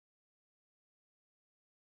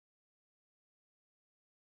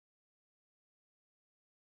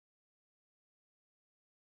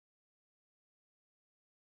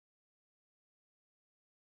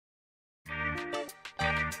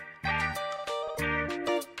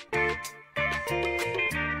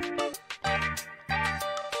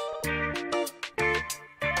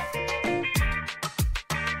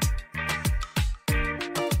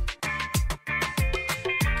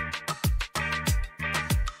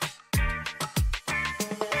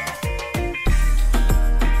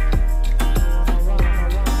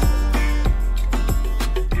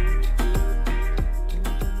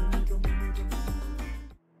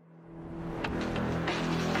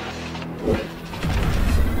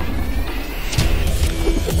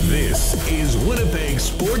This is Winnipeg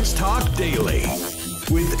Sports Talk Daily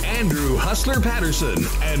with Andrew Hustler Paterson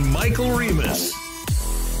and Michael Remis.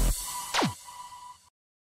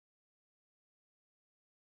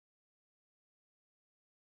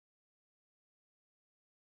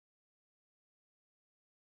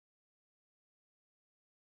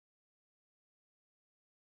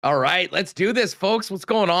 All right, let's do this, folks. What's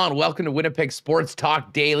going on? Welcome to Winnipeg Sports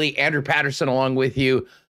Talk Daily. Andrew Paterson along with you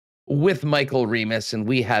with Michael Remis, and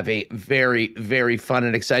we have a very, very fun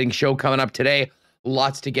and exciting show coming up today.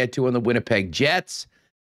 Lots to get to on the Winnipeg Jets,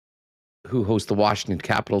 who host the Washington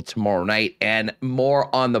Capitals tomorrow night, and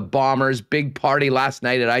more on the Bombers. Big party last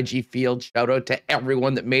night at IG Field. Shout out to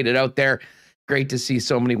everyone that made it out there. Great to see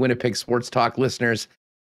so many Winnipeg Sports Talk listeners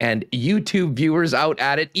and YouTube viewers out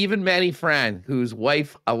at it. Even Manny Fran, whose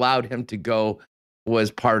wife allowed him to go,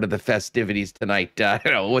 was part of the festivities tonight.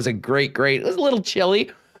 It was a great. It was a little chilly,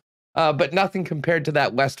 but nothing compared to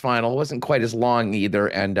that West final. It wasn't quite as long either,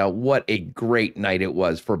 and what a great night it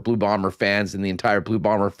was for Blue Bomber fans and the entire Blue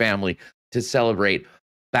Bomber family to celebrate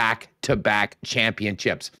back-to-back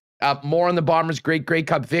championships. More on the Bombers' great Grey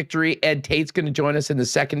Cup victory. Ed Tait's going to join us in the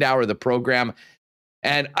second hour of the program.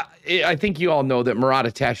 And I think you all know that Murat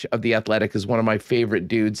of The Athletic is one of my favorite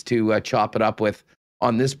dudes to chop it up with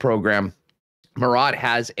on this program. Murat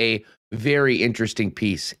has a very interesting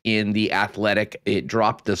piece in The Athletic. It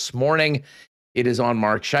dropped this morning. It is on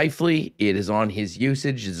Mark Scheifele. It is on his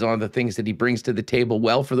usage. It's on the things that he brings to the table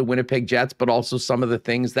well for the Winnipeg Jets, but also some of the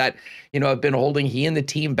things that, have been holding he and the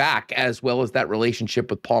team back, as well as that relationship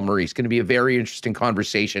with Paul Maurice. Going to be a very interesting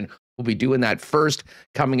conversation. We'll be doing that first,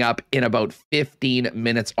 coming up in about 15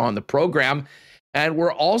 minutes on the program. And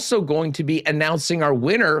we're also going to be announcing our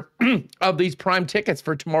winner of these prime tickets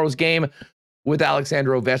for tomorrow's game with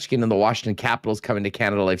Alexander Ovechkin and the Washington Capitals coming to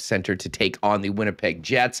Canada Life Centre to take on the Winnipeg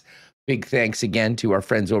Jets. Big thanks again to our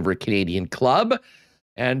friends over at Canadian Club.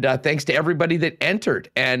 And thanks to everybody that entered.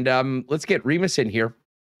 And let's get Remis in here.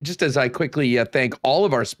 Just as I quickly thank all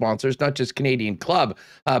of our sponsors, not just Canadian Club,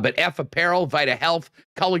 but F Apparel, Vita Health,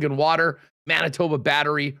 Culligan Water, Manitoba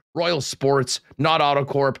Battery, Royal Sports, Not Auto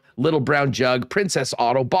Corp, Little Brown Jug, Princess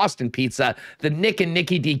Auto, Boston Pizza, the Nick and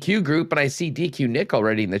Nikki DQ Group, and I see DQ Nick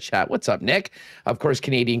already in the chat. What's up, Nick? Of course,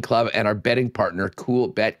 Canadian Club and our betting partner,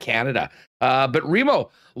 Coolbet Canada. But Remo,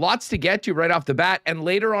 lots to get to right off the bat. And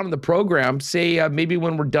later on in the program, say maybe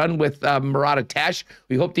when we're done with Murat,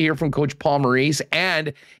 we hope to hear from Coach Paul Maurice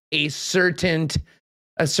and a certain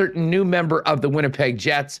new member of the Winnipeg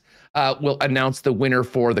Jets will announce the winner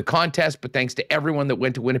for the contest. But thanks to everyone that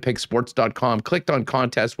went to winnipegsports.com, clicked on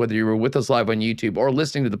contest, whether you were with us live on YouTube or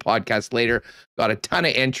listening to the podcast later, got a ton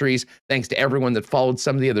of entries. Thanks to everyone that followed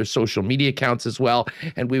some of the other social media accounts as well.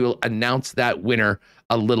 And we will announce that winner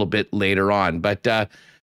a little bit later on. But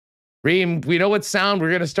Reem, we know what sound we're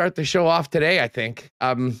going to start the show off today, I think.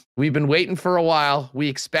 We've been waiting for a while. We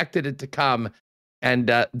expected it to come. And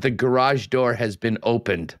the garage door has been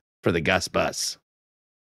opened for the Gus Bus.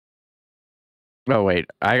 Oh, wait.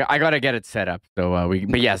 I got to get it set up. So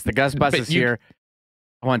but yes, the Gus Bus is here.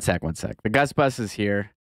 One sec. The Gus Bus is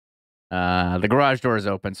here. The garage door is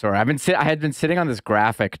open. Sorry. I had been sitting on this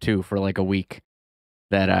graphic too for like a week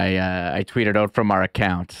that I tweeted out from our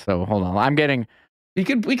account. So hold on. I'm getting... We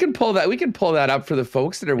can pull that up for the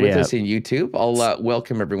folks that are with us in YouTube. I'll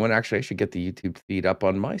welcome everyone. Actually, I should get the YouTube feed up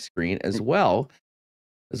on my screen as well,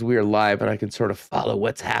 as we are live, and I can sort of follow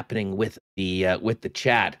what's happening with the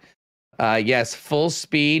chat. Yes, full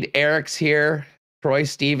speed. Eric's here. Troy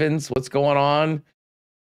Stevens, what's going on?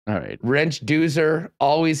 All right. Wrench Doozer,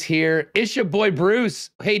 always here. It's your boy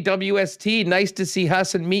Bruce. Hey, WST, nice to see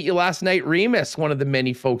us and meet you last night. Remis, one of the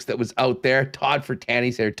many folks that was out there. Todd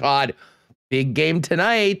Fertani's there. Todd, big game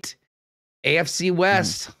tonight. AFC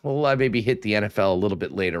West. We'll maybe hit the NFL a little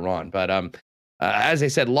bit later on. But as I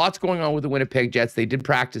said, lots going on with the Winnipeg Jets. They did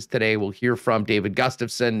practice today. We'll hear from David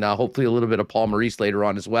Gustafsson, hopefully a little bit of Paul Maurice later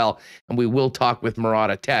on as well. And we will talk with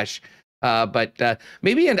Murat. But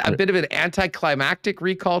maybe a bit of an anticlimactic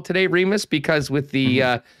recall today, Remis, because with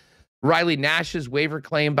the Riley Nash's waiver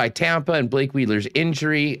claim by Tampa and Blake Wheeler's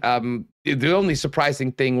injury. The only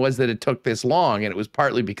surprising thing was that it took this long, and it was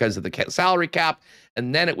partly because of the salary cap,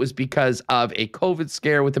 and then it was because of a COVID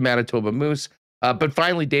scare with the Manitoba Moose. But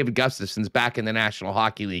finally, David Gustafsson's back in the National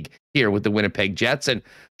Hockey League here with the Winnipeg Jets and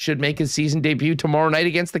should make his season debut tomorrow night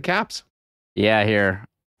against the Caps. Yeah, here.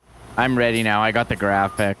 I'm ready now. I got the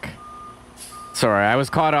graphic. Sorry, I was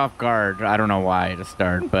caught off guard. I don't know why to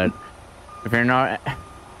start, but if you're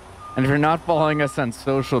not following us on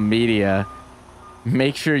social media,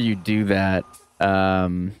 make sure you do that.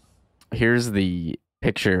 Here's the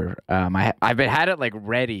picture. I've had it like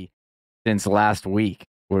ready since last week.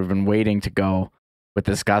 We've been waiting to go with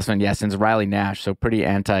this Gustafsson. Yeah, since Riley Nash, so pretty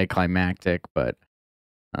anticlimactic, but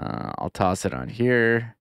I'll toss it on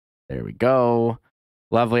here. There we go.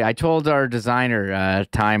 Lovely. I told our designer,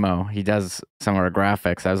 Timo, he does some of our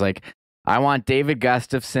graphics. I was like, I want David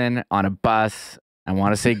Gustafsson on a bus. I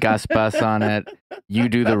want to say Gus Bus on it. You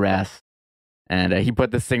do the rest. And he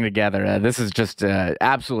put this thing together. This is just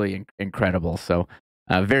absolutely incredible. So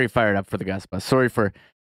very fired up for the Gus Bus. Sorry for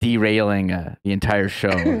derailing the entire show,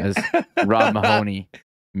 as Rob Mahoney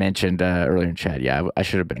mentioned earlier in chat. Yeah, I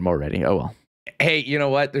should have been more ready. Oh, well. Hey, you know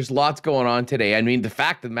what? There's lots going on today. I mean, the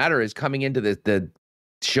fact of the matter is, coming into the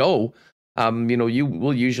show, you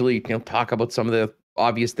will usually talk about some of the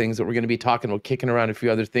obvious things that we're going to be talking about, kicking around a few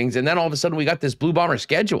other things, and then all of a sudden we got this Blue Bomber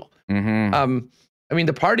schedule. I mean,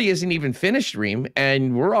 the party isn't even finished, Reem,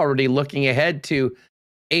 and we're already looking ahead to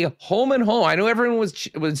a home and home. I know everyone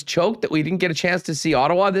was choked that we didn't get a chance to see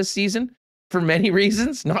Ottawa this season for many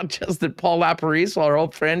reasons, not just that Paul Lapéry, our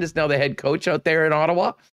old friend, is now the head coach out there in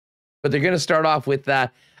Ottawa, but they're going to start off with a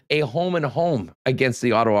home and home against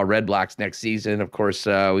the Ottawa Red Blacks next season. Of course,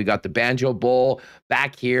 we got the Banjo Bowl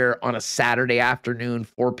back here on a Saturday afternoon,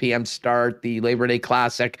 4 p.m. start, the Labor Day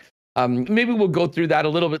Classic. Maybe we'll go through that a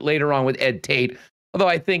little bit later on with Ed Tait, although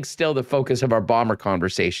I think still the focus of our Bomber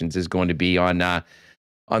conversations is going to be on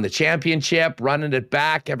the championship, running it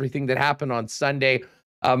back, everything that happened on Sunday.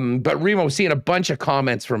 But Remo, seeing a bunch of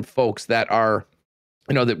comments from folks that are,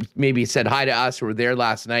 that maybe said hi to us, who were there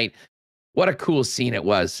last night. What a cool scene it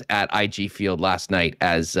was at IG Field last night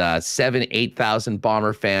as 8,000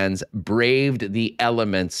 Bomber fans braved the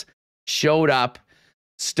elements, showed up,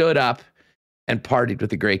 stood up, and partied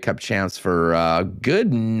with the Grey Cup champs for a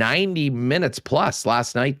good 90 minutes plus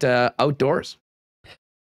last night outdoors.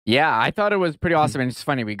 Yeah, I thought it was pretty awesome. And it's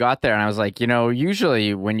funny, we got there and I was like,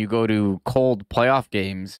 usually when you go to cold playoff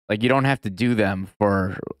games, like you don't have to do them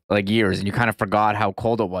for like years, and you kind of forgot how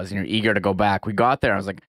cold it was and you're eager to go back. We got there, I was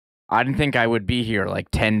like, I didn't think I would be here like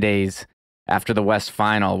 10 days after the West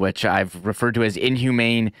Final, which I've referred to as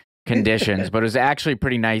inhumane conditions, but it was actually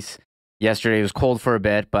pretty nice yesterday. It was cold for a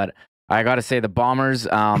bit, but I got to say the Bombers,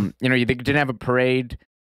 you didn't have a parade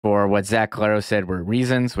for what Zach Calero said were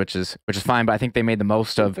reasons, which is fine, but I think they made the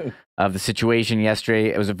most of the situation yesterday.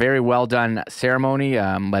 It was a very well done ceremony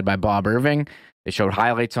led by Bob Irving. They showed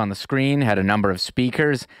highlights on the screen, had a number of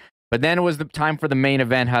speakers. But then it was the time for the main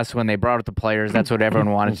event, Huss, when they brought out the players. That's what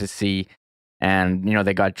everyone wanted to see. And,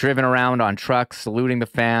 they got driven around on trucks, saluting the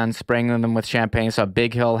fans, spraying them with champagne. Saw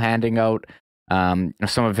Big Hill handing out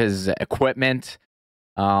some of his equipment.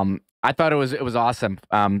 I thought it was awesome.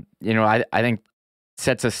 I think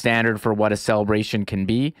sets a standard for what a celebration can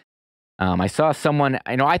be. I saw someone,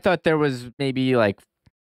 I thought there was maybe like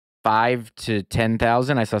 5,000 to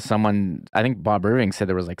 10,000. I saw someone, I think Bob Irving said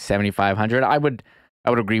there was like 7,500. I would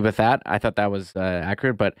agree with that. I thought that was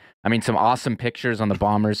accurate, but I mean, some awesome pictures on the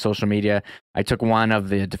Bombers social media. I took one of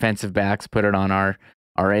the defensive backs, put it on our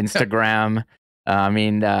Instagram.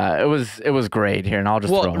 It was great here, and I'll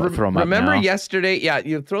just throw them up. Remember now. Yesterday? Yeah,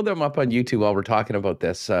 you throw them up on YouTube while we're talking about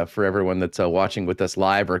this for everyone that's watching with us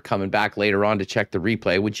live or coming back later on to check the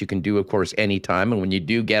replay, which you can do, of course, anytime. And when you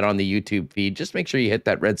do get on the YouTube feed, just make sure you hit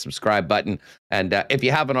that red subscribe button. And if you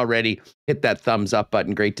haven't already, hit that thumbs up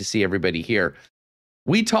button. Great to see everybody here.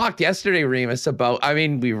 We talked yesterday, Remis, about,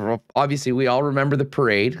 we all remember the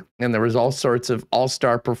parade, and there was all sorts of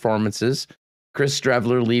all-star performances. Chris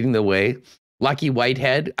Strevler leading the way. Lucky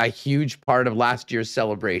Whitehead, a huge part of last year's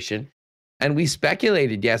celebration. And we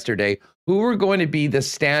speculated yesterday who were going to be the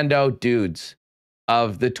standout dudes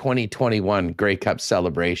of the 2021 Grey Cup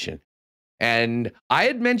celebration. And I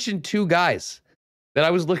had mentioned two guys that I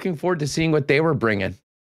was looking forward to seeing what they were bringing.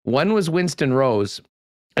 One was Winston Rose,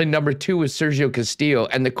 and number two was Sergio Castillo.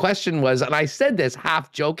 And the question was, and I said this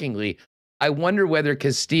half jokingly, I wonder whether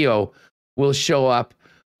Castillo will show up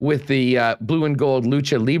with the blue and gold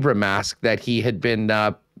Lucha Libre mask that he had been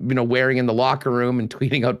wearing in the locker room and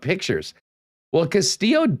tweeting out pictures. Well,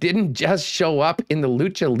 Castillo didn't just show up in the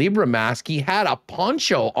Lucha Libre mask. He had a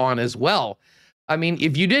poncho on as well. I mean,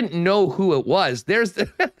 if you didn't know who it was, there's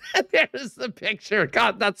the, there's the picture.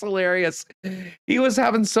 God, that's hilarious. He was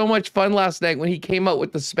having so much fun last night when he came out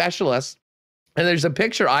with the specialist. And there's a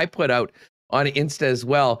picture I put out on Insta as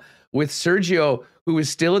well with Sergio, who was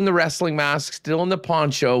still in the wrestling mask, still in the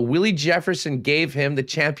poncho. Willie Jefferson gave him the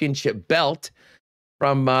championship belt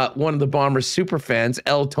from one of the Bombers super fans,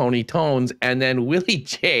 El Tony Tones, and then Willie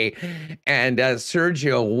J and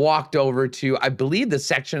Sergio walked over to, I believe, the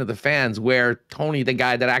section of the fans where Tony, the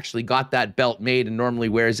guy that actually got that belt made and normally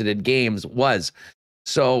wears it at games, was.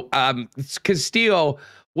 So Castillo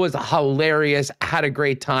was hilarious, had a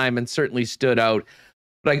great time, and certainly stood out.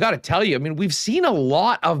 But I got to tell you, I mean, we've seen a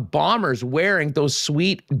lot of Bombers wearing those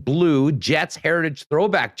sweet blue Jets Heritage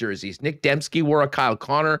throwback jerseys. Nick Dembski wore a Kyle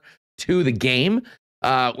Connor to the game.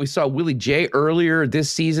 We saw Willie J earlier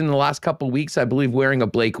this season, in the last couple of weeks, I believe, wearing a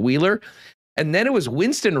Blake Wheeler. And then it was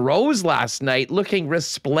Winston Rose last night looking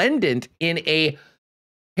resplendent in a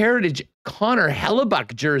Heritage Connor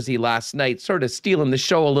Hellebuck jersey last night, sort of stealing the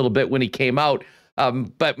show a little bit when he came out.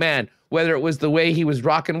 But man, whether it was the way he was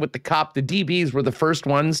rocking with the cup, the DBs were the first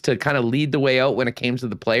ones to kind of lead the way out when it came to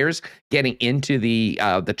the players getting into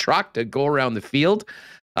the truck to go around the field.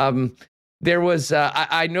 There was,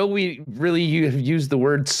 I know we really used the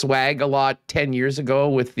word swag a lot 10 years ago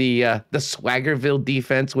with the Swaggerville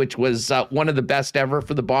defense, which was one of the best ever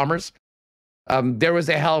for the Bombers. There was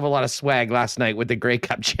a hell of a lot of swag last night with the Grey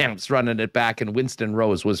Cup champs running it back, and Winston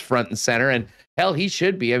Rose was front and center, and hell, he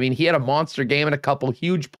should be. I mean, he had a monster game and a couple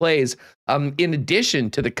huge plays in addition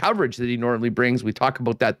to the coverage that he normally brings. We talk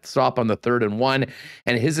about that stop on the 3rd and 1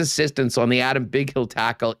 and his assistance on the Adam Big Hill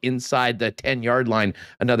tackle inside the 10-yard line,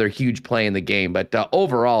 another huge play in the game. But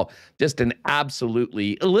overall, just an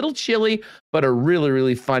absolutely, a little chilly, but a really,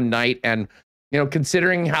 really fun night. And you know,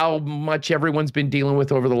 considering how much everyone's been dealing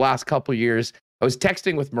with over the last couple of years, I was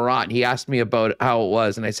texting with Murat and he asked me about how it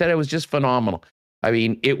was. And I said it was just phenomenal. I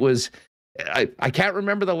mean, it was, I can't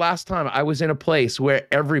remember the last time I was in a place where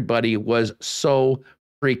everybody was so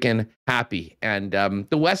freaking happy. And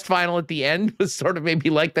the West final at the end was sort of maybe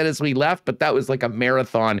like that as we left, but that was like a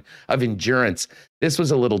marathon of endurance. This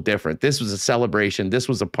was a little different. This was a celebration. This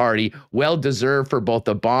was a party, well-deserved for both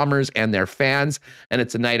the Bombers and their fans. And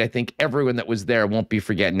it's a night I think everyone that was there won't be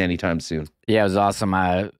forgetting anytime soon. Yeah, it was awesome.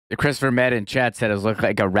 Christopher Med in chat said it looked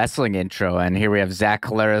like a wrestling intro. And here we have Zach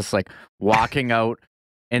Collaros like walking out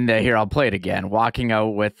in the, here, I'll play it again, walking out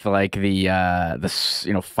with like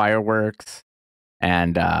the fireworks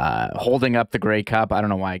and holding up the Grey Cup. I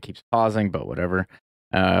don't know why it keeps pausing, but whatever.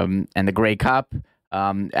 And the Grey Cup,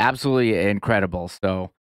 absolutely incredible.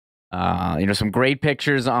 So, some great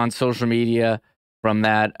pictures on social media from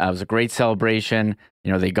that. It was a great celebration.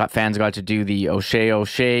 You know, fans got to do the O'Shea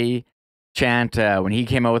O'Shea chant when he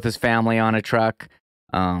came out with his family on a truck.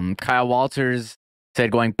 Kyle Walters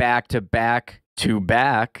said going back to back to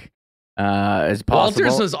back is possible.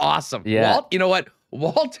 Walters was awesome. Yeah. You know what?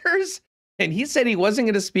 Walters, and he said he wasn't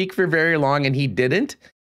going to speak for very long, and he didn't.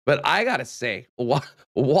 But I got to say,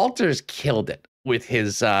 Walters killed it with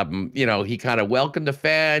his, he kind of welcomed the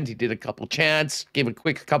fans. He did a couple chants, gave a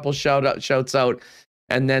quick couple shouts out,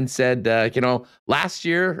 and then said, last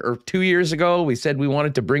year or 2 years ago, we said we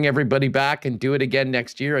wanted to bring everybody back and do it again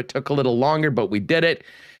next year. It took a little longer, but we did it.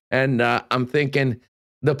 And I'm thinking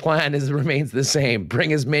the plan remains the same.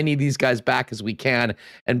 Bring as many of these guys back as we can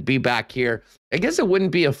and be back here. I guess it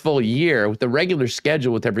wouldn't be a full year with the regular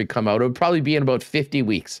schedule with every come out. It would probably be in about 50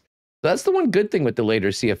 weeks. So that's the one good thing with the later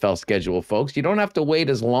CFL schedule, folks. You don't have to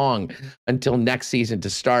wait as long until next season to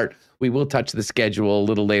start. We will touch the schedule a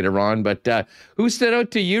little later on, but who stood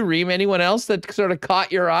out to you, Reem? Anyone else that sort of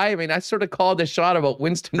caught your eye? I mean, I sort of called a shot about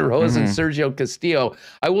Winston Rose and Sergio Castillo.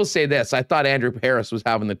 I will say this. I thought Andrew Harris was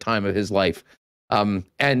having the time of his life.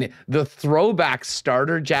 And the throwback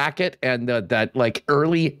starter jacket and that like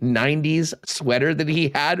early 90s sweater that he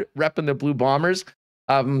had repping the Blue Bombers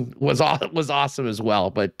was awesome as well.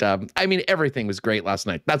 But I mean, everything was great last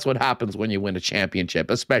night. That's what happens when you win a championship,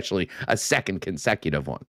 especially a second consecutive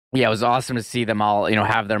one. Yeah, it was awesome to see them all,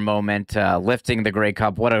 have their moment, lifting the Grey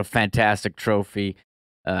Cup. What a fantastic trophy.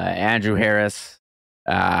 Andrew Harris,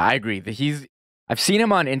 I agree. I've seen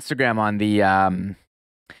him on Instagram on the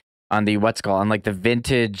like the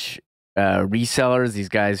vintage resellers, these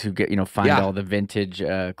guys who get, find all the vintage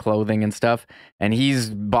clothing and stuff. And he's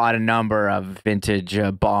bought a number of vintage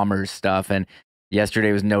Bombers stuff. And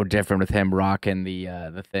yesterday was no different with him rocking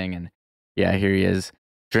the thing. And yeah, here he is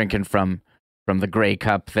drinking from the Grey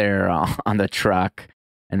Cup there on the truck,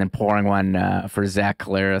 and then pouring one for Zach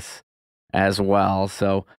Collaros as well.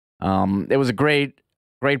 So It was a great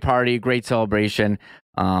party, great celebration.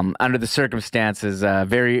 Under the circumstances,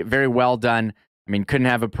 very, very well done. I mean, couldn't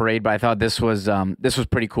have a parade, but I thought this was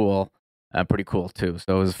pretty cool too.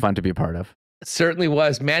 So it was fun to be a part of. It certainly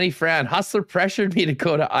was. Manny Fran, Hustler pressured me to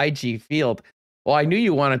go to IG Field. Well, I knew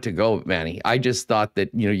you wanted to go, Manny. I just thought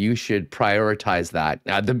that, you should prioritize that.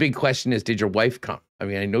 The big question is, did your wife come? I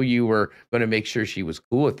mean, I know you were going to make sure she was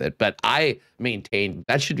cool with it, but I maintain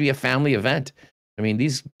that should be a family event. I mean,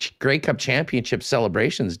 these Grey Cup championship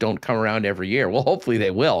celebrations don't come around every year. Well, hopefully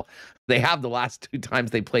they will. They have the last 2 times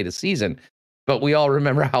they played a season, but we all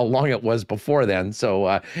remember how long it was before then.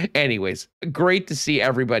 So anyways, great to see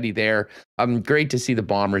everybody there. Great to see the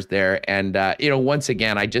Bombers there. And, once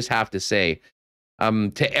again, I just have to say,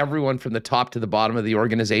 to everyone from the top to the bottom of the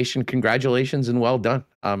organization, congratulations and well done.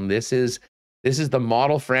 This is the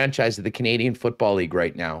model franchise of the Canadian Football League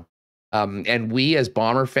right now. And we as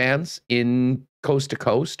Bomber fans in coast to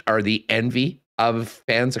coast are the envy of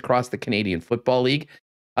fans across the Canadian Football League.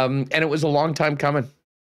 And it was a long time coming.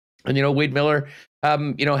 And, Wade Miller,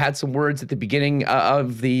 had some words at the beginning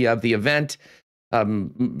of the event.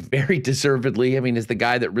 Very deservedly. I mean, is the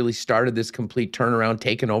guy that really started this complete turnaround,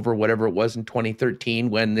 taking over whatever it was in 2013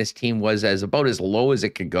 when this team was about as low as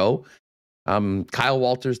it could go. Kyle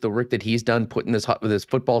Walters, the work that he's done putting this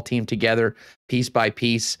football team together piece by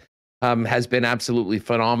piece has been absolutely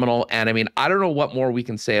phenomenal. And I mean, I don't know what more we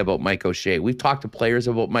can say about Mike O'Shea. We've talked to players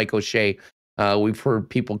about Mike O'Shea. We've heard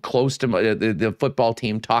people close to the football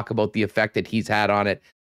team talk about the effect that he's had on it.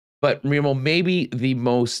 But maybe the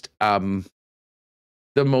most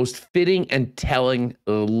fitting and telling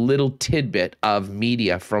little tidbit of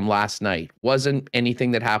media from last night wasn't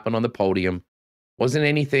anything that happened on the podium, wasn't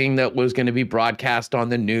anything that was going to be broadcast on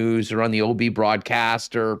the news or on the OB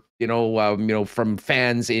broadcast or from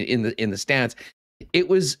fans in the stands. It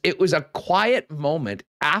was a quiet moment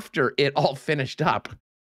after it all finished up,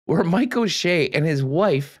 where Mike O'Shea and his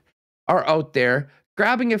wife are out there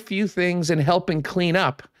grabbing a few things and helping clean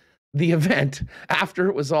up the event after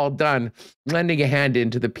it was all done, lending a hand in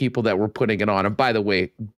to the people that were putting it on. And by the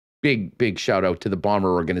way, big shout out to the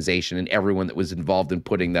Bomber organization and everyone that was involved in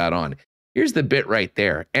putting that on. Here's the bit right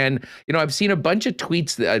there. And, I've seen a bunch of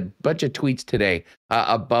tweets today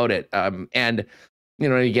about it. And,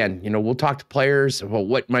 again, we'll talk to players about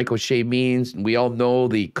what Mike O'Shea means. And we all know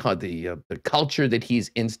the culture that he's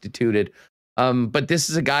instituted. But this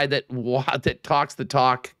is a guy that talks the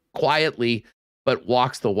talk quietly, but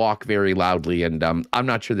walks the walk very loudly. And I'm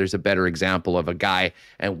not sure there's a better example of a guy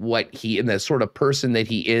and the sort of person that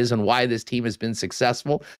he is and why this team has been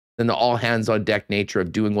successful than the all hands on deck nature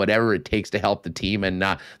of doing whatever it takes to help the team. And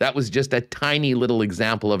that was just a tiny little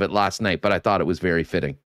example of it last night, but I thought it was very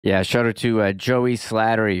fitting. Yeah, shout out to Joey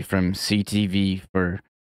Slattery from CTV for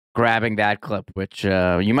grabbing that clip, which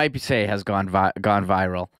you might say has gone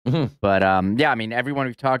viral. Mm-hmm. But yeah, I mean, everyone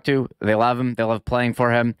we've talked to, they love him. They love playing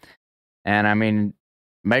for him. And I mean,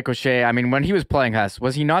 Mike O'Shea, I mean, when he was playing us,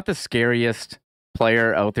 was he not the scariest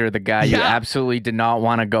player out there? The guy you absolutely did not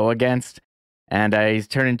want to go against. And he's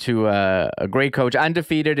turned into a great coach,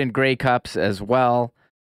 undefeated in Grey Cups as well.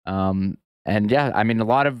 And yeah, I mean, a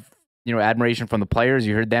lot of admiration from the players.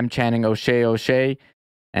 You heard them chanting O'Shea, O'Shea,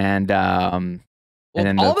 and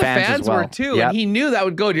then all the fans as well. were too. Yep. And he knew that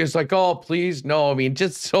would go. Just like, oh, please, no. I mean,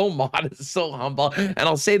 just so modest, so humble. And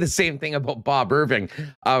I'll say the same thing about Bob Irving.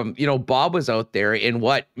 Bob was out there in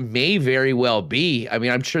what may very well be. I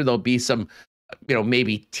mean, I'm sure there'll be some,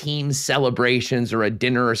 maybe team celebrations or a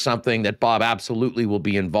dinner or something that Bob absolutely will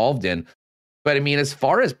be involved in. But I mean, as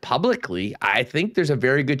far as publicly, I think there's a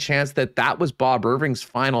very good chance that was Bob Irving's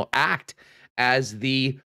final act as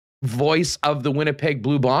the voice of the Winnipeg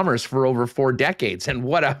Blue Bombers for over 4 decades. And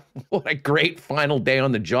what a great final day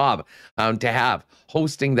on the job to have,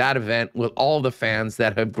 hosting that event with all the fans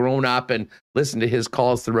that have grown up and listened to his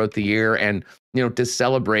calls throughout the year, and to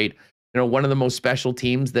celebrate one of the most special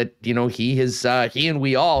teams that he and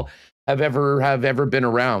we all have ever been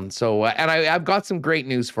around. So and I've got some great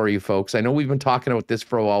news for you folks. I know we've been talking about this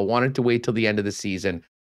for a while, wanted to wait till the end of the season,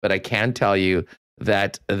 but I can tell you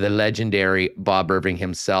that the legendary Bob Irving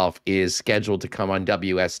himself is scheduled to come on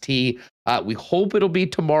WST. We hope it'll be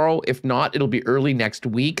tomorrow. If not, it'll be early next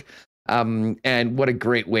week. And what a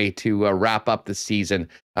great way to wrap up the season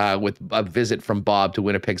with a visit from Bob to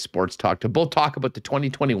Winnipeg Sports Talk to both talk about the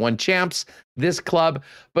 2021 champs, this club,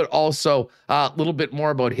 but also a little bit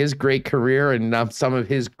more about his great career and some of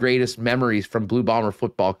his greatest memories from Blue Bomber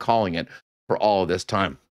football, calling it for all of this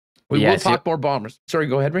time. We will talk more Bombers. Sorry,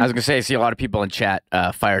 go ahead, Rick. I was going to say, I see a lot of people in chat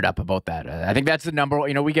fired up about that. I think that's the number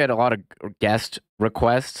one. We get a lot of guest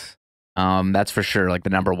requests. That's for sure, like the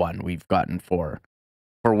number one we've gotten for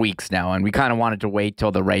for weeks now, and we kind of wanted to wait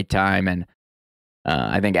till the right time. And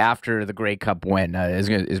I think after the Grey Cup win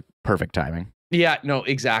is perfect timing. Yeah, no,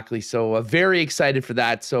 exactly. So very excited for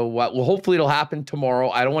that. So well, hopefully it'll happen tomorrow.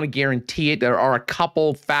 I don't want to guarantee it. There are a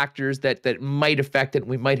couple factors that might affect it.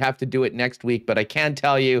 We might have to do it next week, but I can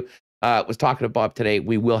tell you, was talking to Bob today,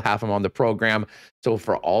 we will have him on the program. So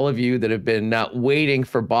for all of you that have been waiting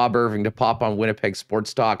for Bob Irving to pop on Winnipeg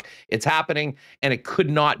Sports Talk, it's happening, and it could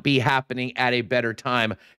not be happening at a better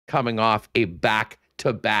time coming off a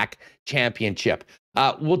back-to-back championship.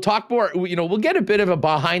 We'll talk more, we'll get a bit of a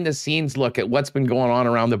behind the scenes look at what's been going on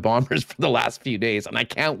around the Bombers for the last few days, and I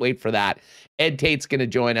can't wait for that. Ed Tait's going to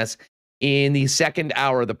join us in the second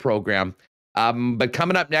hour of the program. But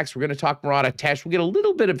coming up next, we're going to talk Murat. We'll get a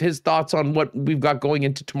little bit of his thoughts on what we've got going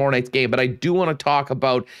into tomorrow night's game, but I do want to talk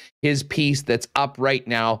about his piece that's up right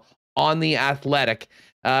now on The Athletic.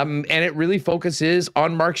 And it really focuses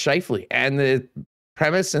on Mark Scheifele, and the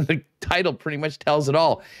premise and the title pretty much tells it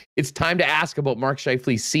all. It's time to ask about Mark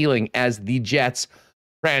Scheifele's ceiling as the Jets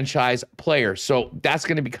franchise player. So that's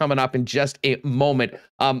going to be coming up in just a moment.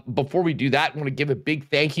 Before we do that, I want to give a big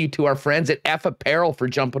thank you to our friends at F Apparel for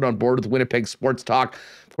jumping on board with Winnipeg Sports Talk.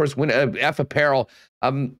 Of course, F Apparel,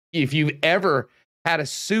 if you've ever had a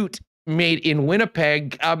suit made in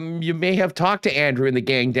Winnipeg, you may have talked to Andrew and the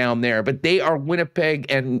gang down there, but they are Winnipeg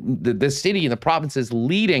and the city and the province's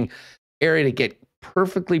leading area to get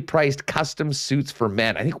perfectly priced custom suits for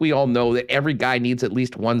men. I think we all know that every guy needs at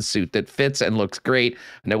least one suit that fits and looks great.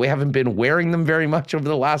 I know we haven't been wearing them very much over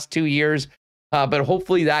the last 2 years, but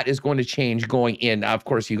hopefully that is going to change going in. Of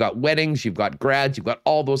course, you've got weddings, you've got grads, you've got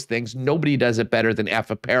all those things. Nobody does it better than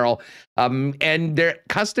F Apparel. And their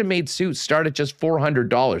custom-made suits start at just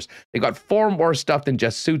 $400. They got far more stuff than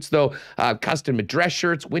just suits, though. Custom dress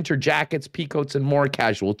shirts, winter jackets, peacoats, and more.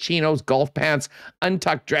 Casual chinos, golf pants,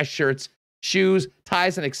 untucked dress shirts, shoes,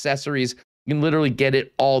 ties, and accessories. You can literally get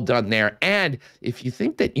it all done there. And if you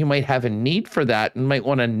think that you might have a need for that and might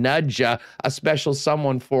want to nudge a special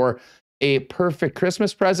someone for a perfect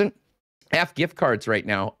Christmas present, F gift cards right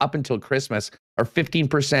now, up until Christmas, are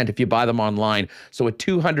 15% if you buy them online. So a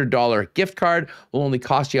 $200 gift card will only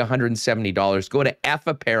cost you $170. Go to F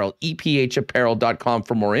Apparel, EPHapparel.com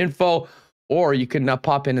for more info, or you can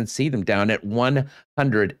pop in and see them down at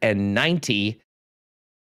 190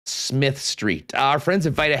 Smith Street. Our friends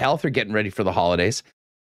at Vita Health are getting ready for the holidays.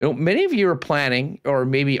 Many of you are planning, or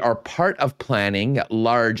maybe are part of planning,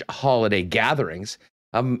 large holiday gatherings.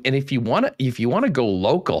 And if you want to go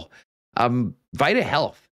local, Vita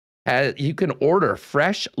Health, you can order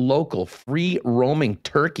fresh, local, free roaming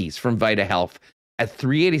turkeys from Vita Health at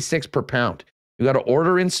 $3.86 per pound. You got to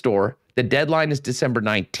order in store. The deadline is December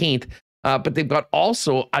 19th. But they've got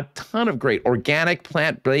also a ton of great organic,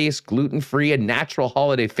 plant-based, gluten-free, and natural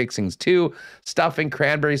holiday fixings too. Stuffing,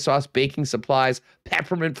 cranberry sauce, baking supplies,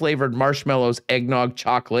 peppermint-flavored marshmallows, eggnog,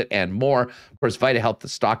 chocolate, and more. Of course, Vita Health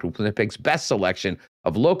is stocked with Winnipeg's best selection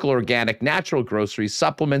of local, organic, natural groceries,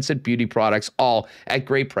 supplements, and beauty products, all at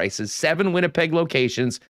great prices. 7 Winnipeg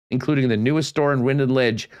locations, including the newest store in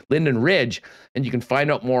Linden Ridge. And you can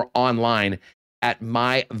find out more online at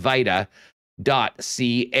myvita.ca.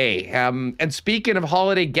 And speaking of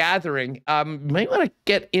holiday gathering, you might want to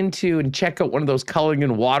get into and check out one of those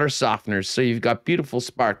Culligan water softeners. So you've got beautiful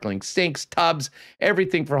sparkling sinks, tubs,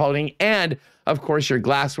 everything for holiday. And of course, your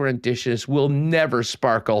glassware and dishes will never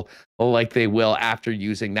sparkle like they will after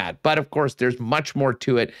using that. But of course, there's much more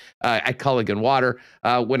to it at Culligan Water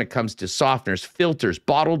when it comes to softeners, filters,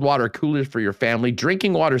 bottled water coolers for your family,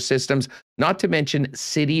 drinking water systems, not to mention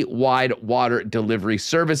city-wide water delivery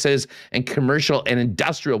services and commercial and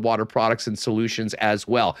industrial water products and solutions as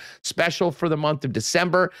well. Special for the month of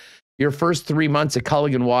December. Your first 3 months of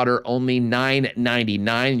Culligan Water, only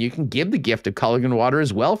 $9.99. You can give the gift of Culligan Water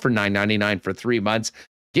as well for $9.99 for 3 months.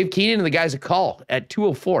 Give Keenan and the guys a call at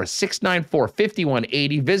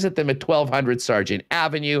 204-694-5180. Visit them at 1200 Sargent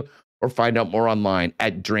Avenue, or find out more online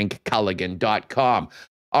at drinkculligan.com.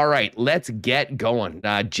 All right, let's get going.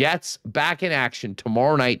 Jets back in action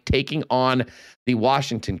tomorrow night, taking on the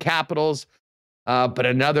Washington Capitals. But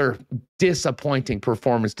another disappointing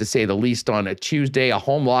performance, to say the least, on a Tuesday. A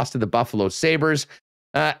home loss to the Buffalo Sabres.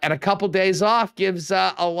 And a couple days off gives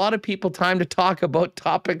a lot of people time to talk about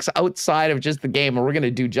topics outside of just the game. And we're going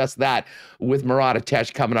to do just that with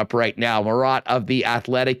Murat coming up right now. Murat of The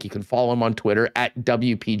Athletic. You can follow him on Twitter at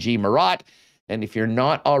WPG Murat. And if you're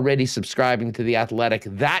not already subscribing to The Athletic,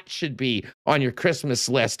 that should be on your Christmas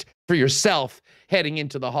list for yourself heading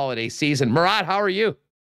into the holiday season. Murat, how are you?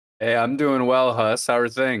 Hey, I'm doing well, Huss. How are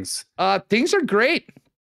things? Things are great.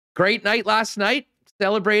 Great night last night.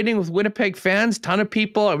 celebrating with Winnipeg fans, ton of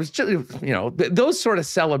people. I was just, those sort of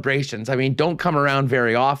celebrations, I mean, don't come around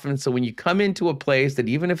very often. So when you come into a place that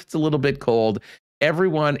even if it's a little bit cold,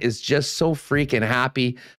 everyone is just so freaking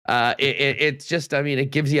happy. It's just, I mean, it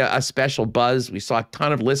gives you a special buzz. We saw a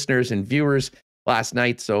ton of listeners and viewers last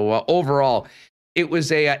night. So overall, it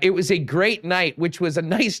was a great night, which was a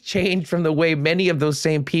nice change from the way many of those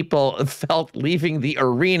same people felt leaving the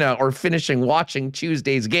arena or finishing watching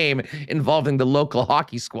Tuesday's game involving the local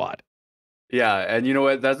hockey squad. Yeah, and you know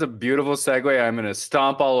what? That's a beautiful segue. I'm going to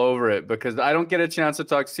stomp all over it because I don't get a chance to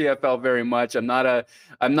talk CFL very much. I'm not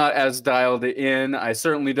as dialed in. I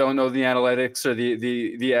certainly don't know the analytics or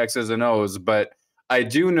the X's and O's, but I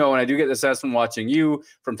do know, and I do get the sense from watching you,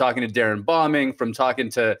 from talking to Darren Bombing, from talking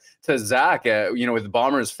to Zach, with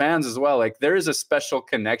Bombers fans as well. Like, there is a special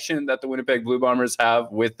connection that the Winnipeg Blue Bombers have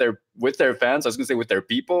with their fans. I was going to say with their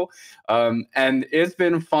people. And it's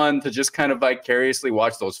been fun to just kind of vicariously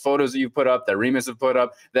watch those photos that you put up, that Remis have put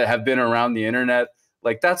up, that have been around the internet.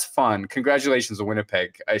 Like, that's fun. Congratulations to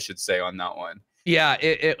Winnipeg, I should say, on that one. Yeah,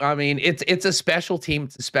 I mean, it's a special team.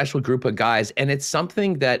 It's a special group of guys. And it's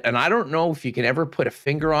something that, and I don't know if you can ever put a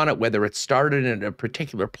finger on it, whether it started in a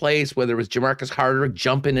particular place, whether it was Jamarcus Hardrick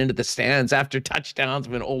jumping into the stands after touchdowns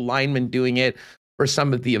of an old lineman doing it, or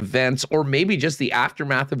some of the events, or maybe just the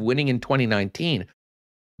aftermath of winning in 2019.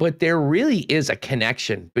 But there really is a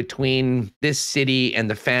connection between this city and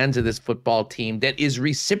the fans of this football team that is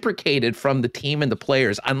reciprocated from the team and the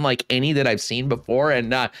players, unlike any that I've seen before.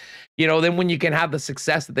 And, then when you can have the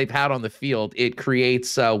success that they've had on the field, it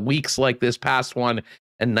creates weeks like this past one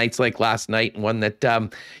and nights like last night, and one that,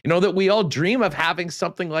 that we all dream of having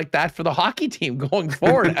something like that for the hockey team going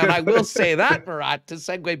forward. And I will say that, Murat, to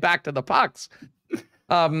segue back to the pucks.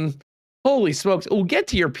 Holy smokes. We'll get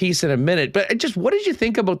to your piece in a minute, but just what did you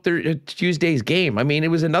think about Tuesday's game? I mean, it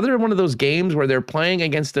was another one of those games where they're playing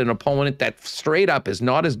against an opponent that straight up is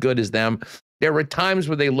not as good as them. There were times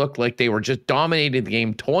where they looked like they were just dominating the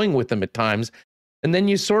game, toying with them at times. And then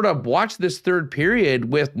you sort of watch this third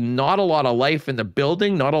period with not a lot of life in the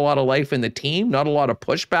building, not a lot of life in the team, not a lot of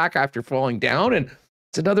pushback after falling down. And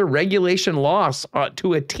it's another regulation loss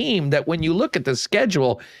to a team that when you look at the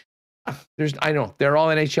schedule, I know they're all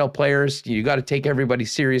NHL players. You got to take everybody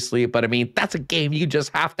seriously, but I mean, that's a game you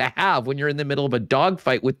just have to have when you're in the middle of a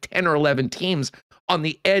dogfight with 10 or 11 teams on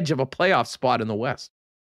the edge of a playoff spot in the West.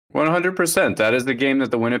 100%. That is the game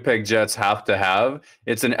that the Winnipeg Jets have to have.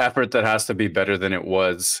 It's an effort that has to be better than it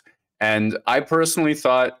was. And I personally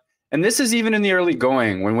thought, and this is even in the early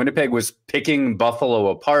going, when Winnipeg was picking Buffalo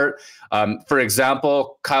apart. For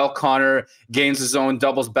example, Kyle Connor gains his own,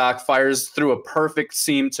 doubles back, fires through a perfect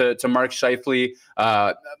seam to Mark Scheifele.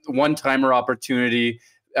 One-timer opportunity.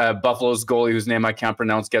 Buffalo's goalie, whose name I can't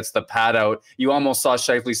pronounce, gets the pad out. You almost saw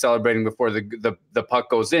Scheifele celebrating before the puck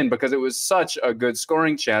goes in because it was such a good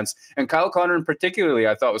scoring chance. And Kyle Connor in particularly,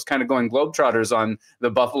 I thought, was kind of going globetrotters on the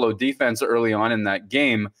Buffalo defense early on in that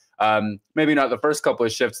game. Maybe not the first couple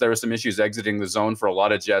of shifts. There were some issues exiting the zone for a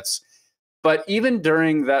lot of Jets. But even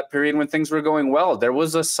during that period when things were going well, there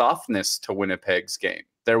was a softness to Winnipeg's game.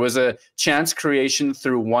 There was a chance creation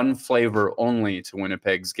through one flavor only to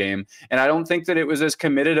Winnipeg's game. And I don't think that it was as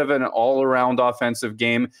committed of an all-around offensive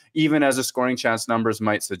game, even as the scoring chance numbers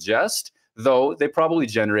might suggest, though they probably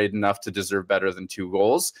generated enough to deserve better than 2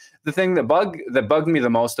 goals. The thing that bugged me the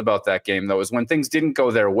most about that game, though, is when things didn't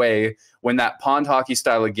go their way, when that pond hockey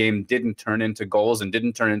style of game didn't turn into goals and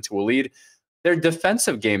didn't turn into a lead, their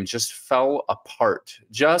defensive game just fell apart.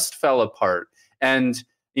 And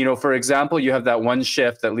for example, you have that one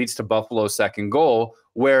shift that leads to Buffalo's second goal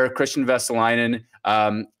where Christian Vesalainen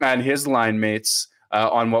and his line mates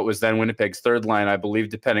on what was then Winnipeg's third line, I believe,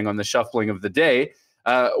 depending on the shuffling of the day,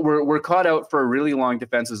 were caught out for a really long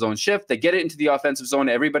defensive zone shift. They get it into the offensive zone.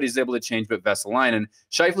 Everybody's able to change but Vesalainen.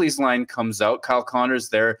 Scheifele's line comes out. Kyle Connor's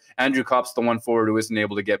there. Andrew Kopp's the one forward who isn't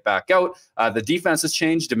able to get back out. The defense has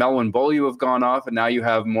changed. DeMello and Beaulieu have gone off, and now you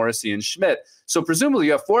have Morrissey and Schmidt. So presumably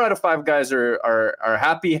you have 4 out of 5 guys are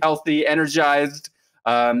happy, healthy, energized,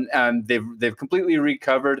 and they've completely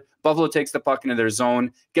recovered. Buffalo takes the puck into their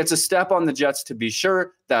zone, gets a step on the Jets to be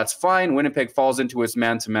sure. That's fine. Winnipeg falls into its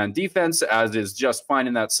man-to-man defense, as is just fine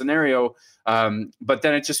in that scenario. But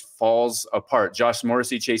then it just falls apart. Josh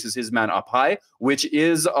Morrissey chases his man up high, which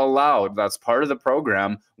is allowed. That's part of the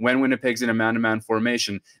program when Winnipeg's in a man-to-man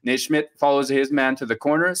formation. Nate Schmidt follows his man to the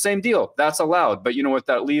corner. Same deal. That's allowed. But you know what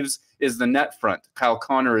that leaves is the net front. Kyle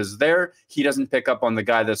Connor is there. He doesn't pick up on the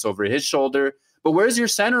guy that's over his shoulder. But where's your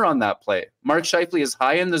center on that play? Mark Scheifele is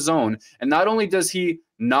high in the zone, and not only does he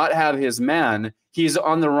not have his man, he's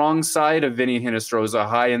on the wrong side of Vinny Hinostroza,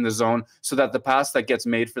 high in the zone, so that the pass that gets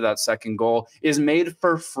made for that second goal is made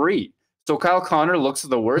for free. So Kyle Connor looks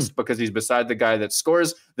the worst because he's beside the guy that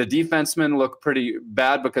scores. The defensemen look pretty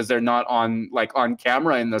bad because they're not on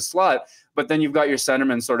camera in the slot. But then you've got your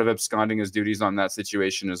centerman sort of absconding his duties on that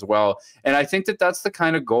situation as well. And I think that that's the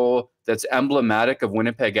kind of goal that's emblematic of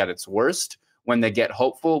Winnipeg at its worst, when they get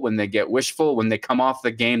hopeful, when they get wishful, when they come off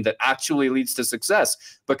the game that actually leads to success.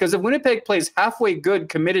 Because if Winnipeg plays halfway good,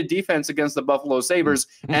 committed defense against the Buffalo Sabres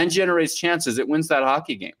and generates chances, it wins that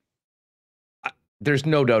hockey game. There's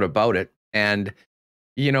no doubt about it. And,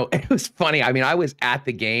 you know, it was funny. I mean, I was at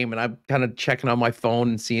the game and I'm kind of checking on my phone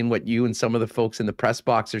and seeing what you and some of the folks in the press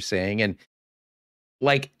box are saying. And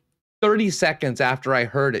like 30 seconds after I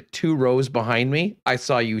heard it, 2 rows behind me, I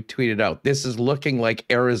saw you tweeted out, "This is looking like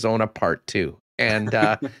Arizona Part 2." And,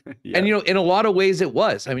 and, you know, in a lot of ways it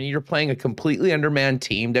was. I mean, you're playing a completely undermanned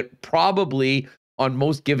team that probably on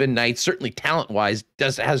most given nights, certainly talent-wise,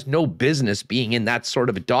 has no business being in that sort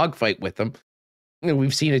of a dogfight with them. You know,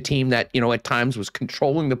 we've seen a team that, you know, at times was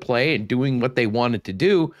controlling the play and doing what they wanted to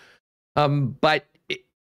do. But,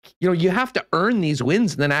 you know, you have to earn these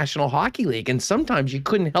wins in the National Hockey League. And sometimes you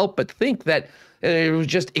couldn't help but think that it was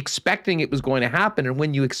just expecting it was going to happen. And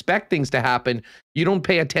when you expect things to happen, you don't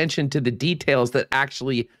pay attention to the details that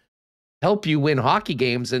actually help you win hockey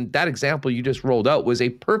games. And that example you just rolled out was a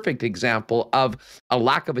perfect example of a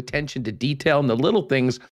lack of attention to detail and the little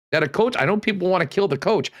things that a coach, I know people want to kill the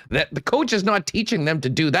coach, that the coach is not teaching them to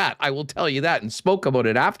do that. I will tell you that, and spoke about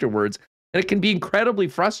it afterwards. And it can be incredibly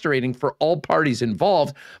frustrating for all parties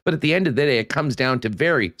involved. But at the end of the day, it comes down to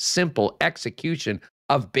very simple execution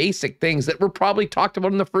of basic things that were probably talked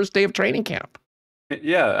about on the first day of training camp.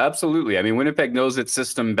 Yeah, absolutely. I mean, Winnipeg knows its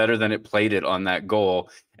system better than it played it on that goal.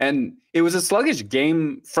 And it was a sluggish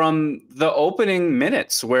game from the opening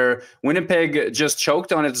minutes where Winnipeg just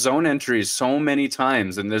choked on its zone entries so many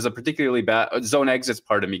times. And there's a particularly bad zone exits,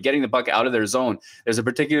 pardon me, getting the puck out of their zone. There's a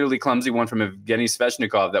particularly clumsy one from Evgeny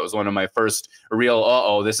Svechnikov. That was one of my first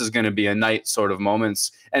real, this is going to be a night sort of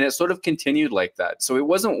moments. And it sort of continued like that. So it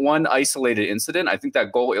wasn't one isolated incident. I think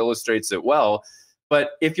that goal illustrates it well.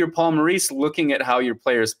 But if you're Paul Maurice looking at how your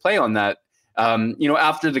players play on that, you know,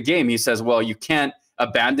 after the game, he says, well, you can't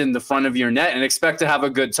abandon the front of your net and expect to have a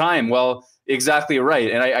good time. Well, exactly right.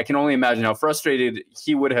 And I can only imagine how frustrated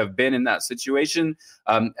he would have been in that situation.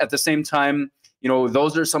 At the same time, you know,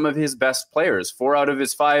 those are some of his best players. 4 out of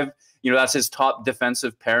his 5, you know, that's his top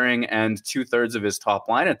defensive pairing and 2/3 of his top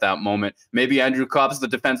line at that moment. Maybe Andrew Copp's the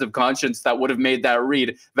defensive conscience that would have made that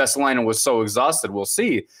read. Vesalainen was so exhausted. We'll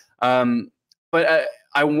see. But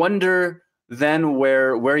I wonder then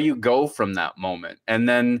where you go from that moment. And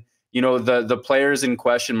then, you know, the players in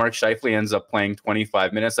question, Mark Scheifele ends up playing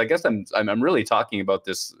 25 minutes. I guess I'm really talking about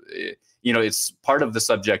this, you know, it's part of the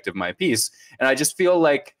subject of my piece. And I just feel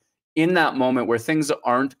like in that moment where things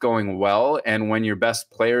aren't going well and when your best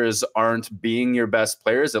players aren't being your best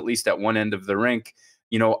players, at least at one end of the rink,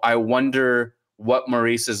 you know, I wonder what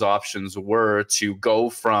Maurice's options were to go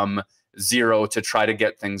from 0 to try to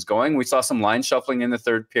get things going. We saw some line shuffling in the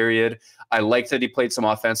third period. I liked that he played some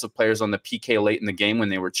offensive players on the PK late in the game when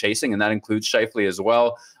they were chasing, and that includes Scheifele as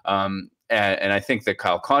well. And I think that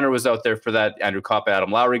Kyle Connor was out there for that. Andrew Copp,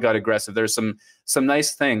 Adam Lowry got aggressive. There's some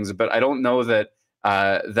nice things, but I don't know that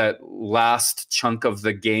that last chunk of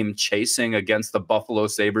the game chasing against the Buffalo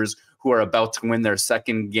Sabres, who are about to win their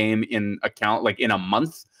second game in a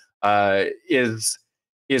month,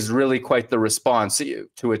 is really quite the response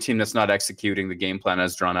to a team that's not executing the game plan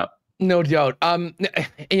as drawn up. No doubt.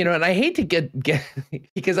 You know, and I hate to get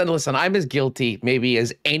because listen, I'm as guilty maybe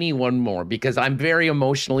as anyone more because I'm very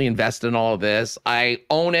emotionally invested in all of this. I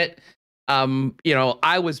own it. You know,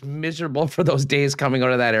 I was miserable for those days coming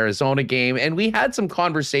out of that Arizona game, and we had some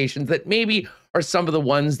conversations that maybe are some of the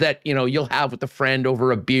ones that, you know, you'll have with a friend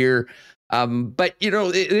over a beer. But you know,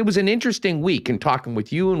 it was an interesting week in talking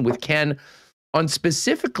with you and with Ken on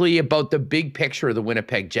specifically about the big picture of the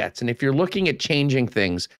Winnipeg Jets. And if you're looking at changing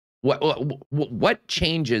things, what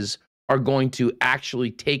changes are going to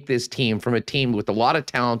actually take this team from a team with a lot of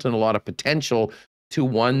talent and a lot of potential to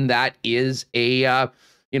one that is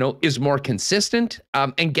is more consistent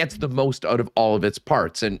and gets the most out of all of its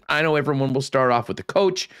parts? And I know everyone will start off with the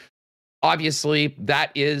coach. Obviously,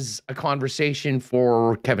 that is a conversation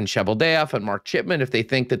for Kevin Cheveldayoff and Mark Chipman if they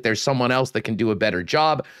think that there's someone else that can do a better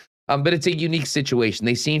job. But it's a unique situation.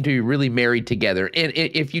 They seem to be really married together. And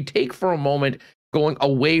if you take for a moment going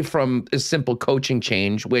away from a simple coaching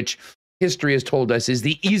change, which history has told us is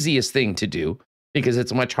the easiest thing to do because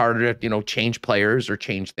it's much harder to, you know, change players or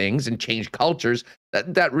change things and change cultures,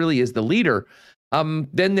 that really is the leader.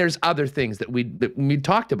 Then there's other things that we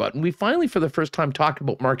talked about. And we finally, for the first time, talked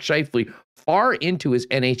about Mark Scheifele far into his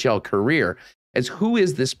NHL career as who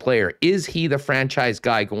is this player? Is he the franchise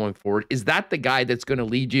guy going forward? Is that the guy that's going to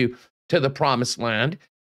lead you to the promised land?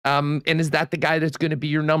 And is that the guy that's going to be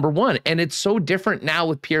your number one? And it's so different now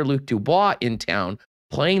with Pierre-Luc Dubois in town,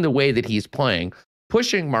 playing the way that he's playing,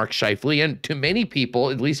 pushing Mark Scheifele. And to many people,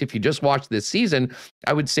 at least if you just watch this season,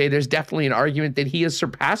 I would say there's definitely an argument that he has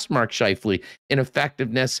surpassed Mark Scheifele in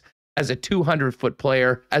effectiveness as a 200-foot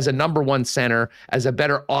player, as a number one center, as a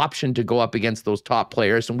better option to go up against those top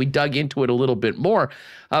players. And we dug into it a little bit more.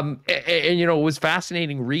 And you know, it was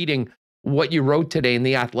fascinating reading what you wrote today in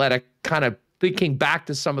The Athletic, kind of thinking back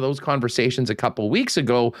to some of those conversations a couple of weeks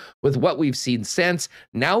ago with what we've seen since.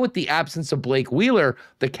 Now with the absence of Blake Wheeler,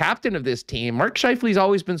 the captain of this team, Mark Scheifele's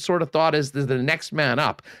always been sort of thought as the next man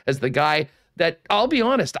up, as the guy that, I'll be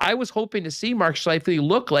honest, I was hoping to see Mark Scheifele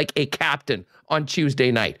look like a captain on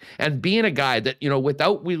Tuesday night and being a guy that, you know,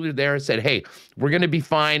 without Wheeler there said, hey, we're going to be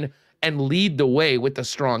fine and lead the way with a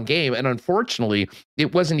strong game. And unfortunately,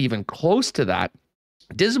 it wasn't even close to that.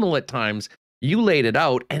 Dismal at times. You laid it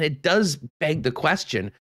out, and it does beg the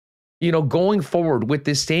question, you know, going forward with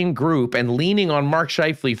this same group and leaning on Mark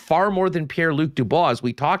Scheifele far more than Pierre-Luc Dubois, as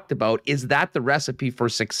we talked about, is that the recipe for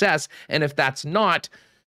success? And if that's not,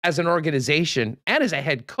 as an organization and as a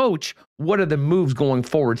head coach, what are the moves going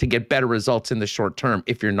forward to get better results in the short term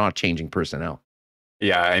if you're not changing personnel?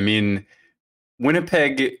 Yeah, I mean,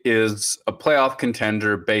 Winnipeg is a playoff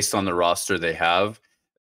contender based on the roster they have.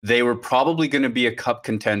 They were probably going to be a cup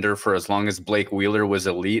contender for as long as Blake Wheeler was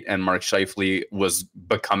elite and Mark Scheifele was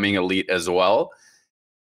becoming elite as well.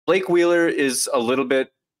 Blake Wheeler is a little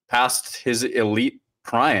bit past his elite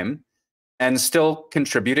prime and still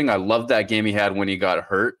contributing. I love that game he had when he got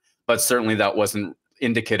hurt, but certainly that wasn't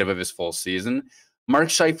indicative of his full season. Mark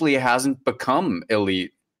Scheifele hasn't become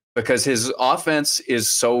elite because his offense is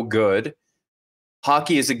so good.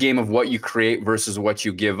 Hockey is a game of what you create versus what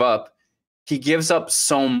you give up. He gives up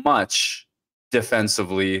so much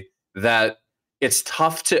defensively that it's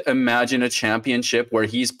tough to imagine a championship where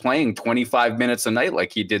he's playing 25 minutes a night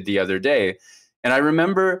like he did the other day. And I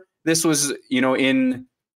remember this was, you know, in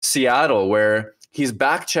Seattle where he's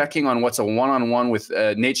back checking on what's a one-on-one with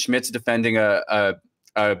Nate Schmidt's defending a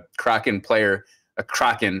Kraken player,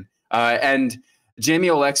 and Jamie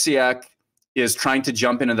Oleksiak is trying to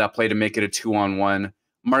jump into that play to make it a 2-on-1.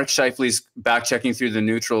 Mark Scheifele's back checking through the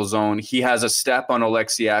neutral zone. He has a step on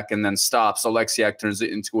Oleksiak and then stops. Oleksiak turns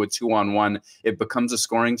it into a 2-on-1. It becomes a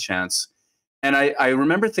scoring chance. And I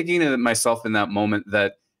remember thinking to myself in that moment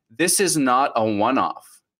that this is not a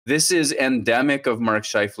one-off. This is endemic of Mark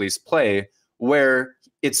Scheifele's play where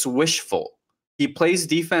it's wishful. He plays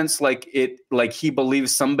defense like he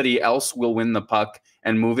believes somebody else will win the puck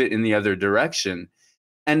and move it in the other direction.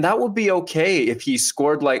 And that would be okay if he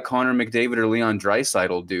scored like Connor McDavid or Leon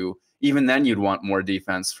Draisaitl do. Even then, you'd want more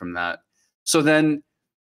defense from that. So then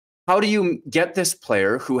how do you get this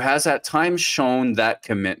player who has at times shown that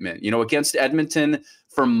commitment? You know, against Edmonton,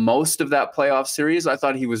 for most of that playoff series, I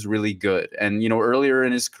thought he was really good. And, you know, earlier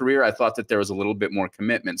in his career, I thought that there was a little bit more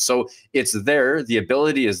commitment. So it's there. The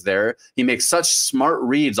ability is there. He makes such smart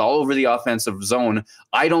reads all over the offensive zone.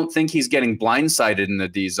 I don't think he's getting blindsided in the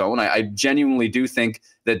D zone. I genuinely do think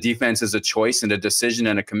that defense is a choice and a decision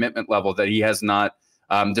and a commitment level that he has not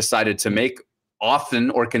decided to make often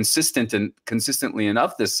or consistently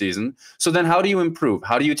enough this season. So then how do you improve?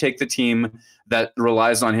 How do you take the team that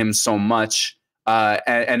relies on him so much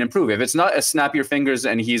and improve? If it's not a snap your fingers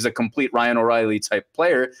and he's a complete Ryan O'Reilly type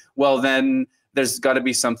player, well, then there's got to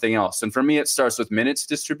be something else. And for me, it starts with minutes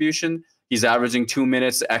distribution. He's averaging 2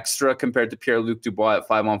 minutes extra compared to Pierre-Luc Dubois at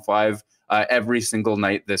 5-on-5 every single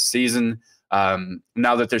night this season.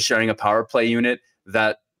 Now that they're sharing a power play unit,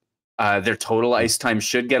 that their total ice time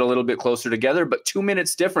should get a little bit closer together. But 2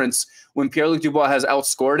 minutes difference when Pierre-Luc Dubois has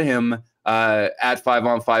outscored him at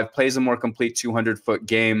 5-on-5, plays a more complete 200-foot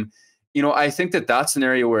game. You know, I think that that's an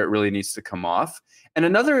area where it really needs to come off. And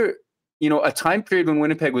another, you know, a time period when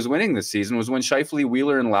Winnipeg was winning this season was when Scheifele,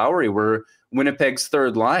 Wheeler, and Lowry were Winnipeg's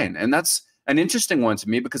third line. And that's an interesting one to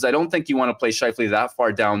me because I don't think you want to play Scheifele that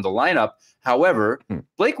far down the lineup. However,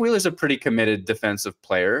 Blake Wheeler's a pretty committed defensive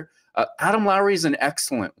player. Adam Lowry is an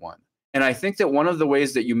excellent one. And I think that one of the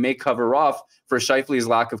ways that you may cover off for Scheifele's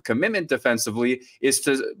lack of commitment defensively is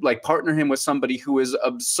to like partner him with somebody who is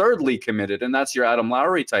absurdly committed. And that's your Adam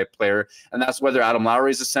Lowry type player. And that's whether Adam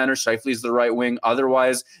Lowry is a center, Scheifele is the right wing.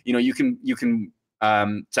 Otherwise, you know, you can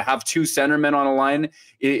to have two centermen on a line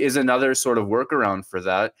is another sort of workaround for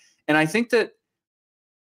that. And I think that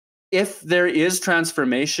if there is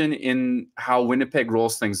transformation in how Winnipeg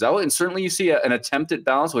rolls things out, and certainly you see an attempt at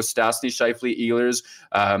balance with Stastny, Scheifele, Ehlers,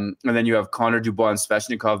 and then you have Connor Dubois and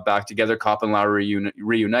Svechnikov back together, Kopp and Lowry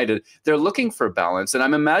reunited. They're looking for balance, and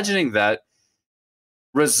I'm imagining that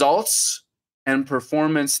results and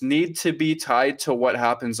performance need to be tied to what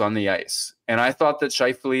happens on the ice. And I thought that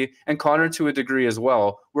Scheifele and Connor, to a degree as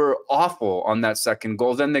well, were awful on that second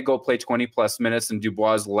goal. Then they go play 20-plus minutes, and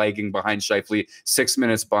Dubois is lagging behind Scheifele, 6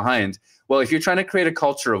 minutes behind. Well, if you're trying to create a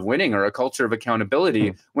culture of winning or a culture of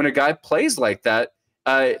accountability, when a guy plays like that,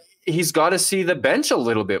 he's got to see the bench a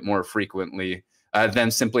little bit more frequently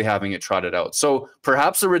than simply having it trotted out. So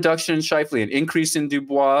perhaps a reduction in Scheifele, an increase in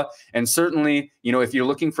Dubois, and certainly, you know, if you're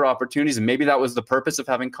looking for opportunities, and maybe that was the purpose of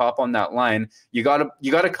having Kopp on that line, you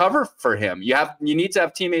gotta cover for him. You need to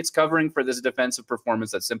have teammates covering for this defensive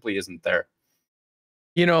performance that simply isn't there.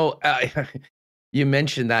 You know, you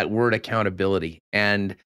mentioned that word accountability,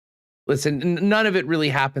 and listen, none of it really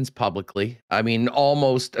happens publicly. I mean,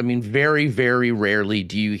 very, very rarely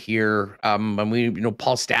do you hear.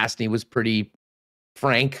 Paul Stastny was pretty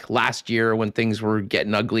frank last year when things were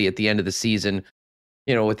getting ugly at the end of the season,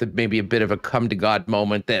 you know, with maybe a bit of a come to God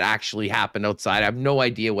moment that actually happened outside. I have no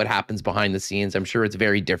idea what happens behind the scenes. I'm sure it's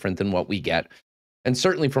very different than what we get. And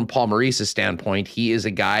certainly from Paul Maurice's standpoint, he is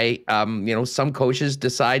a guy, some coaches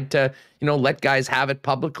decide to, let guys have it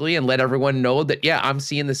publicly and let everyone know that, yeah, I'm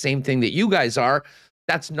seeing the same thing that you guys are.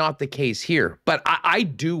 That's not the case here. But I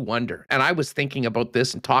do wonder, and I was thinking about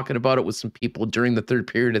this and talking about it with some people during the third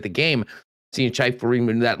period of the game, seeing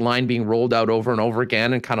Scheifele, that line being rolled out over and over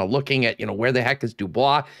again, and kind of looking at, where the heck is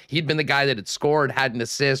Dubois? He'd been the guy that had scored, had an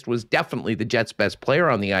assist, was definitely the Jets' best player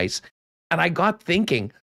on the ice. And I got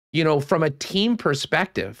thinking, from a team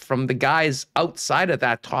perspective, from the guys outside of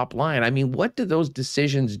that top line, I mean, what do those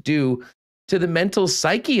decisions do to the mental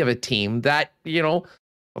psyche of a team that, I'll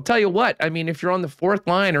tell you what, I mean, if you're on the fourth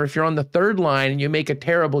line or if you're on the third line and you make a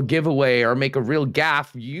terrible giveaway or make a real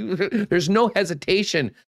gaffe, there's no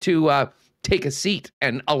hesitation to take a seat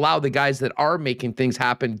and allow the guys that are making things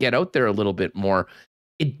happen get out there a little bit more.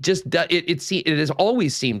 It just it has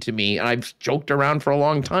always seemed to me, and I've joked around for a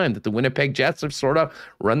long time, that the Winnipeg Jets have sort of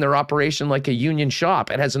run their operation like a union shop.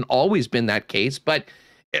 It hasn't always been that case, but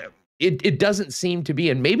it doesn't seem to be.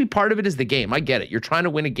 And maybe part of it is the game. I get it. You're trying to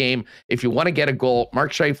win a game. If you want to get a goal,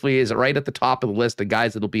 Mark Scheifele is right at the top of the list of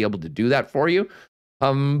guys that'll be able to do that for you.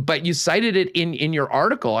 But you cited it in your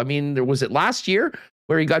article. I mean, was it last year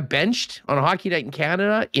where he got benched on a hockey night in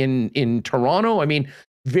Canada in Toronto? I mean,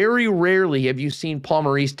 very rarely have you seen Paul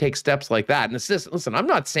Maurice take steps like that. And listen, I'm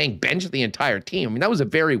not saying bench the entire team. I mean, that was a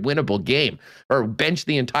very winnable game, or bench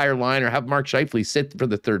the entire line, or have Mark Scheifele sit for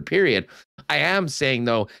the third period. I am saying,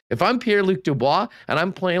 though, if I'm Pierre-Luc Dubois and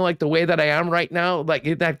I'm playing like the way that I am right now, like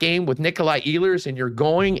in that game with Nikolai Ehlers, and you're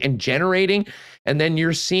going and generating, and then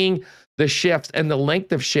you're seeing the shifts and the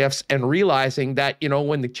length of shifts and realizing that,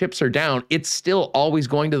 when the chips are down, it's still always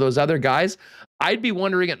going to those other guys. I'd be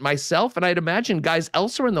wondering it myself, and I'd imagine guys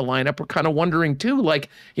elsewhere in the lineup are kind of wondering too, like,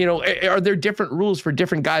 are there different rules for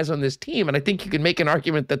different guys on this team? And I think you can make an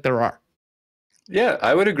argument that there are. Yeah,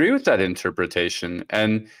 I would agree with that interpretation.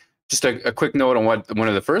 And just a quick note on one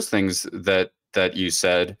of the first things that you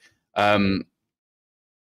said. I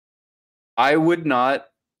would not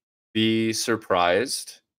be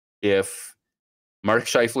surprised if Mark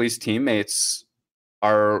Scheifele's teammates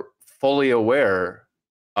are fully aware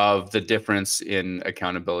of the difference in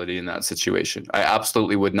accountability in that situation. I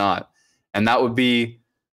absolutely would not. And that would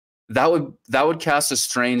cast a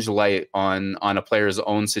strange light on a player's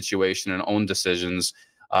own situation and own decisions,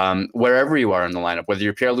 wherever you are in the lineup, whether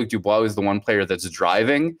you're Pierre-Luc Dubois is the one player that's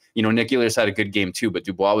driving. Nick Ehlers had a good game too, but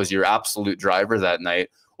Dubois was your absolute driver that night.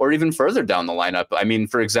 Or even further down the lineup. I mean,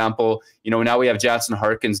 for example, now we have Jansen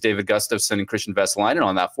Harkins, David Gustafsson, and Christian Vesalainen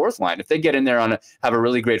on that fourth line. If they get in there have a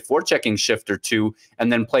really great forechecking shift or two,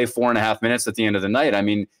 and then play 4.5 minutes at the end of the night, I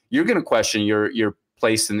mean, you're going to question your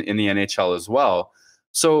place in the NHL as well.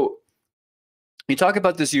 So you talk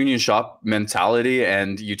about this union shop mentality,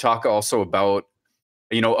 and you talk also about,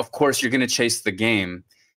 of course, you're going to chase the game.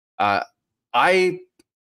 I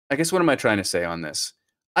guess, what am I trying to say on this?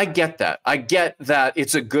 I get that. I get that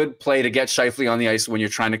it's a good play to get Scheifele on the ice when you're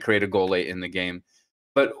trying to create a goal late in the game.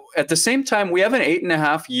 But at the same time, we have an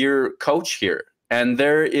 8.5-year coach here, and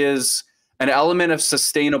there is an element of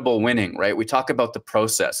sustainable winning, right? We talk about the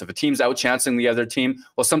process. If a team's outchancing the other team,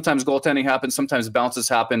 well, sometimes goaltending happens, sometimes bounces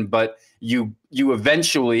happen, but you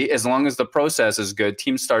eventually, as long as the process is good,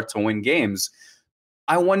 teams start to win games.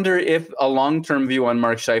 I wonder if a long-term view on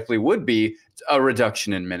Mark Scheifele would be a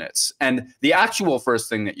reduction in minutes. And the actual first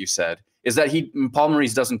thing that you said is that Paul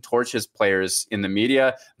Maurice doesn't torch his players in the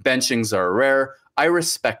media. Benchings are rare. I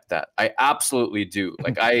respect that. I absolutely do.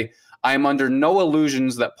 Like I'm under no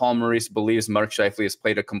illusions that Paul Maurice believes Mark Scheifele has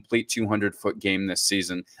played a complete 200-foot game this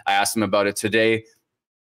season. I asked him about it today.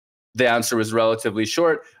 The answer was relatively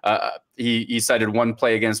short. He cited one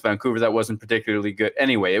play against Vancouver that wasn't particularly good.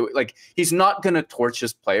 Anyway, he's not going to torch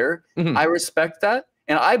his player. I respect that.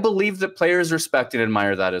 And I believe that players respect and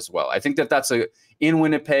admire that as well. I think that that's in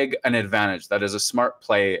Winnipeg an advantage. That is a smart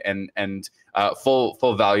play and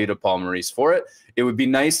full value to Paul Maurice for it. It would be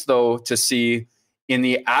nice, though, to see in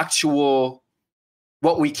the actual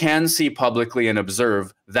what we can see publicly and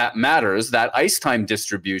observe that matters, that ice time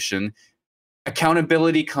distribution,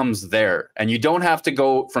 accountability comes there. And you don't have to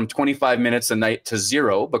go from 25 minutes a night to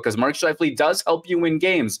 0 because Mark Scheifele does help you win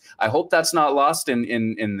games. I hope that's not lost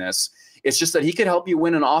in this. It's just that he could help you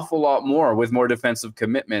win an awful lot more with more defensive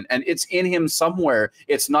commitment. And it's in him somewhere.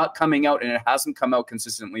 It's not coming out, and it hasn't come out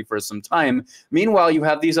consistently for some time. Meanwhile, you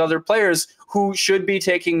have these other players who should be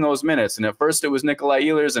taking those minutes. And at first it was Nikolai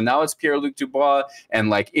Ehlers, and now it's Pierre-Luc Dubois.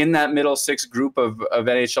 And in that middle six group of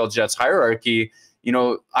NHL Jets hierarchy,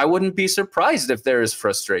 I wouldn't be surprised if there is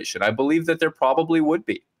frustration. I believe that there probably would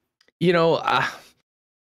be. Being a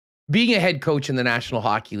head coach in the National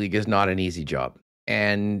Hockey League is not an easy job.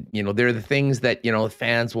 And, there are the things that,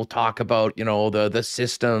 fans will talk about, the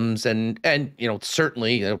systems and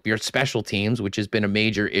certainly your special teams, which has been a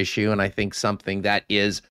major issue. And I think something that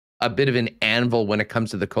is a bit of an anvil when it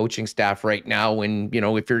comes to the coaching staff right now. When,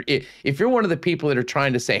 if you're one of the people that are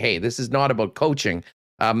trying to say, hey, this is not about coaching,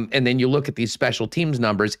 and then you look at these special teams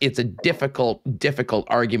numbers, it's a difficult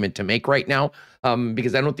argument to make right now,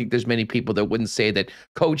 because I don't think there's many people that wouldn't say that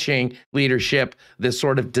coaching, leadership, this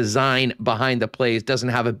sort of design behind the plays doesn't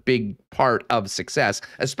have a big part of success,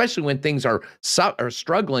 especially when things are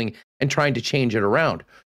struggling and trying to change it around.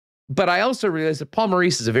 But I also realize that Paul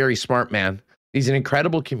Maurice is a very smart man. He's an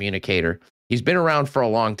incredible communicator. He's been around for a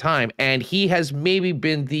long time, and he has maybe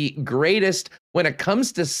been the greatest when it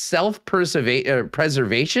comes to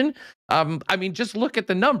self-preservation. Just look at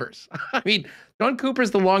the numbers. John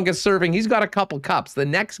Cooper's the longest serving. He's got a couple cups. The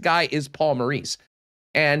next guy is Paul Maurice.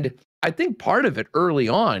 And I think part of it early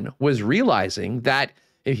on was realizing that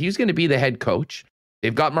if he's going to be the head coach,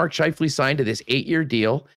 they've got Mark Scheifele signed to this 8-year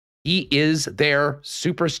deal. He is their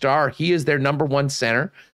superstar. He is their number one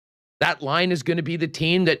center. That line is going to be the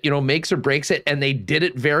team that, makes or breaks it. And they did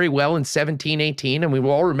it very well in 17-18. And we will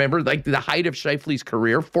all remember the height of Scheifele's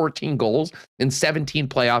career, 14 goals in 17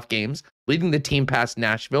 playoff games, leading the team past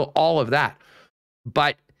Nashville, all of that.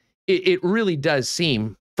 But it really does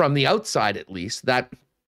seem, from the outside at least, that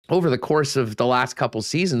over the course of the last couple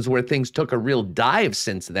seasons where things took a real dive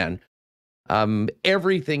since then,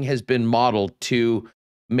 everything has been modeled to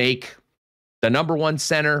make the number one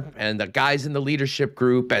center and the guys in the leadership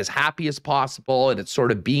group as happy as possible. And it's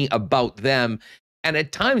sort of being about them. And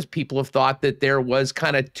at times people have thought that there was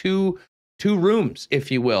kind of two rooms,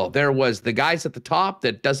 if you will. There was the guys at the top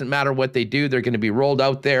that doesn't matter what they do, they're going to be rolled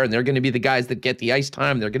out there, and they're going to be the guys that get the ice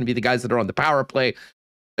time. They're going to be the guys that are on the power play,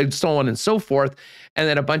 and so on and so forth. And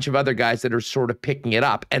then a bunch of other guys that are sort of picking it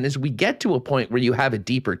up. And as we get to a point where you have a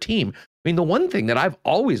deeper team, the one thing that I've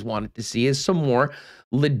always wanted to see is some more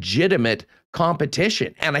legitimate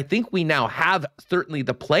competition. And I think we now have certainly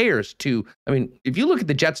the players to, if you look at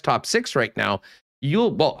the Jets top 6 right now,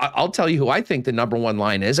 I'll tell you who I think the number one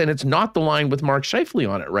line is, and it's not the line with Mark Scheifele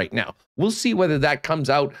on it right now. We'll see whether that comes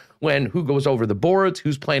out when who goes over the boards,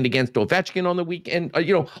 who's playing against Ovechkin on the weekend,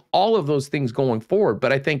 all of those things going forward.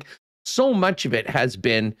 But I think so much of it has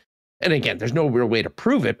been, and again, there's no real way to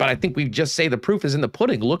prove it, but I think we just say the proof is in the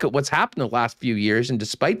pudding. Look at what's happened the last few years. And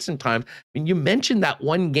despite some time, you mentioned that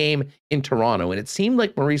one game in Toronto, and it seemed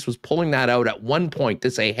like Maurice was pulling that out at one point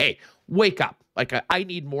to say, hey, wake up. I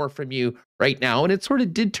need more from you right now. And it sort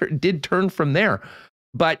of did turn from there.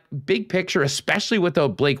 But big picture, especially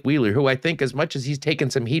without Blake Wheeler, who I think as much as he's taken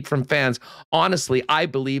some heat from fans, honestly, I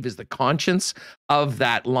believe is the conscience of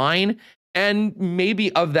that line and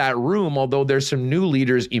maybe of that room, although there's some new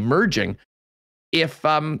leaders emerging. If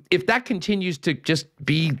that continues to just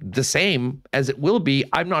be the same as it will be,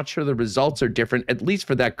 I'm not sure the results are different, at least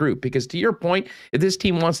for that group. Because to your point, if this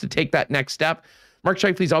team wants to take that next step, Mark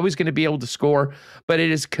Scheifele's always going to be able to score, but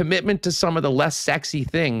it is commitment to some of the less sexy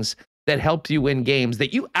things that help you win games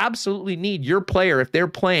that you absolutely need. Your player, if they're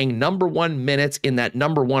playing number 1 minutes in that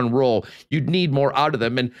number 1 role, you'd need more out of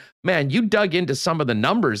them. And man, you dug into some of the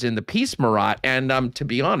numbers in the piece, Murat, and to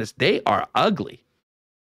be honest, they are ugly.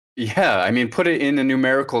 Yeah, put it in a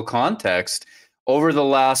numerical context. Over the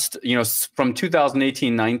last, from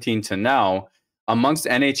 2018-19 to now, amongst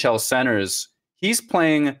NHL centers, he's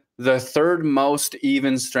playing the third most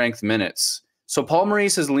even strength minutes. So Paul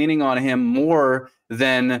Maurice is leaning on him more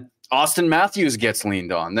than Austin Matthews gets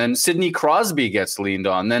leaned on, then Sidney Crosby gets leaned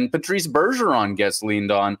on, then Patrice Bergeron gets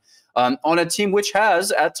leaned on a team which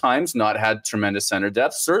has at times not had tremendous center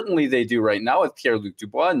depth. Certainly they do right now with Pierre-Luc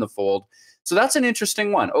Dubois in the fold. So that's an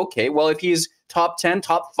interesting one. Okay, well, if he's top 10,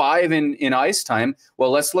 top 5 in ice time, well,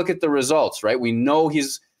 let's look at the results, right? We know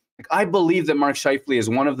he's, I believe that Mark Scheifele is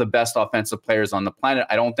one of the best offensive players on the planet.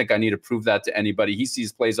 I don't think I need to prove that to anybody. He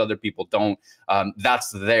sees plays other people don't. That's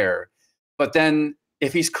there. But then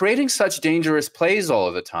if he's creating such dangerous plays all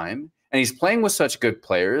of the time, and he's playing with such good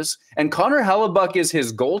players, and Connor Hellebuck is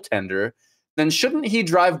his goaltender, then shouldn't he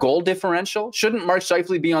drive goal differential? Shouldn't Mark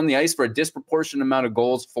Scheifele be on the ice for a disproportionate amount of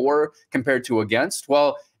goals for compared to against?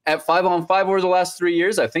 Well, at 5-on-5 over the last 3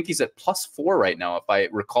 years, I think he's at +4 right now, if I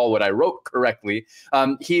recall what I wrote correctly.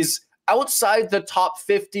 He's outside the top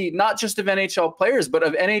 50, not just of NHL players, but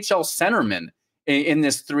of NHL centermen in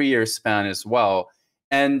this 3-year span as well.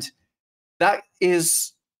 And that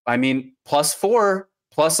is, I mean, +4,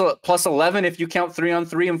 plus 11 if you count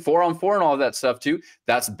 3-on-3 and 4-on-4 and all of that stuff too.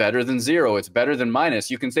 That's better than 0. It's better than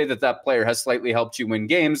minus. You can say that that player has slightly helped you win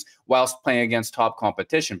games whilst playing against top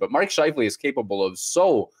competition. But Mark Scheifele is capable of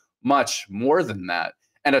so much more than that.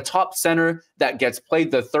 And a top center that gets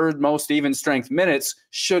played the third most even strength minutes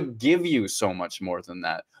should give you so much more than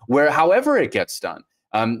that, where however it gets done.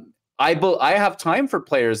 I have time for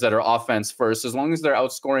players that are offense first, as long as they're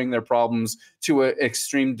outscoring their problems to an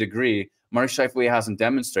extreme degree. Mark Scheifele hasn't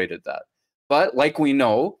demonstrated that. But like we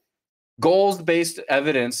know, goals-based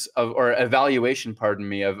evidence of, or evaluation, pardon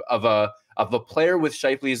me, of a player with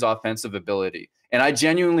Scheifele's offensive ability. And I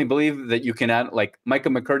genuinely believe that you can add, like Micah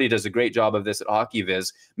McCurdy does a great job of this at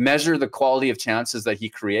HockeyViz, measure the quality of chances that he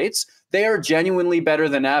creates. They are genuinely better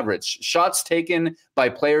than average. Shots taken by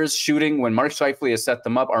players shooting when Mark Scheifele has set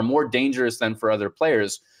them up are more dangerous than for other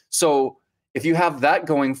players. So if you have that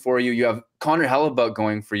going for you, you have Connor Hellebuck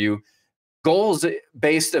going for you,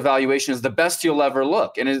 goals-based evaluation is the best you'll ever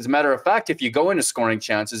look. And as a matter of fact, if you go into scoring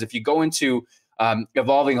chances, if you go into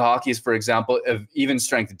Evolving Hockey's, for example, of even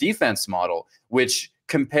strength defense model, which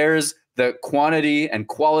compares the quantity and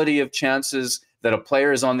quality of chances that a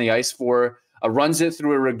player is on the ice for, runs it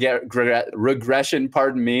through a regression,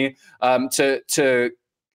 pardon me, to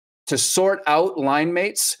sort out line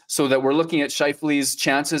mates so that we're looking at Scheifele's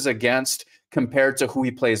chances against compared to who he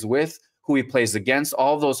plays with, who he plays against,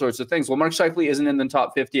 all those sorts of things. Well, Mark Scheifele isn't in the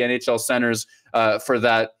top 50 NHL centers for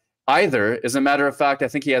that either. As a matter of fact, I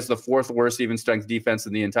think he has the 4th worst even strength defense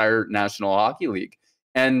in the entire National Hockey League.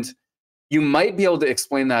 And you might be able to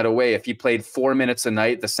explain that away if he played 4 minutes a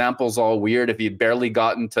night. The sample's all weird. If he'd barely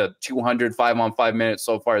gotten to 200 5-on-5 minutes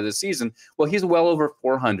so far this season, well, he's well over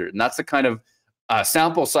 400. And that's the kind of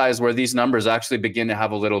sample size where these numbers actually begin to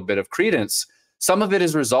have a little bit of credence. Some of it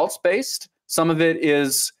is results-based. Some of it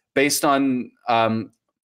is based on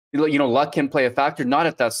luck can play a factor, not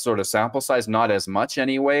at that sort of sample size, not as much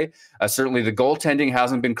anyway. Certainly the goaltending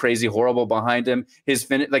hasn't been crazy horrible behind him. His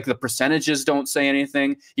the percentages don't say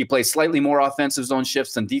anything. He plays slightly more offensive zone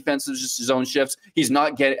shifts than defensive zone shifts. He's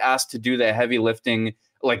not asked to do the heavy lifting,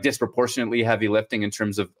 like disproportionately heavy lifting in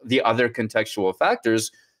terms of the other contextual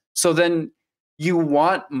factors. So then you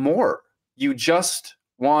want more. You just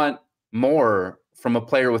want more from a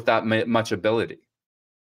player with that much ability.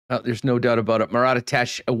 There's no doubt about it. Murat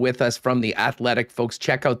with us from The Athletic. Folks,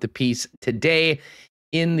 check out the piece today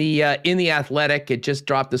in the Athletic. It just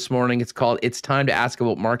dropped this morning. It's called "It's Time to Ask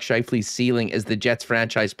About Mark Scheifele's Ceiling as the Jets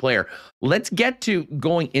franchise player." Let's get to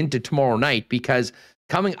going into tomorrow night, because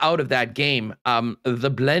coming out of that game,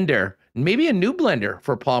 the blender, maybe a new blender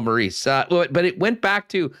for Paul Maurice, but it went back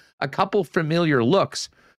to a couple familiar looks.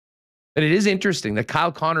 But it is interesting that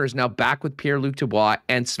Kyle Connor is now back with Pierre-Luc Dubois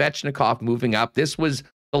and Svechnikov moving up. This was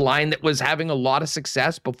the line that was having a lot of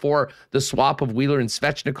success before the swap of Wheeler and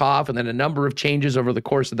Svechnikov, and then a number of changes over the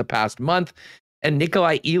course of the past month. And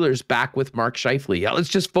Nikolai Ehlers back with Mark Scheifele. Let's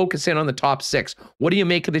just focus in on the top 6. What do you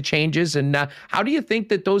make of the changes, and how do you think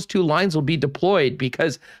that those two lines will be deployed?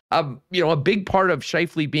 Because a big part of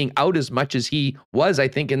Scheifele being out as much as he was, I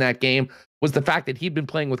think, in that game was the fact that he'd been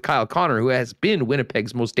playing with Kyle Connor, who has been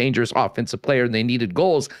Winnipeg's most dangerous offensive player, and they needed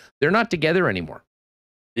goals. They're not together anymore.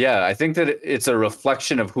 Yeah, I think that it's a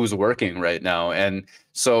reflection of who's working right now. And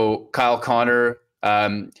so Kyle Connor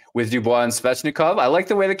with Dubois and Svechnikov. I like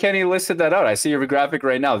the way that Kenny listed that out. I see your graphic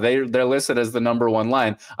right now. They're listed as the #1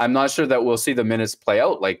 line. I'm not sure that we'll see the minutes play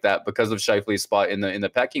out like that because of Scheifele's spot in the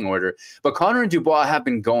pecking order. But Connor and Dubois have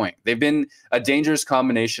been going. They've been a dangerous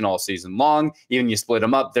combination all season long. Even you split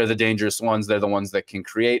them up, they're the dangerous ones. They're the ones that can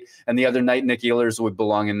create. And the other night, Nick Ehlers would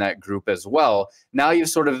belong in that group as well. Now you've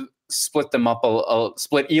sort of split them up,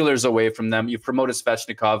 split Ehlers away from them. You've promoted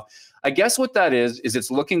Svechnikov. I guess what that is it's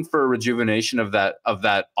looking for a rejuvenation of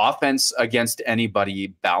that offense against anybody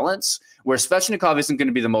balance, where Svechnikov isn't going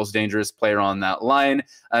to be the most dangerous player on that line.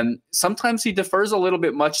 And sometimes he defers a little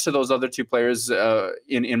bit much to those other two players,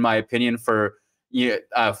 in my opinion, for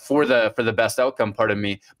the best outcome, pardon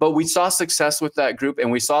me. But we saw success with that group,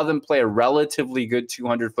 and we saw them play a relatively good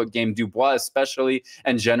 200-foot game, Dubois especially,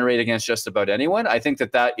 and generate against just about anyone. I think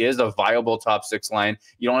that is a viable top 6 line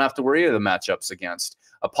you don't have to worry of the matchups against.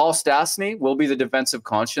 Paul Stastny will be the defensive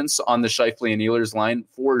conscience on the Scheifele and Ehlers line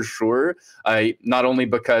for sure, not only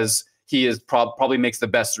because he is probably makes the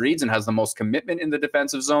best reads and has the most commitment in the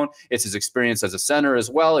defensive zone. It's his experience as a center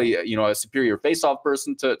as well. A superior faceoff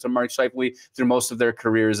person to Mark Scheifele through most of their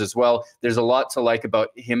careers as well. There's a lot to like about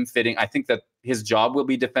him fitting. I think that his job will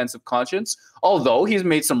be defensive conscience, although he's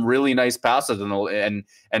made some really nice passes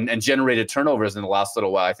and generated turnovers in the last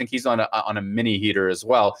little while. I think he's on a mini heater as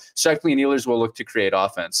well. Scheifele and Ehlers will look to create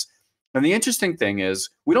offense. And the interesting thing is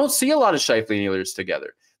we don't see a lot of Scheifele and Ehlers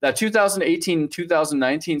together. That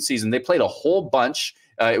 2018-2019 season, they played a whole bunch.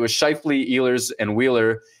 It was Scheifele, Ehlers, and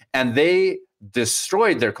Wheeler, and they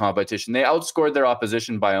destroyed their competition. They outscored their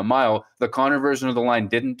opposition by a mile. The Connor version of the line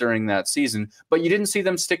didn't during that season, but you didn't see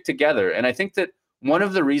them stick together. And I think that one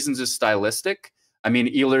of the reasons is stylistic. I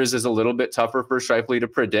mean, Ehlers is a little bit tougher for Scheifele to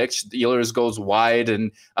predict. Ehlers goes wide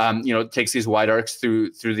and takes these wide arcs through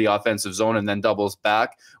the offensive zone and then doubles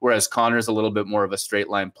back, whereas Connor's a little bit more of a straight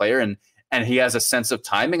line player. And he has a sense of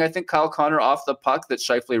timing, I think, Kyle Connor off the puck that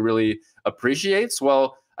Scheifele really appreciates.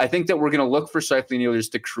 Well, I think that we're going to look for Scheifele and Ehlers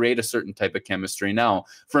to create a certain type of chemistry. Now,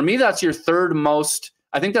 for me, that's your third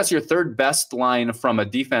best line from a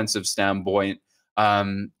defensive standpoint.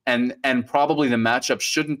 And probably the matchup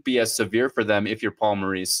shouldn't be as severe for them if you're Paul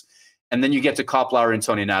Maurice. And then you get to Koplauer and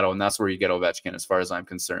Tony Nato, and that's where you get Ovechkin as far as I'm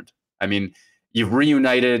concerned. I mean, you've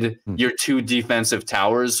reunited your two defensive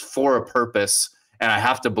towers for a purpose. And I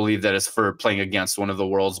have to believe that it's for playing against one of the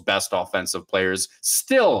world's best offensive players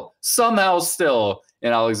somehow still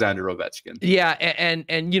in Alexander Ovechkin. Yeah. And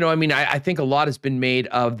I think a lot has been made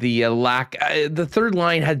of the lack. The third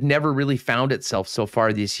line had never really found itself so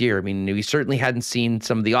far this year. I mean, we certainly hadn't seen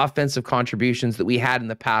some of the offensive contributions that we had in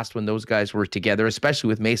the past when those guys were together, especially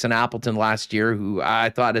with Mason Appleton last year, who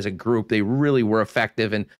I thought as a group, they really were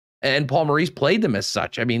effective. And Paul Maurice played them as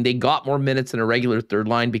such. I mean, they got more minutes than a regular third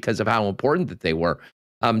line because of how important that they were.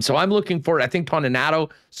 So I'm looking forward. I think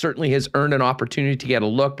Toninato certainly has earned an opportunity to get a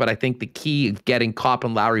look, but I think the key of getting Kopp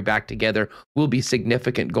and Lowry back together will be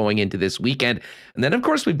significant going into this weekend. And then, of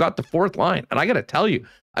course, we've got the fourth line. And I got to tell you,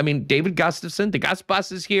 I mean, David Gustafsson, the Gus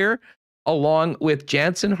Bus is here, along with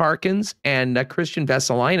Jansen Harkins and Christian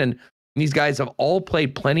Vesalainen. These guys have all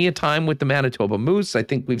played plenty of time with the Manitoba Moose. I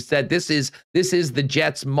think we've said this is the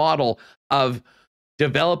Jets model of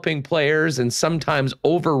developing players and sometimes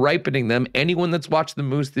over-ripening them. Anyone that's watched the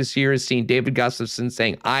Moose this year has seen David Gustafsson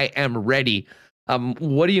saying, I am ready.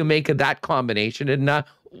 What do you make of that combination? And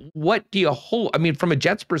what do you hope? I mean, from a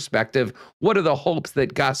Jets perspective, what are the hopes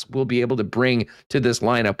that Gus will be able to bring to this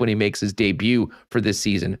lineup when he makes his debut for this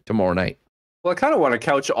season tomorrow night? Well, I kind of want to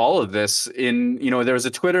couch all of this in, there was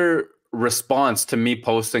a Twitter response to me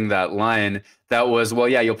posting that line that was, well,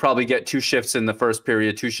 yeah, you'll probably get 2 shifts in the first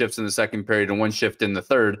period, 2 shifts in the second period, and 1 shift in the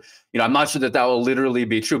third. I'm not sure that will literally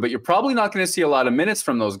be true, but you're probably not going to see a lot of minutes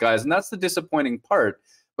from those guys. And that's the disappointing part,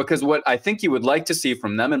 because what I think you would like to see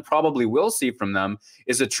from them and probably will see from them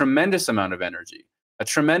is a tremendous amount of energy, a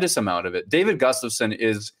tremendous amount of it. David Gustafsson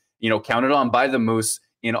is, counted on by the Moose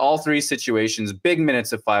in all 3 situations, big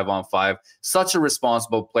minutes at 5-on-5, such a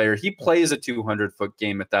responsible player. He plays a 200-foot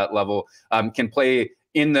game at that level, can play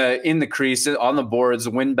in the crease, on the boards,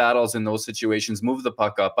 win battles in those situations, move the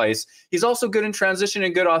puck up ice. He's also good in transition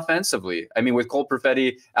and good offensively. I mean, with Cole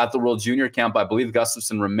Perfetti at the World Junior Camp, I believe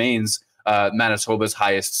Gustafsson remains Manitoba's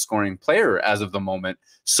highest scoring player as of the moment.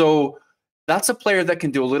 So that's a player that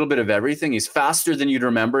can do a little bit of everything. He's faster than you'd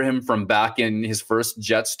remember him from back in his first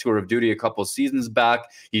Jets tour of duty a couple seasons back.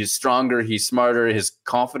 He's stronger. He's smarter. His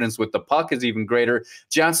confidence with the puck is even greater.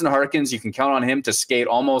 Jansen Harkins, you can count on him to skate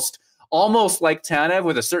almost like Tanev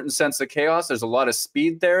with a certain sense of chaos. There's a lot of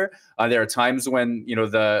speed there. There are times when, he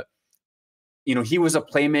was a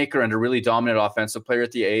playmaker and a really dominant offensive player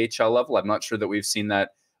at the AHL level. I'm not sure that we've seen that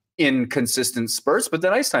in consistent spurts, but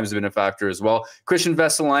then ice time has been a factor as well. Christian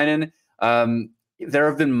Vesalainen, there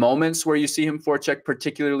have been moments where you see him forecheck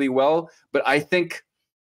particularly well, but I think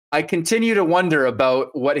I continue to wonder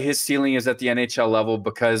about what his ceiling is at the NHL level,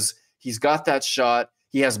 because he's got that shot.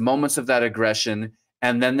 He has moments of that aggression.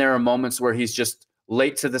 And then there are moments where he's just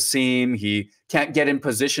late to the seam. He can't get in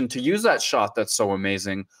position to use that shot that's so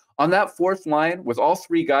amazing. On that fourth line, with all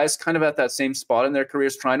three guys kind of at that same spot in their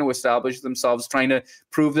careers, trying to establish themselves, trying to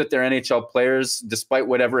prove that they're NHL players, despite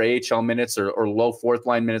whatever AHL minutes or low fourth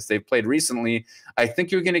line minutes they've played recently, I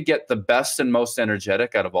think you're going to get the best and most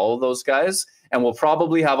energetic out of all of those guys. And we'll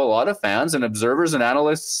probably have a lot of fans and observers and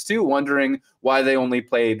analysts too wondering why they only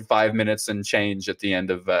played 5 minutes and change at the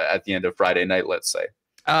end of Friday night, let's say.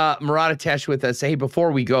 Murat with us. Hey,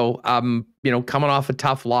 before we go, coming off a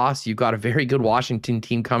tough loss, you've got a very good Washington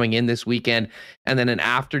team coming in this weekend, and then an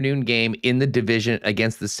afternoon game in the division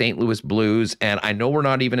against the St. Louis Blues. And I know we're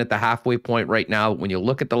not even at the halfway point right now. When you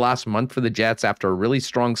look at the last month for the Jets after a really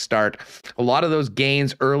strong start, a lot of those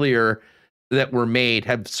gains earlier that were made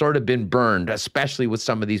have sort of been burned, especially with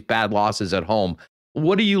some of these bad losses at home.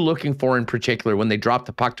 What are you looking for in particular when they drop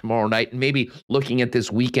the puck tomorrow night, and maybe looking at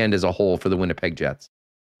this weekend as a whole for the Winnipeg Jets?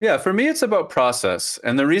 Yeah, for me, it's about process.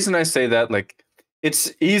 And the reason I say that,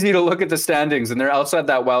 it's easy to look at the standings and they're outside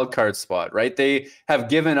that wild card spot, right? They have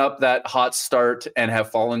given up that hot start and have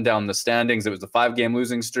fallen down the standings. It was the 5-game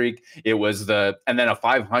losing streak. It was and then a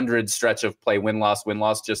 500 stretch of play,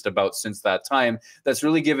 win-loss just about since that time. That's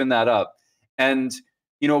really given that up. And,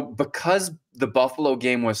 because the Buffalo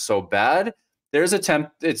game was so bad, there's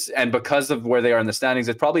and because of where they are in the standings,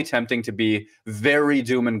 it's probably tempting to be very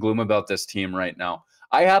doom and gloom about this team right now.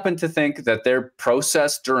 I happen to think that their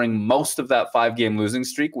process during most of that 5-game losing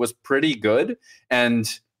streak was pretty good and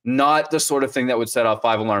not the sort of thing that would set off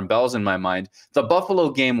 5-alarm bells in my mind. The Buffalo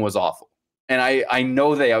game was awful. And I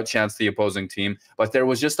know they outchanced the opposing team, but there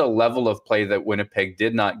was just a level of play that Winnipeg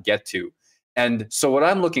did not get to. And so what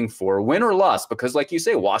I'm looking for, win or loss, because like you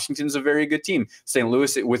say, Washington's a very good team, St.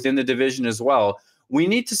 Louis within the division as well. We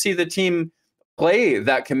need to see the team play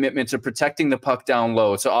that commitment to protecting the puck down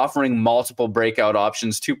low, to offering multiple breakout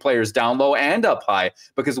options to players down low and up high,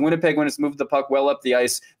 because Winnipeg, when it's moved the puck well up the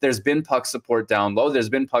ice, there's been puck support down low. There's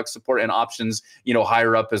been puck support and options,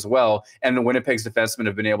 higher up as well. And the Winnipeg's defensemen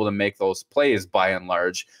have been able to make those plays by and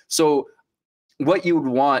large. So what you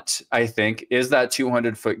would want, I think, is that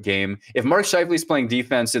 200-foot game. If Mark Scheifele's playing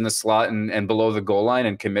defense in the slot and below the goal line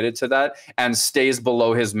and committed to that and stays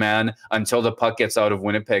below his man until the puck gets out of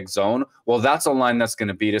Winnipeg's zone, well, that's a line that's going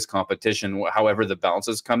to beat his competition, however the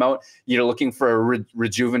balances come out. You're looking for a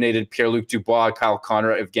rejuvenated Pierre-Luc Dubois, Kyle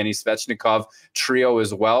Connor, Evgeny Svechnikov trio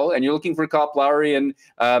as well. And you're looking for Kyle Balharry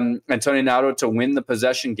and Antonio Nato to win the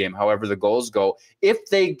possession game, however the goals go. If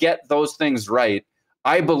they get those things right,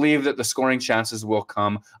 I believe that the scoring chances will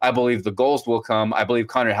come. I believe the goals will come. I believe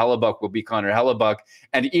Connor Hellebuck will be Connor Hellebuck.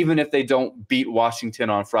 And even if they don't beat Washington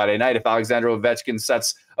on Friday night, if Alexander Ovechkin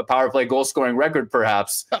sets a power play goal scoring record,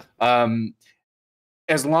 perhaps,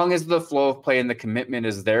 as long as the flow of play and the commitment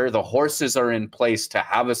is there, the horses are in place to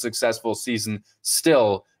have a successful season.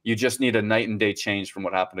 Still, you just need a night and day change from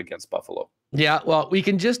what happened against Buffalo. Yeah, well, we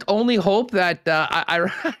can just only hope that I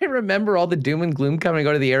remember all the doom and gloom coming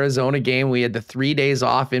out of the Arizona game. We had the 3 days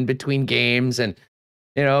off in between games and,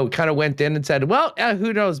 kind of went in and said, well,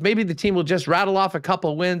 who knows? Maybe the team will just rattle off a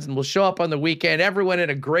couple wins and we'll show up on the weekend. Everyone in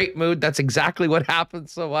a great mood. That's exactly what happened.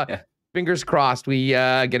 So fingers crossed we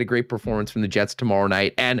get a great performance from the Jets tomorrow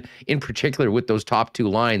night. And in particular with those top two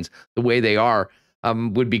lines, the way they are,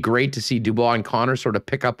 would be great to see Dubois and Connor sort of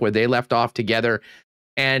pick up where they left off together.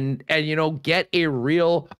 And get a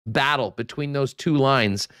real battle between those two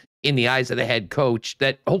lines in the eyes of the head coach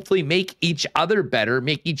that hopefully make each other better,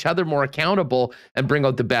 make each other more accountable, and bring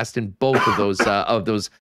out the best in both of those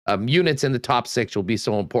units in the top six will be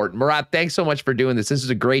so important. Murat, thanks so much for doing this. This is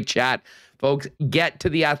a great chat. Folks, get to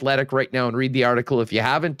The Athletic right now and read the article if you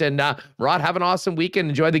haven't. And Murat, have an awesome weekend.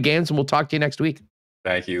 Enjoy the games, and we'll talk to you next week.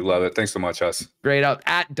 Thank you. Love it. Thanks so much, Huss. Great out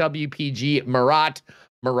at WPG Murat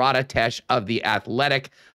Tesh of The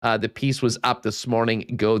Athletic. The piece was up this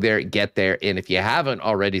morning. Go there, get there. And if you haven't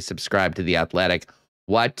already subscribed to The Athletic,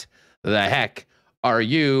 what the heck are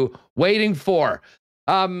you waiting for?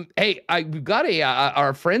 Hey, we've got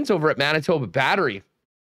our friends over at Manitoba Battery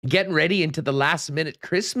getting ready into the last minute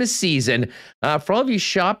Christmas season. For all of you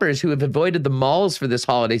shoppers who have avoided the malls for this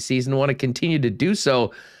holiday season, want to continue to do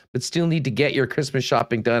so, but still need to get your Christmas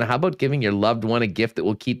shopping done, how about giving your loved one a gift that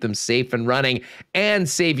will keep them safe and running and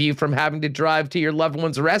save you from having to drive to your loved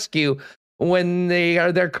one's rescue? when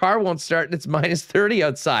their car won't start and it's minus 30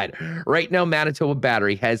 outside. Right now, Manitoba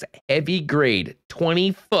Battery has heavy grade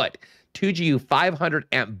 20-foot 2GU 500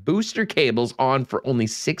 amp booster cables on for only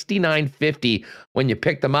 $69.50 when you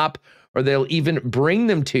pick them up, or they'll even bring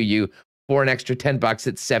them to you for an extra $10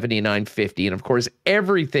 at $79.50. And of course,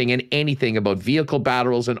 everything and anything about vehicle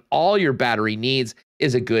batteries and all your battery needs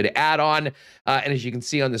is a good add-on. And as you can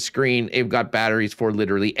see on the screen, they've got batteries for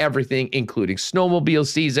literally everything, including snowmobile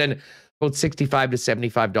season. About $65 to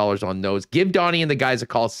 $75 on those. Give Donnie and the guys a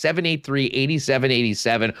call,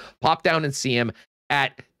 783-8787. Pop down and see him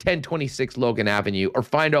at 1026 Logan Avenue, or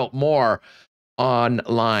find out more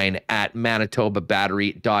online at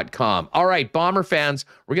manitobabattery.com. All right, Bomber fans,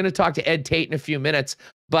 we're going to talk to Ed Tait in a few minutes,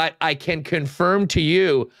 but I can confirm to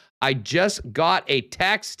you, I just got a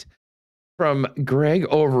text from Greg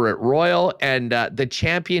over at Royal, and the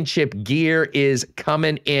championship gear is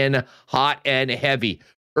coming in hot and heavy.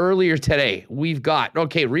 Earlier today, we've got,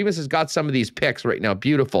 okay, Remis has got some of these picks right now.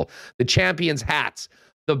 Beautiful. The champions hats,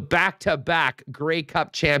 the back-to-back Grey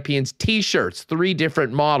Cup champions t-shirts, 3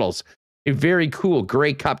 different models, a very cool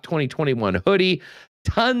Grey Cup 2021 hoodie,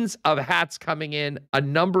 tons of hats coming in, a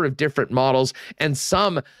number of different models, and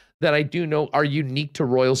some that I do know are unique to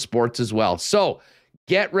Royal Sports as well. So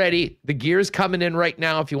get ready. The gear's coming in right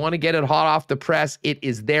now. If you want to get it hot off the press, it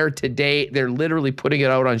is there today. They're literally putting it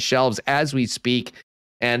out on shelves as we speak.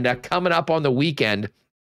 And coming up on the weekend,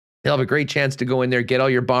 you'll have a great chance to go in there, get all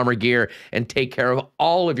your Bomber gear, and take care of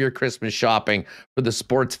all of your Christmas shopping for the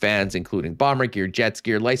sports fans, including Bomber gear, Jets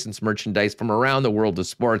gear, licensed merchandise from around the world of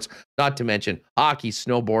sports, not to mention hockey,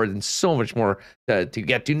 snowboard, and so much more to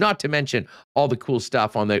get to, not to mention all the cool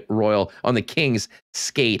stuff on the Kings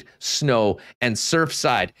skate, snow, and surf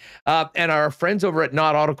side. And our friends over at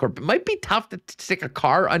Not AutoCorp, it might be tough to stick a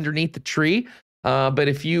car underneath the tree, but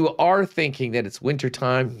if you are thinking that it's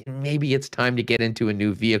wintertime, maybe it's time to get into a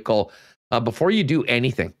new vehicle. Before you do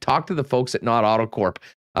anything, talk to the folks at Not AutoCorp.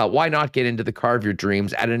 Why not get into the car of your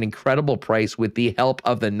dreams at an incredible price with the help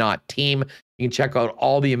of the Not team? You can check out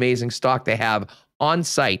all the amazing stock they have on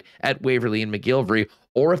site at Waverly and McGillivray.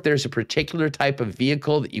 Or if there's a particular type of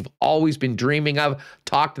vehicle that you've always been dreaming of,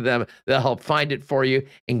 talk to them. They'll help find it for you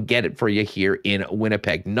and get it for you here in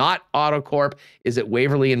Winnipeg. Not AutoCorp is at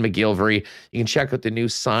Waverly and McGillivray. You can check out the new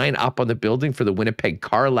sign up on the building for the Winnipeg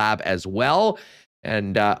Car Lab as well.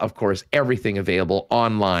 And of course, everything available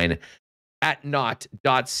online at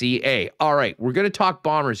not.ca. All right, we're going to talk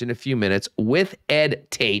Bombers in a few minutes with Ed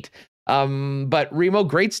Tait. But Remo,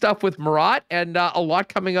 great stuff with Murat, and a lot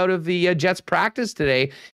coming out of the Jets practice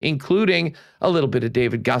today, including a little bit of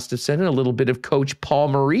David Gustafsson and a little bit of Coach Paul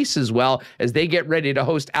Maurice as well, as they get ready to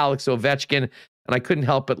host Alex Ovechkin. And I couldn't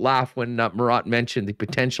help but laugh when Murat mentioned the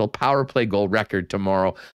potential power play goal record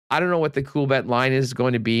tomorrow. I don't know what the Coolbet line is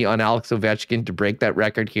going to be on Alex Ovechkin to break that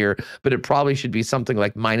record here, but it probably should be something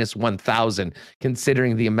like minus 1,000,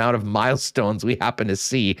 considering the amount of milestones we happen to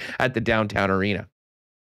see at the downtown arena.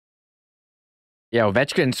 Yeah,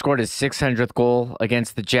 Ovechkin scored his 600th goal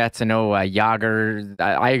against the Jets. I know Yager,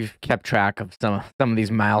 I kept track of some of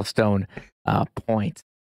these milestone points.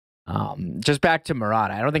 Just back to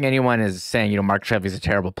Murat, I don't think anyone is saying, Mark Trevly's a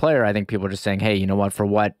terrible player. I think people are just saying, hey, you know what, for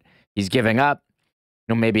what he's giving up,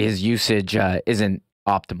 maybe his usage isn't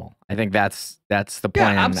optimal. I think that's the point.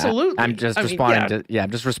 Yeah, absolutely. I'm just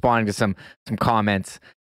responding to some comments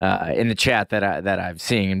in the chat that I'm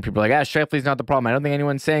seeing, and people are like, Trevly's not the problem. I don't think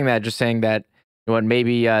anyone's saying that. Just saying that,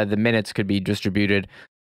 maybe the minutes could be distributed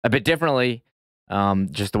a bit differently,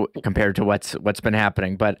 compared to what's been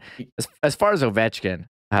happening. But as far as Ovechkin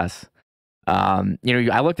has,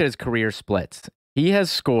 I looked at his career splits. He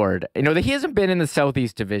has scored. He hasn't been in the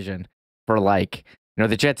Southeast Division for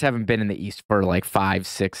the Jets haven't been in the East for 5,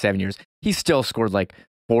 6, 7 years. He's still scored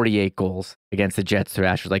 48 goals against the Jets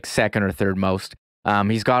Thrashers, second or third most.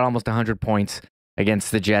 He's got almost 100 points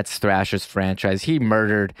against the Jets Thrashers franchise. He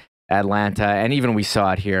murdered Atlanta, and even we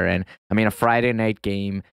saw it here. And a Friday night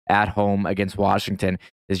game at home against Washington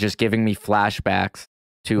is just giving me flashbacks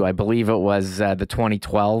to, I believe it was the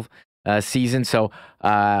 2012 season. So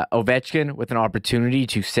Ovechkin with an opportunity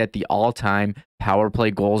to set the all-time power play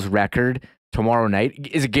goals record tomorrow night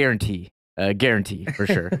is a guarantee. Guarantee for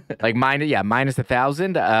sure. Minus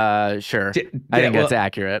 1,000. Sure. I think that's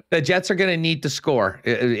accurate. The Jets are going to need to score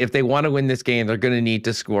if they want to win this game. They're going to need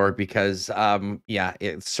to score because, circle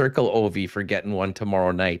Ovi for getting one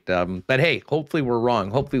tomorrow night. But hey, hopefully we're wrong.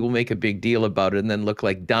 Hopefully we'll make a big deal about it and then look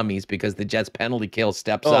like dummies because the Jets penalty kill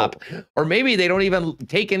steps up, or maybe they don't even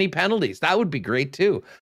take any penalties. That would be great too.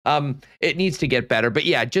 It needs to get better. But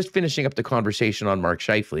yeah, just finishing up the conversation on Mark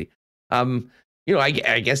Scheifele. I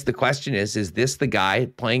guess the question is this the guy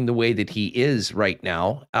playing the way that he is right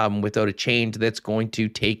now, without a change that's going to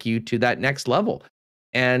take you to that next level?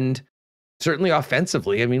 And certainly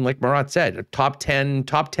offensively, I mean, like Murat said, a top 10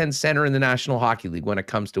 center in the National Hockey League when it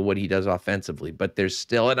comes to what he does offensively. But there's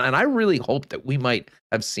still, and I really hope that we might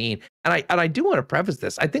have seen, and I do want to preface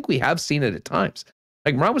this, I think we have seen it at times.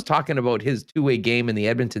 Like Murat was talking about his two-way game in the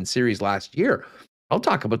Edmonton series last year. I'll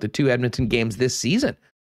talk about the 2 Edmonton games this season.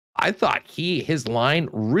 I thought his line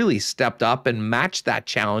really stepped up and matched that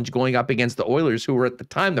challenge going up against the Oilers, who were at the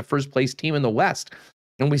time the first place team in the West.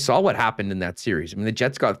 And we saw what happened in that series. I mean, the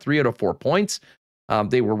Jets got 3 out of 4 points.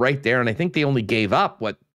 They were right there, and I think they only gave up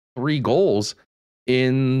 3 goals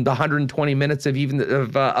in the 120 minutes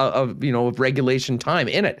of regulation time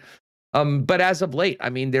in it. But as of late, I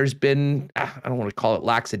mean, there's been, I don't want to call it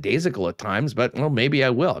lackadaisical at times, but well, maybe I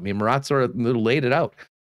will. I mean, Murat sort of laid it out.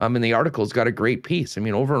 And the article's got a great piece. I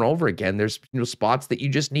mean, over and over again, there's spots that you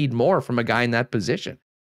just need more from a guy in that position.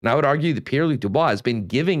 And I would argue that Pierre-Luc Dubois has been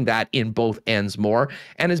giving that in both ends more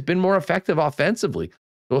and has been more effective offensively.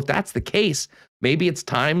 So if that's the case, maybe it's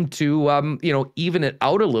time to, even it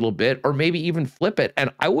out a little bit or maybe even flip it. And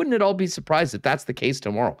I wouldn't at all be surprised if that's the case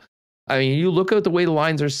tomorrow. I mean, you look at the way the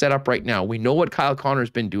lines are set up right now. We know what Kyle Connor's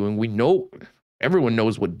been doing. We know everyone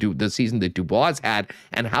knows what the season that Dubois had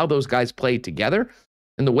and how those guys played together.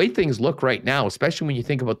 And the way things look right now, especially when you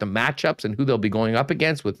think about the matchups and who they'll be going up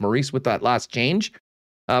against with Maurice with that last change,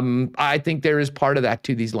 I think there is part of that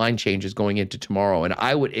to these line changes going into tomorrow. And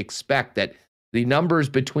I would expect that the numbers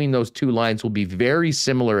between those two lines will be very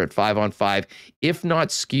similar at 5-on-5, if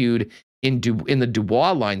not skewed in the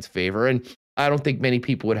Dubois line's favor. And I don't think many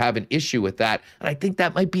people would have an issue with that. And I think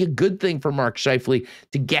that might be a good thing for Mark Scheifele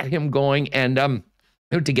to get him going and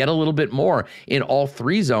to get a little bit more in all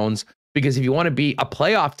 3 zones. Because if you want to be a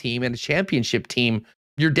playoff team and a championship team,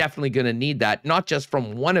 you're definitely going to need that, not just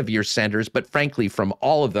from one of your centers, but frankly from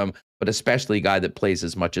all of them, but especially a guy that plays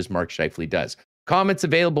as much as Mark Scheifele does. Comments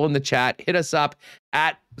available in the chat. Hit us up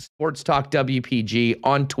at Sports Talk WPG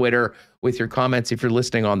on Twitter with your comments if you're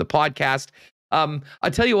listening on the podcast.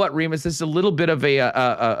 I'll tell you what, Remis, this is a little bit of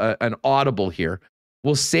an audible here.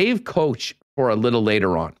 We'll save Coach for a little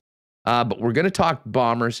later on. But we're going to talk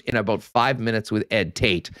Bombers in about 5 minutes with Ed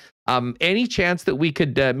Tait. Any chance that we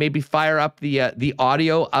could maybe fire up the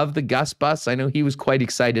audio of the Gus Bus? I know he was quite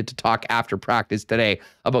excited to talk after practice today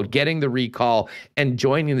about getting the recall and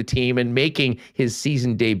joining the team and making his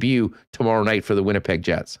season debut tomorrow night for the Winnipeg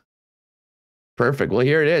Jets. Perfect. Well,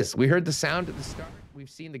 here it is. We heard the sound at the start. We've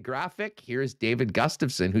seen the graphic. Here's David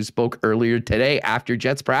Gustafsson, who spoke earlier today after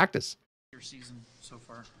Jets practice. Your season so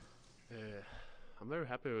far? I'm very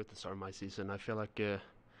happy with the start of my season. I feel like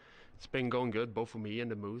it's been going good, both for me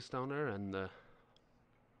and the Moose down there, and I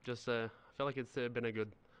feel like it's been a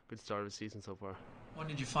good start of the season so far. When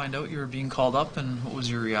did you find out you were being called up, and what was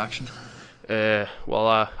your reaction? Well,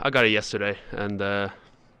 I got it yesterday, and I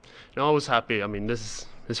was happy. I mean, this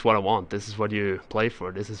is what I want. This is what you play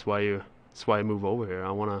for. This is why I move over here.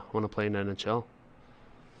 I wanna play in the NHL.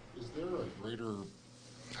 Is there a greater,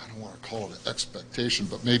 I don't want to call it an expectation,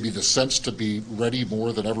 but maybe the sense to be ready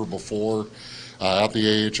more than ever before at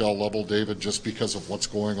the AHL level, David, just because of what's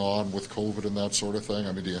going on with COVID and that sort of thing?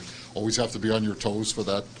 I mean, do you always have to be on your toes for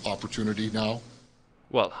that opportunity now?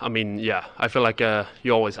 Well, I mean, yeah, I feel like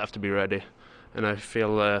you always have to be ready. And I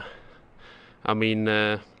feel, as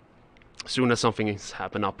soon as something's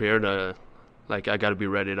happened up here, I got to be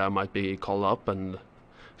ready that I might be called up. And I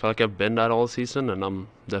feel like I've been that all season, and I'm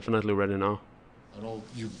definitely ready now. I know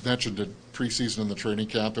you mentioned it preseason in the training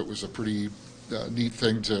camp. It was a pretty neat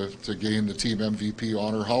thing to gain the team MVP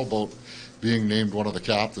honor. How about being named one of the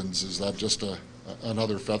captains? Is that just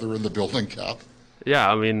another feather in the building cap?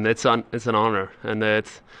 Yeah, I mean, it's an honor, and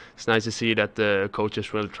it's nice to see that the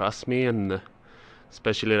coaches really trust me, and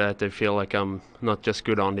especially that they feel like I'm not just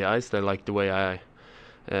good on the ice. They like the way I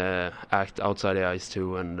act outside the ice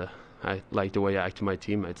too, and I like the way I act to my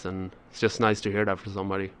teammates, and it's just nice to hear that from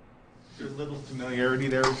somebody. There's a little familiarity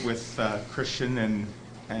there with Christian and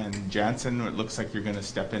Jansen. It looks like you're going to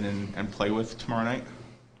step in and play with tomorrow night.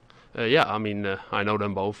 Yeah, I mean, I know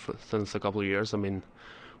them both since a couple of years. I mean,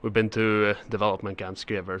 we've been to development camps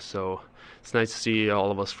together, so it's nice to see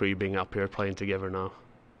all of us three being up here playing together now.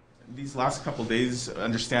 These last couple of days, I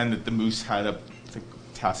understand that the Moose had a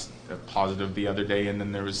test positive the other day, and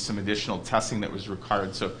then there was some additional testing that was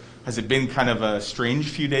required. So has it been kind of a strange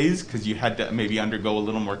few days because you had to maybe undergo a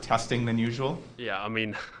little more testing than usual? Yeah, I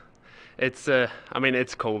mean, it's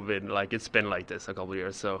COVID. Like, it's been like this a couple of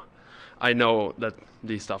years, so I know that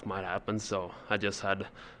these stuff might happen. So I just had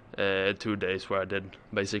 2 days where I did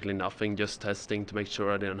basically nothing, just testing to make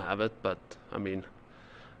sure I didn't have it. But I mean,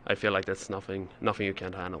 I feel like that's nothing you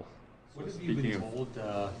can't handle. What have you been told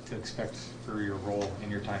to expect for your role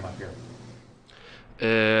in your time up here?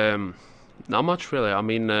 Not much really. I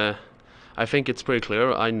mean, I think it's pretty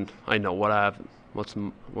clear. I know what I have,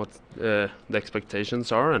 what the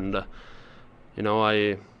expectations are, and you know,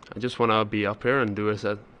 I just want to be up here and do as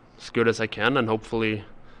good as I can, and hopefully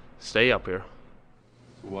stay up here.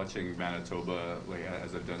 Watching Manitoba, like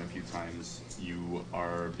as I've done a few times, you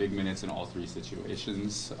are big minutes in all three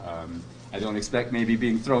situations. I don't expect maybe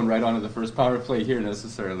being thrown right onto the first power play here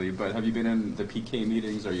necessarily, but have you been in the PK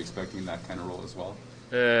meetings? Are you expecting that kind of role as well?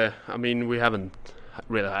 I mean, we haven't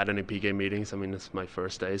really had any PK meetings. I mean, it's my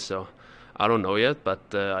first day, so I don't know yet,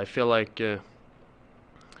 but I feel like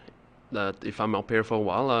that if I'm up here for a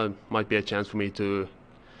while, might be a chance for me to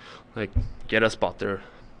like get a spot there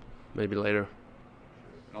maybe later.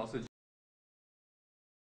 And also,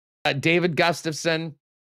 David Gustafsson,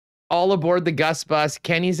 all aboard the Gus Bus.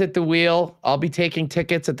 Kenny's at the wheel. I'll be taking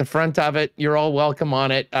tickets at the front of it. You're all welcome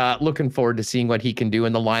on it. Looking forward to seeing what he can do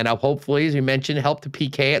in the lineup. Hopefully, as you mentioned, help the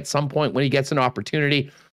PK at some point when he gets an opportunity.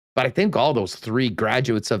 But I think all those three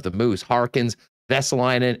graduates of the Moose, Harkins,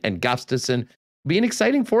 Vesalainen, and Gustafsson, be an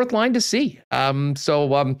exciting fourth line to see. Long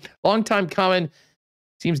time coming.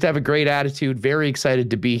 Seems to have a great attitude. Very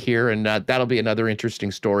excited to be here, and that'll be another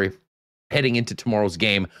interesting story heading into tomorrow's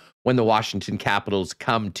game when the Washington Capitals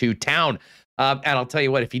come to town. And I'll tell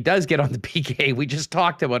you what, if he does get on the PK, we just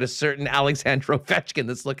talked about a certain Alexander Ovechkin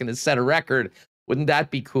that's looking to set a record. Wouldn't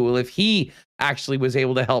that be cool if he actually was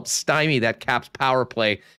able to help stymie that Caps power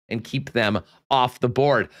play and keep them off the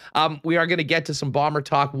board? We are going to get to some Bomber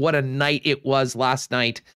talk. What a night it was last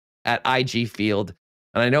night at IG Field.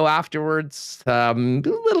 And I know afterwards, a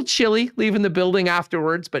little chilly leaving the building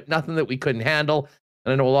afterwards, but nothing that we couldn't handle.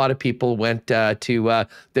 And I know a lot of people went to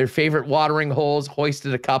their favorite watering holes,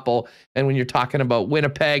 hoisted a couple. And when you're talking about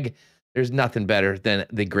Winnipeg, there's nothing better than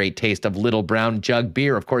the great taste of Little Brown Jug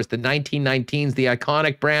beer. Of course, the 1919's the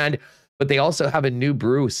iconic brand, but they also have a new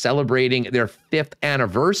brew celebrating their 5th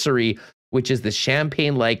anniversary, which is the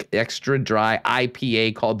champagne-like extra dry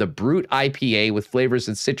IPA called the Brute IPA with flavors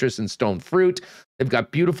in citrus and stone fruit. They've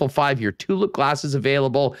got beautiful 5-year tulip glasses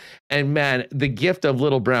available. And man, the gift of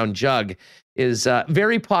Little Brown Jug is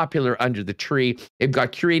very popular under the tree. They've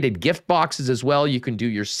got curated gift boxes as well. You can do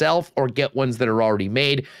yourself or get ones that are already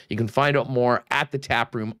made. You can find out more at the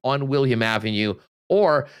tap room on William Avenue,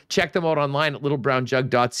 or check them out online at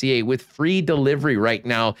littlebrownjug.ca with free delivery right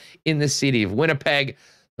now in the city of Winnipeg.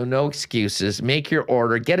 So no excuses. Make your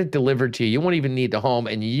order, get it delivered to you. You won't even need the home,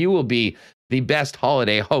 and you will be the best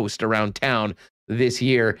holiday host around town this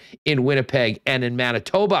year in Winnipeg and in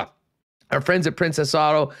Manitoba. Our friends at Princess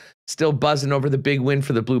Auto still buzzing over the big win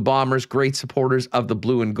for the Blue Bombers, great supporters of the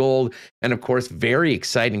blue and gold. And of course, very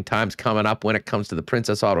exciting times coming up when it comes to the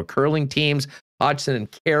Princess Auto curling teams. Hodgson and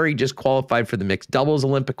Carey just qualified for the mixed doubles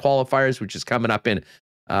Olympic qualifiers, which is coming up in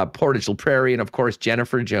Portage La Prairie. And of course,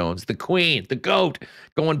 Jennifer Jones, the queen, the GOAT,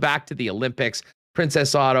 going back to the Olympics.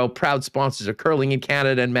 Princess Auto, proud sponsors of curling in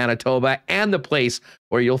Canada and Manitoba, and the place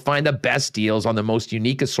where you'll find the best deals on the most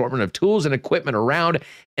unique assortment of tools and equipment around,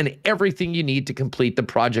 and everything you need to complete the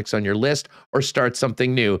projects on your list or start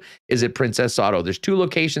something new is at Princess Auto. There's 2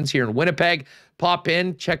 locations here in Winnipeg. Pop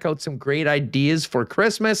in, check out some great ideas for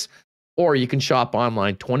Christmas, or you can shop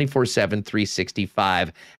online 24/7,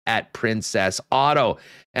 365 at Princess Auto.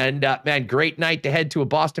 And man, great night to head to a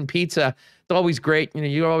Boston Pizza. It's always great. You know,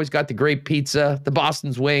 you always got the great pizza, the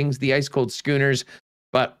Boston's wings, the ice cold schooners.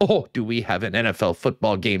 But oh, do we have an NFL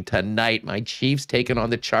football game tonight? My Chiefs taking on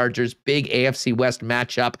the Chargers. Big AFC West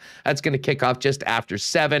matchup. That's going to kick off just after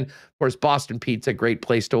 7. Of course, Boston Pizza, great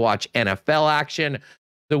place to watch NFL action.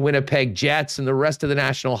 The Winnipeg Jets and the rest of the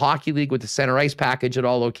National Hockey League with the center ice package at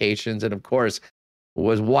all locations. And of course,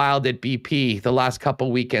 was wild at BP the last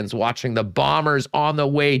couple weekends watching the Bombers on the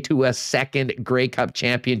way to a 2nd Grey Cup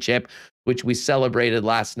championship, which we celebrated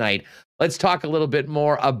last night. Let's talk a little bit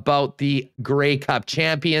more about the Grey Cup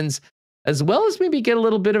champions, as well as maybe get a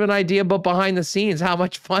little bit of an idea about behind the scenes, how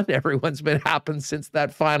much fun everyone's been having since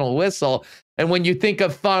that final whistle. And when you think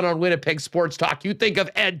of fun on Winnipeg Sports Talk, you think of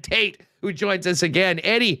Ed Tait, who joins us again.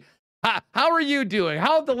 Eddie, how are you doing?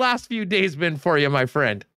 How have the last few days been for you, my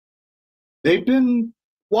friend? They've been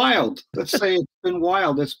wild. Let's say it's been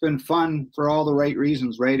wild. It's been fun for all the right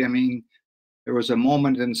reasons, right? I mean, there was a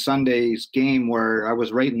moment in Sunday's game where I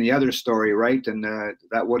was writing the other story, right? And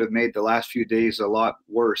that would have made the last few days a lot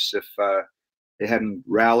worse if they hadn't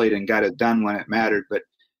rallied and got it done when it mattered. But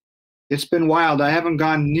it's been wild. I haven't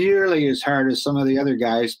gone nearly as hard as some of the other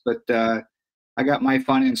guys, but I got my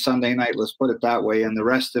fun in Sunday night, let's put it that way. And the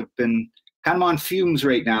rest have been kind of on fumes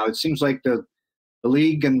right now. It seems like the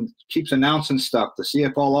league and keeps announcing stuff. The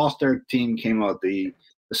CFL All-Star team came out. The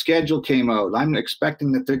schedule came out. I'm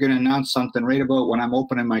expecting that they're going to announce something right about when I'm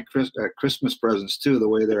opening my Christmas presents too, the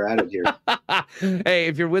way they're at it here. Hey,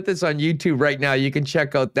 if you're with us on YouTube right now, you can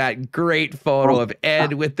check out that great photo of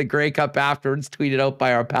Ed with the Grey Cup afterwards, tweeted out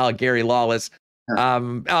by our pal Gary Lawless.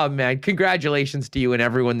 Oh man, congratulations to you and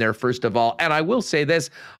everyone there, first of all. And I will say this,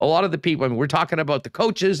 a lot of the people, I mean, we're talking about the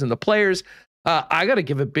coaches and the players. I got to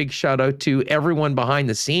give a big shout out to everyone behind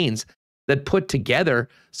the scenes that put together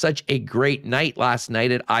such a great night last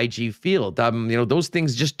night at IG Field. You know, those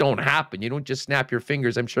things just don't happen. You don't just snap your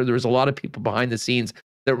fingers. I'm sure there was a lot of people behind the scenes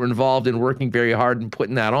that were involved in working very hard and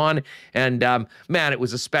putting that on. And man, it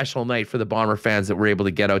was a special night for the Bomber fans that were able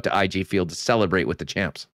to get out to IG Field to celebrate with the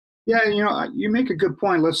champs. Yeah, you know, you make a good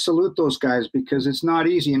point. Let's salute those guys because it's not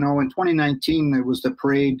easy. You know, in 2019, there was the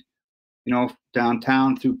parade, you know,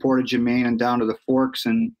 downtown through Portage-Main and down to the Forks.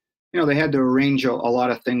 And, you know, they had to arrange a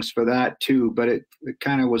lot of things for that too. But it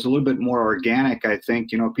kind of was a little bit more organic, I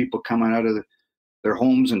think. You know, people coming out of their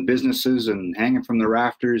homes and businesses and hanging from the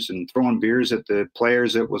rafters and throwing beers at the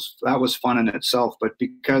players. That was fun in itself. But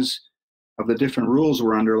because of the different rules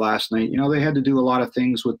we're under last night, you know, they had to do a lot of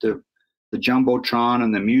things with the Jumbotron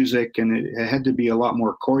and the music, and it had to be a lot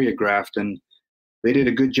more choreographed, and they did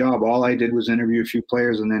a good job. All I did was interview a few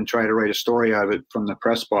players and then try to write a story out of it from the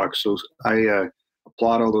press box. So I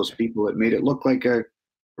applaud all those people that made it look like a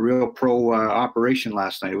real pro operation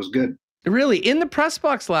last night. It was good. Really? In the press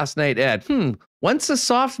box last night, Ed? Once a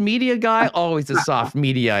soft media guy, always a soft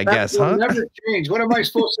media, I guess, huh? Never change. What am I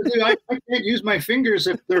supposed to do? I can't use my fingers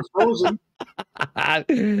if they're frozen.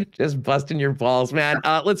 Just busting your balls, man.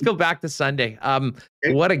 Let's go back to Sunday.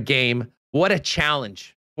 What a game. What a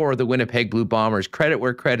challenge for the Winnipeg Blue Bombers. Credit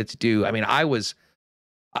where credit's due. I mean, I was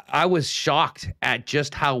shocked at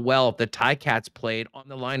just how well the Ticats played on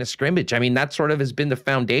the line of scrimmage. I mean, that sort of has been the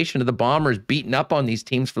foundation of the Bombers beating up on these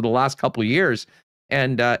teams for the last couple of years.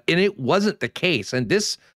 And it wasn't the case. And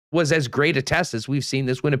this was as great a test as we've seen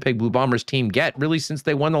this Winnipeg Blue Bombers team get, really, since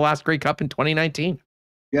they won the last Grey Cup in 2019.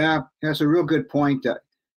 Yeah, that's a real good point.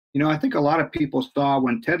 You know, I think a lot of people saw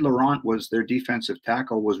when Ted Laurent was their defensive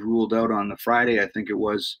tackle was ruled out on the Friday. I think it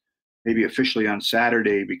was maybe officially on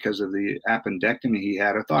Saturday because of the appendectomy he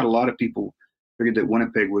had. I thought a lot of people figured that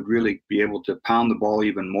Winnipeg would really be able to pound the ball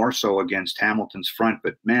even more so against Hamilton's front.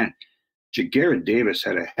 But man, Jagarrett Davis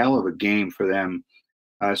had a hell of a game for them,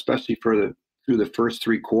 especially through the first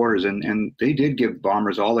three quarters. And they did give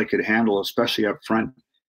Bombers all they could handle, especially up front.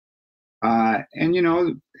 And, you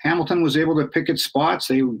know, Hamilton was able to pick its spots.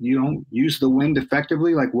 They, you know, used the wind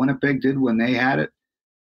effectively like Winnipeg did when they had it.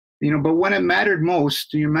 You know, but when it mattered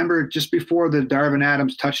most, do you remember just before the Darvin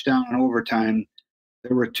Adams touchdown in overtime,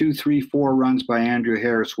 there were 2, 3, 4 runs by Andrew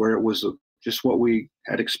Harris where it was just what we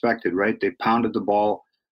had expected, right? They pounded the ball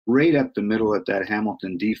right up the middle at that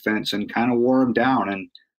Hamilton defense and kind of wore them down. And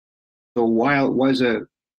so while it was it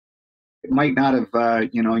might not have,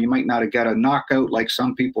 you know, you might not have got a knockout like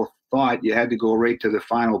some people thought. You had to go right to the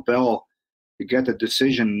final bell to get the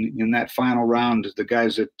decision in that final round. The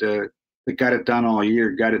guys that got it done all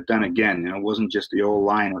year got it done again. You know, it wasn't just the old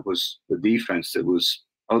line; it was the defense that was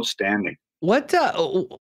outstanding. What,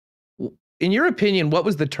 in your opinion, what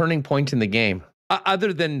was the turning point in the game,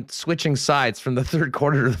 other than switching sides from the third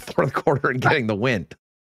quarter to the fourth quarter and getting the win?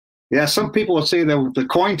 Yeah, some people will say the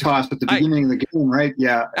coin toss at the beginning of the game, right?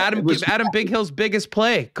 Yeah, Adam Big Hill's biggest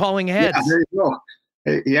play, calling heads. Yeah, there you go.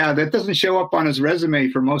 Yeah, that doesn't show up on his resume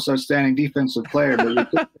for most outstanding defensive player, but you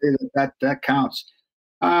could say that counts.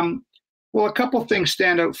 Well, a couple things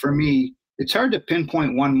stand out for me. It's hard to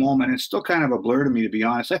pinpoint one moment. It's still kind of a blur to me, to be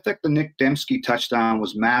honest. I think the Nick Dembski touchdown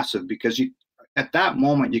was massive because at that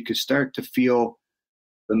moment you could start to feel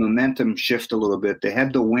the momentum shift a little bit. They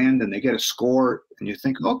had the wind and they get a score, and you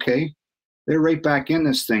think, okay, they're right back in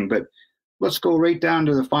this thing. But let's go right down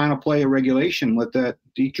to the final play of regulation with that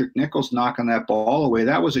Dietrich Nichols knocking that ball away.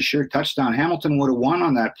 That was a sure touchdown. Hamilton would have won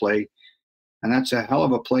on that play, and that's a hell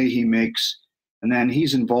of a play he makes. And then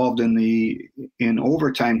he's involved in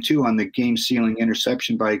overtime too on the game-sealing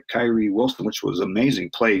interception by Kyrie Wilson, which was an amazing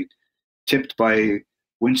play, tipped by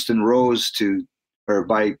Winston Rose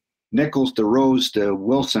by Nichols to Rose to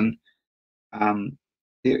Wilson. That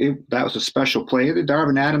was a special play. The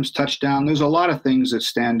Darvin Adams touchdown. There's a lot of things that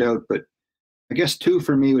stand out, but I guess 2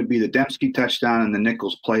 for me would be the Dembski touchdown and the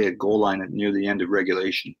Nichols play at goal line near the end of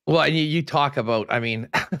regulation. Well, you talk about, I mean,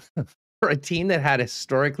 for a team that had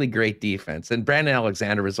historically great defense, and Brandon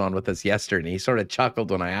Alexander was on with us yesterday, and he sort of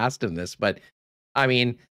chuckled when I asked him this, but I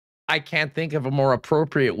mean, I can't think of a more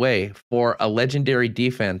appropriate way for a legendary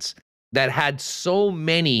defense that had so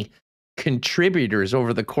many contributors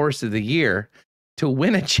over the course of the year to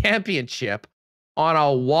win a championship on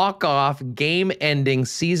a walk-off, game-ending,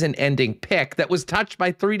 season-ending pick that was touched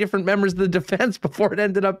by 3 different members of the defense before it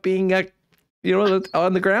ended up being,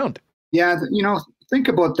 on the ground. Yeah, think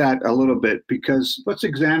about that a little bit, because let's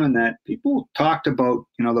examine that. People talked about,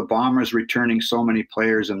 the Bombers returning so many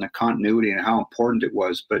players and the continuity and how important it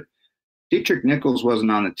was, but Dietrich Nichols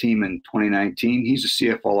wasn't on the team in 2019. He's a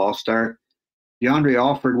CFL All-Star. DeAndre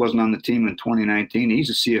Alford wasn't on the team in 2019. He's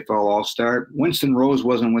a CFL All-Star. Winston Rose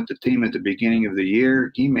wasn't with the team at the beginning of the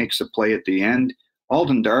year. He makes a play at the end.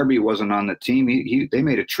 Alden Darby wasn't on the team. They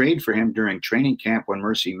made a trade for him during training camp when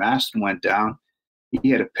Mercy Maston went down. He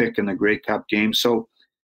had a pick in the Grey Cup game. So,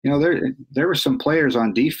 there were some players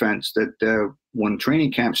on defense that when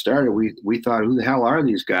training camp started, we thought, who the hell are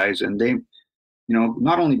these guys? And they,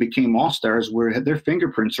 not only became All-Stars, their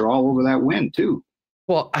fingerprints are all over that win too.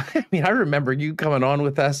 Well, I remember you coming on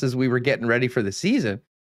with us as we were getting ready for the season.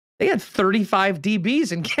 They had 35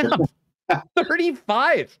 DBs in camp.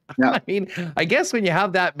 35. Yeah. I guess when you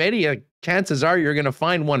have that many, chances are you're going to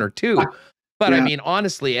find 1 or 2. But yeah.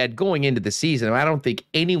 Honestly, Ed, going into the season, I don't think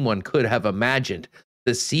anyone could have imagined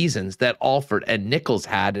the seasons that Alford and Nichols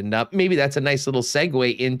had. And maybe that's a nice little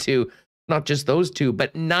segue into not just those 2,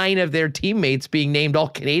 but 9 of their teammates being named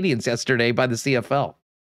All-Canadians yesterday by the CFL.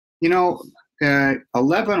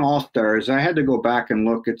 11 All-Stars. I had to go back and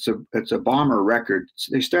look. It's a Bomber record.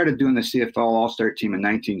 They started doing the CFL All-Star team in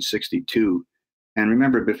 1962. And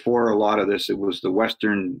remember, before a lot of this, it was the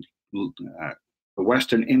Western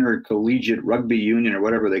Intercollegiate Rugby Union, or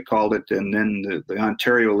whatever they called it, and then the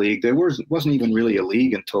Ontario League. There wasn't even really a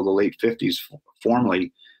league until the late 50s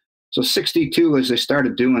formally. So 62 as they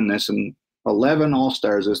started doing this, and 11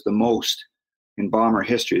 All-Stars is the most in Bomber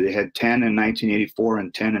history. They had 10 in 1984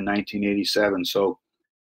 and 10 in 1987. So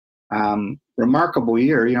remarkable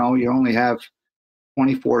year. You only have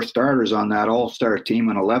 24 starters on that All-Star team,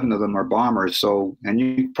 and 11 of them are Bombers. So, and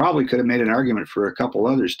you probably could have made an argument for a couple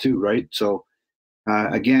others too, right? So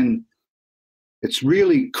again, it's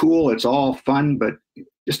really cool. It's all fun, but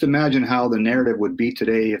just imagine how the narrative would be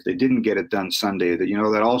today if they didn't get it done Sunday. That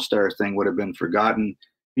that All-Star thing would have been forgotten.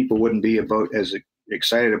 People wouldn't be as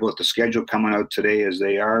excited about the schedule coming out today as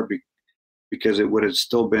they are, because it would have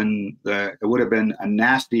still been a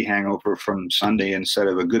nasty hangover from Sunday instead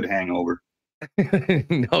of a good hangover.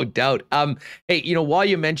 No doubt. Hey, while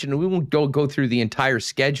you mentioned, we won't go through the entire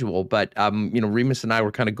schedule, but Remis and I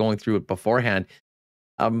were kind of going through it beforehand.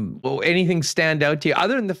 Will anything stand out to you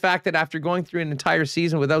other than the fact that after going through an entire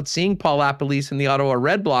season without seeing Paul Lapalisse and the Ottawa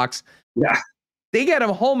Red Blocks, they get him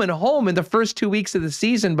home in the first 2 weeks of the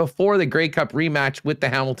season before the Grey Cup rematch with the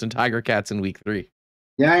Hamilton Tiger Cats in week 3.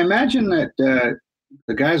 Yeah, I imagine that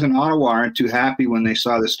the guys in Ottawa aren't too happy when they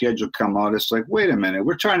saw the schedule come out. It's like, wait a minute,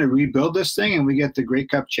 we're trying to rebuild this thing and we get the Grey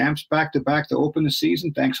Cup champs back to back to open the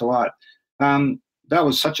season. Thanks a lot. That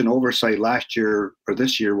was such an oversight last year or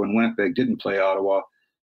this year when Winnipeg didn't play Ottawa.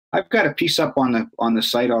 I've got a piece up on the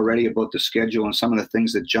site already about the schedule and some of the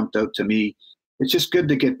things that jumped out to me. It's just good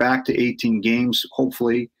to get back to 18 games,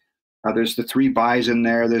 hopefully. There's the 3 buys in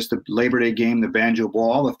there. There's the Labor Day game, the Banjo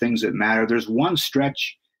Bowl, all the things that matter. There's one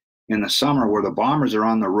stretch in the summer where the Bombers are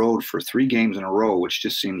on the road for 3 games in a row, which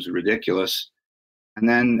just seems ridiculous. And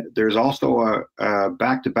then there's also a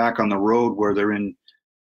back-to-back on the road where they're in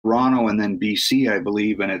Toronto and then BC, I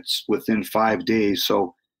believe, and it's within 5 days.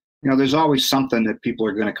 So, there's always something that people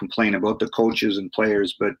are going to complain about, the coaches and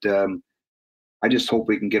players, but I just hope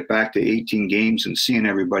we can get back to 18 games and seeing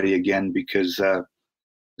everybody again, because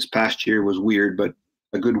this past year was weird, but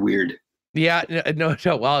a good weird. Yeah, no.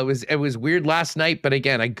 Well, it was weird last night, but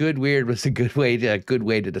again, a good weird was a good way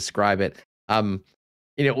to describe it.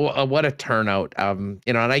 What a turnout. And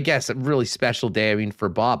I guess a really special day. For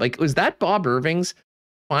Bob, was that Bob Irving's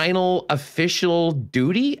final official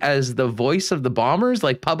duty as the voice of the Bombers,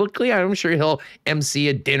 publicly? I'm sure he'll MC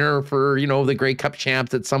a dinner for, the Grey Cup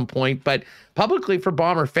champs at some point, but publicly for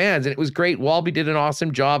Bomber fans. And it was great. Walby did an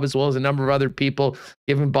awesome job, as well as a number of other people,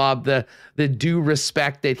 giving Bob the due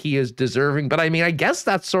respect that he is deserving. But I guess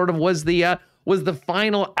that sort of was the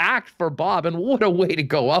final act for Bob. And what a way to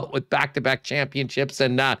go out with back-to-back championships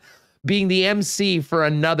and being the MC for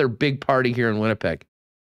another big party here in Winnipeg.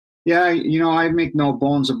 Yeah, I make no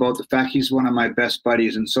bones about the fact he's one of my best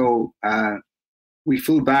buddies. And so we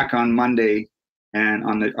flew back on Monday and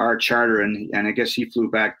on our charter, and I guess he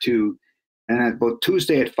flew back too. And about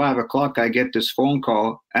Tuesday at 5 o'clock, I get this phone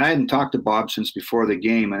call. And I hadn't talked to Bob since before the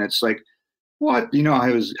game. And it's like, what? You know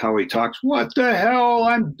how he talks. What the hell?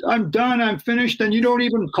 I'm done. I'm finished. And you don't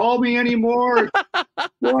even call me anymore.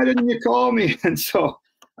 Why didn't you call me? And so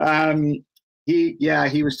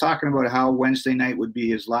he was talking about how Wednesday night would be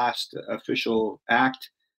his last official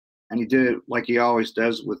act, and he did it like he always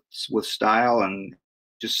does with style and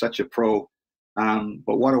just such a pro.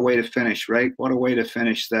 But what a way to finish, right? What a way to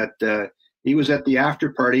finish that. He was at the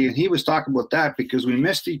after party, and he was talking about that because we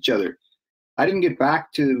missed each other. I didn't get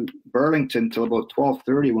back to Burlington until about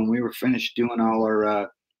 12:30 when we were finished doing all our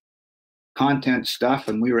content stuff,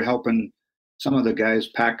 and we were helping some of the guys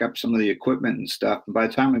pack up some of the equipment and stuff. And by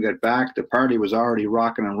the time we got back, the party was already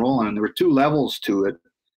rocking and rolling, and there were 2 levels to it.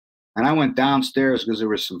 And I went downstairs because there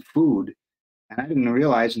was some food, and I didn't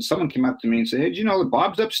realize, and someone came up to me and said, "Hey, did you know that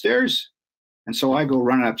Bob's upstairs?" And so I go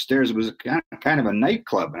running upstairs. It was kind of a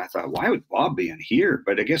nightclub, and I thought, why would Bob be in here?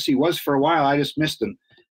 But I guess he was for a while. I just missed him.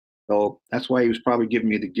 So that's why he was probably giving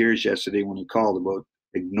me the gears yesterday when he called about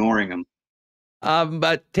ignoring him.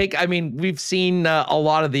 But we've seen a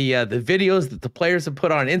lot of the videos that the players have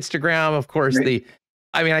put on Instagram. Of course, right.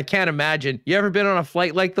 I can't imagine. You ever been on a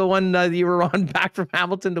flight like the one that you were on back from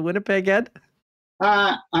Hamilton to Winnipeg, Ed?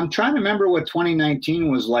 I'm trying to remember what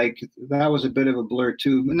 2019 was like. That was a bit of a blur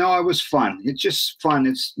too. But no, it was fun. It's just fun.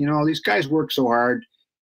 It's, these guys work so hard.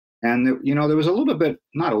 And, there was a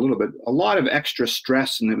lot of extra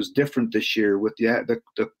stress, and it was different this year with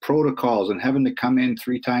the protocols and having to come in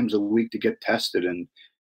 3 times a week to get tested and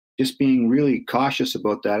just being really cautious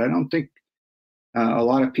about that. I don't think a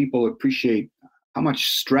lot of people appreciate how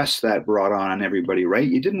much stress that brought on everybody, right?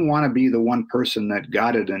 You didn't want to be the one person that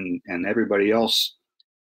got it and everybody else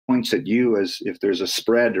points at you as if there's a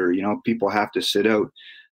spread or, people have to sit out.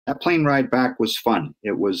 That plane ride back was fun.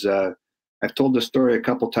 It was, I've told the story a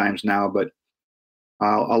couple times now, but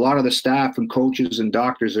a lot of the staff and coaches and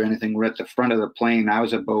doctors or anything were at the front of the plane. I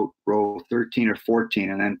was about row 13 or 14,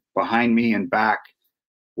 and then behind me and back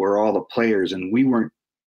were all the players, and we were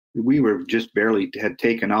just barely had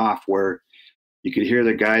taken off, where you could hear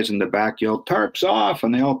the guys in the back yell, "Tarps off,"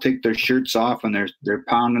 and they all take their shirts off, and they're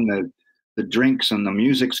pounding the drinks, and the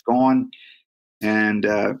music's going. And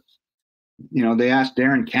they asked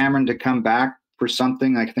Darren Cameron to come back for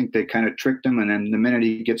something. I think they kind of tricked him, and then the minute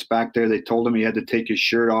he gets back there, they told him he had to take his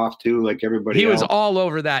shirt off too, like everybody else. He was all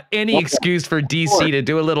over that. Any excuse for DC to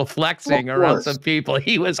do a little flexing around some people.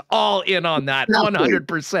 He was all in on that,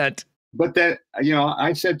 100%. But that,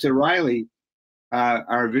 I said to Riley,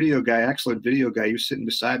 our excellent video guy, he was sitting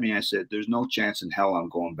beside me, and I said, "There's no chance in hell I'm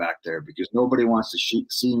going back there, because nobody wants to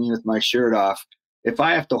see me with my shirt off. If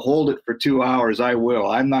I have to hold it for 2 hours, I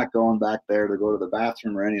will. I'm not going back there to go to the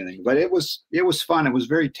bathroom or anything." But it was fun. It was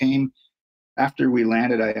very tame. After we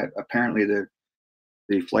landed, apparently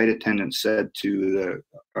the flight attendant said to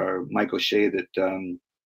Michael Shea that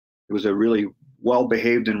it was a really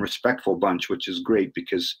well-behaved and respectful bunch, which is great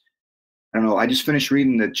because, I don't know, I just finished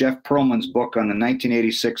reading the Jeff Pearlman's book on the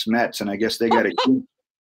 1986 Mets, and I guess they got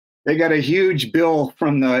a huge bill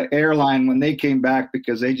from the airline when they came back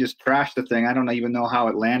because they just trashed the thing. I don't even know how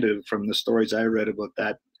it landed from the stories I read about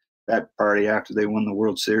that party after they won the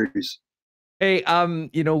World Series. Hey,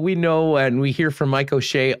 we know and we hear from Mike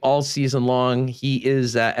O'Shea all season long. He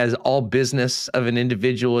is as all business of an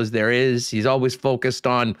individual as there is. He's always focused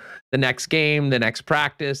on the next game, the next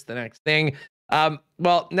practice, the next thing.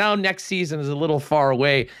 Well, now next season is a little far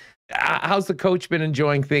away. How's the coach been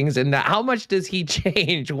enjoying things, and how much does he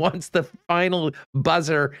change once the final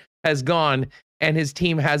buzzer has gone and his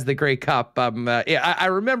team has the Grey Cup? I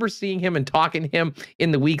remember seeing him and talking to him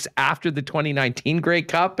in the weeks after the 2019 Grey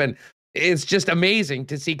Cup, and it's just amazing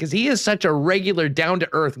to see because he is such a regular,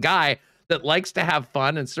 down-to-earth guy that likes to have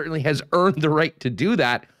fun and certainly has earned the right to do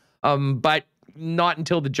that. But not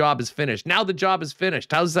until the job is finished. Now the job is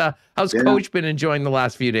finished. How's Coach been enjoying the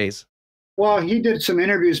last few days? Well, he did some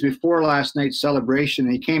interviews before last night's celebration.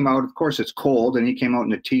 He came out, of course it's cold, and he came out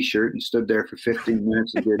in a t-shirt and stood there for 15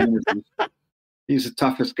 minutes and did interviews. He's the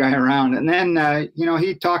toughest guy around. And then,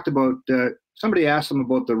 he talked about, somebody asked him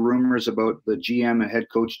about the rumors about the GM and head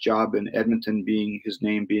coach job in Edmonton his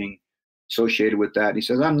name being associated with that. He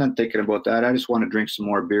says, "I'm not thinking about that. I just want to drink some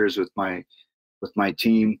more beers with my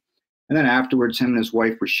team." And then afterwards, him and his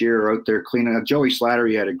wife Rashir are out there cleaning up. Joey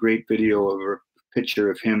Slattery had a great video of a picture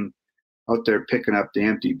of him out there picking up the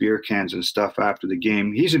empty beer cans and stuff after the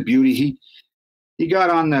game. He's a beauty. He got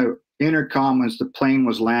on the intercom as the plane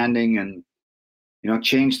was landing and,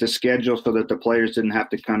 changed the schedule so that the players didn't have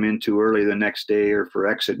to come in too early the next day or for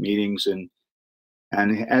exit meetings. And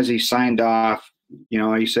as he signed off,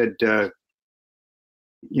 he said,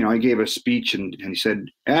 he gave a speech and he said,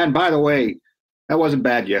 "And by the way, that wasn't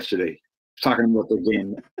bad yesterday." talking about the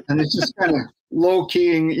game. And it's just kind of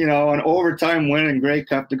low-keying, you know, an overtime win in Grey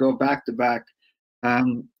Cup to go back-to-back.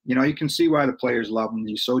 You know, you can see why the players love him.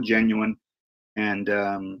 He's so genuine. And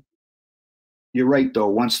you're right, though.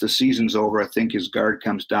 Once the season's over, I think his guard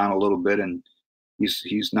comes down a little bit, and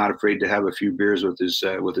he's not afraid to have a few beers with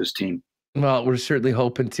his team. Well, we're certainly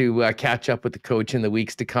hoping to catch up with the coach in the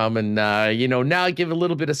weeks to come, and you know, now give a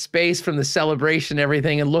little bit of space from the celebration, and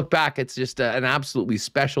everything, and look back. It's just an absolutely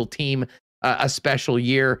special team, a special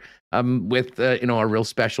year, with you know, a real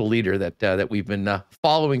special leader that we've been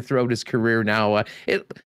following throughout his career. Now, I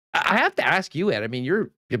have to ask you, Ed. I mean, you've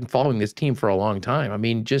been following this team for a long time. I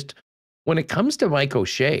mean, just when it comes to Mike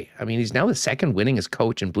O'Shea, I mean, he's now the second winningest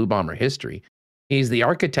coach in Blue Bomber history. He's the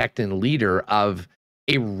architect and leader of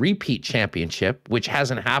a repeat championship, which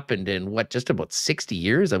hasn't happened in just about 60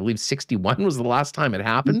 years. I believe 61 was the last time it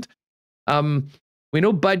happened. We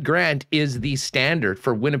know Bud Grant is the standard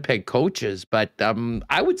for Winnipeg coaches, but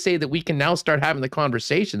I would say that we can now start having the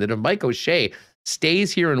conversation that if Mike O'Shea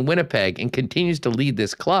stays here in Winnipeg and continues to lead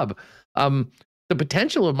this club, the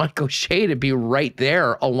potential of Mike O'Shea to be right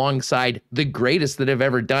there alongside the greatest that have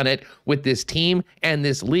ever done it with this team and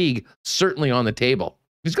this league certainly on the table.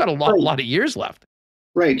 He's got a lot of years left.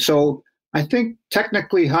 Right. So I think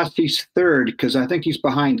technically Husty's third, because I think he's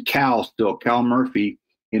behind Cal Murphy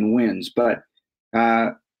in wins. But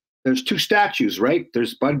there's two statues, right?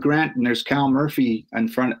 There's Bud Grant and there's Cal Murphy in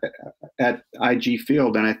front at IG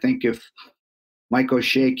Field. And I think if Mike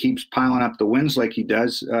O'Shea keeps piling up the wins like he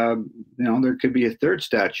does, you know, there could be a third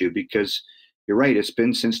statue, because you're right. It's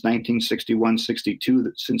been since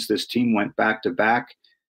 1961-62 since this team went back-to-back.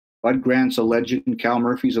 Bud Grant's a legend, Cal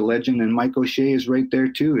Murphy's a legend, and Mike O'Shea is right there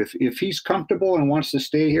too. If he's comfortable and wants to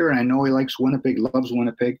stay here, and I know he likes Winnipeg, loves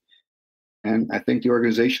Winnipeg, and I think the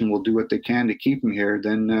organization will do what they can to keep him here,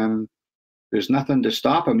 then there's nothing to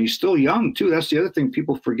stop him. He's still young too. That's the other thing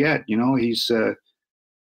people forget. You know, he's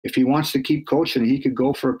if he wants to keep coaching, he could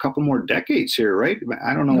go for a couple more decades here, right?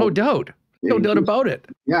 I don't know. No doubt. No doubt about it.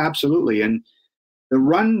 Yeah, absolutely. And the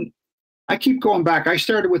run, I keep going back. I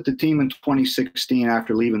started with the team in 2016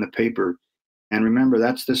 after leaving the paper. And remember,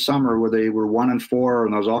 that's the summer where they were 1-4,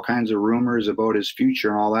 and there was all kinds of rumors about his future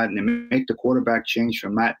and all that. And they make the quarterback change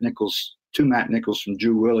from Matt Nichols from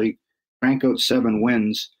Drew Willie, crank out 7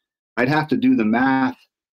 wins. I'd have to do the math,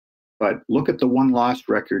 but look at the 1-loss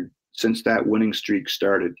record since that winning streak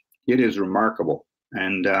started. It is remarkable.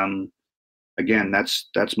 And again, that's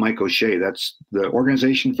Mike O'Shea. That's the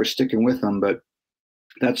organization for sticking with him, but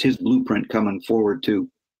that's his blueprint coming forward too.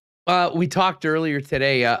 We talked earlier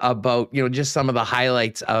today about, you know, just some of the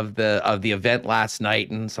highlights of the event last night,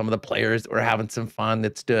 and some of the players that were having some fun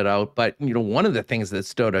that stood out. But, you know, one of the things that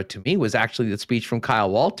stood out to me was actually the speech from Kyle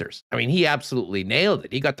Walters. I mean, he absolutely nailed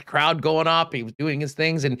it. He got the crowd going up. He was doing his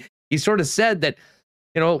things, and he sort of said that,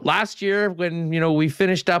 you know, last year when, you know, we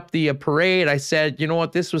finished up the parade, I said, you know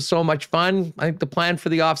what, this was so much fun. I think the plan for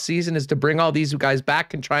the off season is to bring all these guys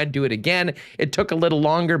back and try and do it again. It took a little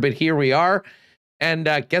longer, but here we are. And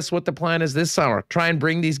guess what the plan is this summer? Try and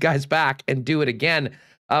bring these guys back and do it again.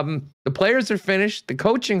 The players are finished. The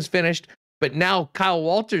coaching's finished. But now Kyle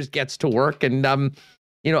Walters gets to work. And,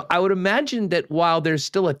 you know, I would imagine that while there's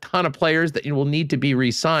still a ton of players that will need to be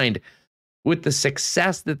re-signed, with the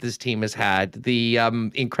success that this team has had, the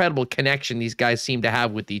incredible connection these guys seem to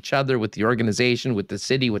have with each other, with the organization, with the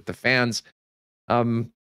city, with the fans,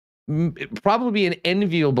 probably an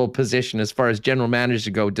enviable position as far as general managers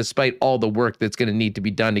go, despite all the work that's going to need to be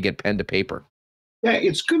done to get pen to paper. Yeah,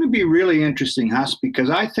 it's going to be really interesting, Huss, because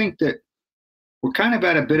I think that we're kind of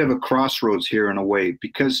at a bit of a crossroads here in a way,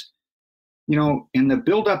 because, you know, in the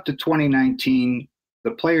build up to 2019,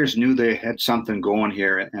 the players knew they had something going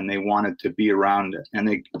here and they wanted to be around it,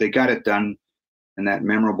 and they got it done in that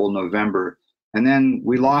memorable November. And then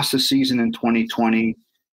we lost the season in 2020,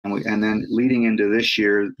 and then leading into this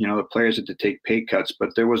year, you know, the players had to take pay cuts, but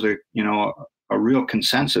there was a real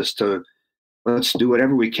consensus to let's do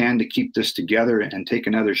whatever we can to keep this together and take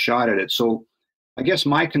another shot at it. So I guess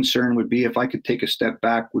my concern would be, if I could take a step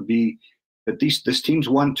back, would be that this team's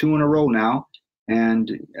won 2 in a row now,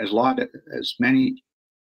 and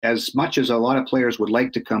as much as a lot of players would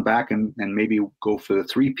like to come back and maybe go for the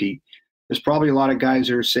three-peat, there's probably a lot of guys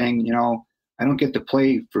that are saying, you know, I don't get to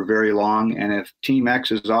play for very long, and if Team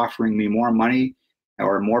X is offering me more money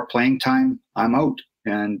or more playing time, I'm out.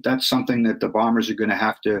 And that's something that the Bombers are going to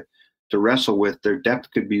have to wrestle with. Their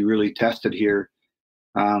depth could be really tested here.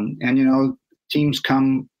 And, you know, teams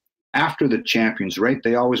come after the champions, right?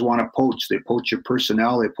 They always want to poach. They poach your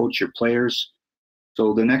personnel. They poach your players.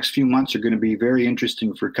 So the next few months are going to be very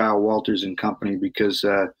interesting for Kyle Walters and company, because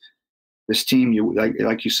this team, you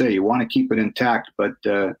like you say, you want to keep it intact, but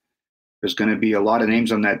there's going to be a lot of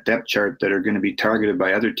names on that depth chart that are going to be targeted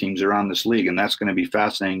by other teams around this league, and that's going to be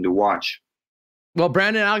fascinating to watch. Well,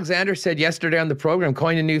 Brandon Alexander said yesterday on the program,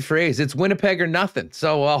 coined a new phrase, it's Winnipeg or nothing.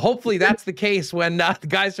 So hopefully that's the case when the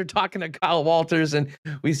guys are talking to Kyle Walters and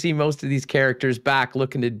we see most of these characters back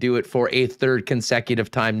looking to do it for a third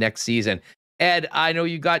consecutive time next season. Ed, I know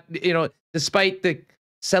you got, despite the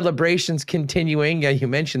celebrations continuing, you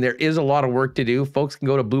mentioned there is a lot of work to do. Folks can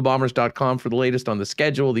go to bluebombers.com for the latest on the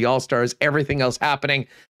schedule, the All-Stars, everything else happening.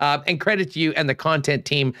 And credit to you and the content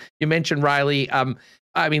team. You mentioned Riley.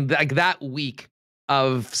 Like that week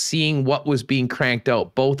of seeing what was being cranked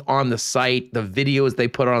out, both on the site, the videos they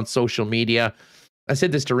put on social media. I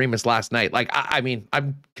said this to Remis last night. Like,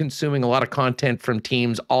 I'm consuming a lot of content from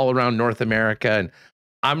teams all around North America, and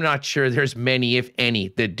I'm not sure there's many, if any,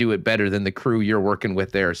 that do it better than the crew you're working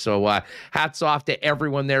with there. So hats off to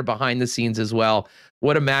everyone there behind the scenes as well.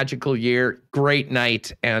 What a magical year. Great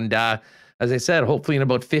night. And as I said, hopefully in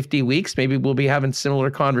about 50 weeks, maybe we'll be having similar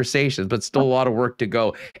conversations, but still a lot of work to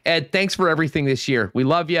go. Ed, thanks for everything this year. We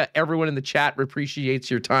love you. Everyone in the chat appreciates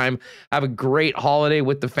your time. Have a great holiday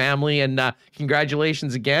with the family, and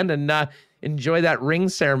congratulations again, and enjoy that ring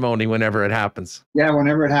ceremony whenever it happens. Yeah,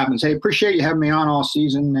 whenever it happens. Hey, appreciate you having me on all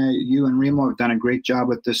season. You and Remo have done a great job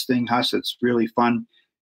with this thing, Huss. It's really fun.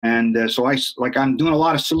 And so I'm doing a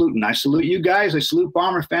lot of saluting. I salute you guys. I salute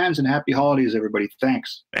Bomber fans, and happy holidays, everybody.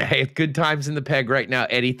 Thanks. Hey, good times in the peg right now,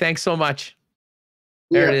 Eddie. Thanks so much.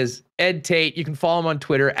 There it is. Ed Tait. You can follow him on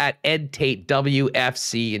Twitter at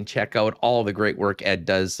EdTaitWFC and check out all the great work Ed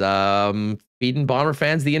does. Feeding Bomber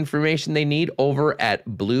fans the information they need over at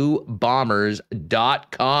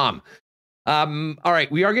bluebombers.com. All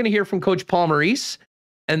right, we are going to hear from Coach Paul Maurice.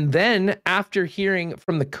 And then after hearing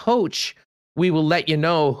from the coach, we will let you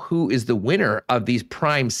know who is the winner of these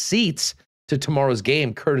prime seats to tomorrow's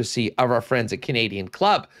game, courtesy of our friends at Canadian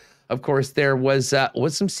Club. Of course, there was some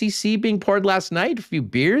CC being poured last night, a few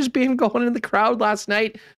beers being going in the crowd last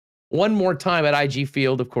night. One more time at IG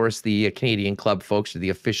Field, of course, the Canadian Club folks are the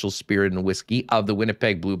official spirit and whiskey of the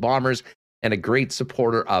Winnipeg Blue Bombers and a great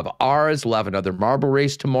supporter of ours. We'll have another marble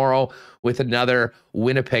race tomorrow with another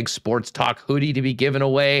Winnipeg Sports Talk hoodie to be given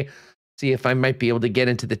away. See if I might be able to get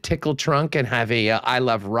into the tickle trunk and have a I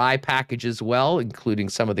Love Rye package as well, including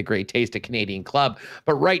some of the great taste at Canadian Club.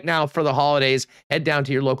 But right now, for the holidays, head down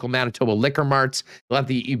to your local Manitoba liquor marts.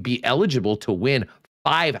 You'll be eligible to win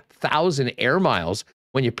 5,000 air miles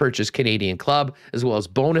when you purchase Canadian Club, as well as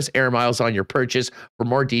bonus air miles on your purchase. For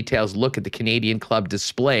more details, look at the Canadian Club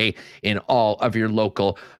display in all of your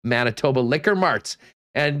local Manitoba liquor marts.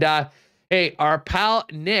 And hey, our pal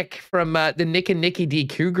Nick from the Nick and Nicky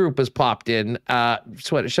DQ group has popped in.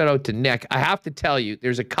 Shout out to Nick. I have to tell you,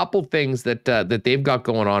 there's a couple things that they've got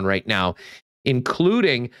going on right now,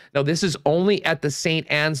 including, now this is only at the St.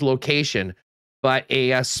 Anne's location, but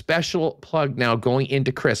a special plug now going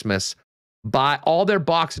into Christmas. Buy all their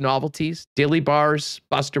box novelties, dilly bars,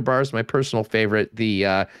 Buster bars, my personal favorite,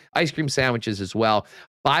 the ice cream sandwiches as well.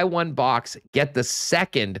 Buy one box, get the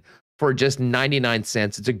second for just 99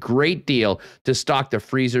 cents. It's a great deal to stock the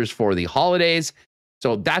freezers for the holidays.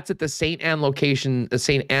 So that's at the St. Anne's location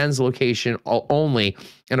only.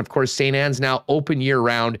 And of course, St. Anne's now open year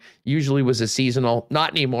round. Usually was a seasonal, not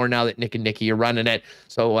anymore now that Nick and Nicky are running it.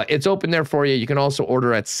 So it's open there for you. You can also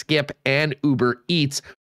order at Skip and Uber Eats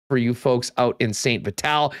for you folks out in St.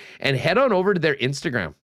 Vital, and head on over to their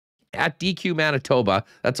Instagram at DQ Manitoba.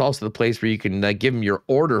 That's also the place where you can give them your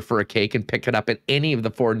order for a cake and pick it up at any of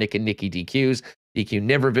the 4 Nick and Nicky DQs, DQ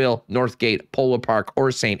Niverville, Northgate, Polo Park,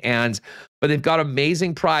 or St. Anne's. But they've got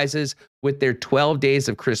amazing prizes with their 12 Days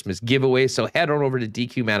of Christmas giveaway. So head on over to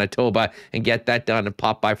DQ Manitoba and get that done and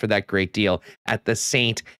pop by for that great deal at the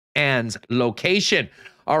St. Anne's location.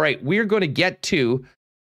 All right, we're going to get to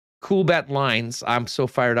Coolbet Lines. I'm so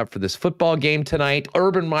fired up for this football game tonight.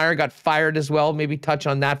 Urban Meyer got fired as well. Maybe touch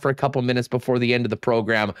on that for a couple minutes before the end of the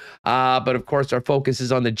program. But of course, our focus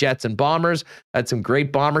is on the Jets and Bombers. Had some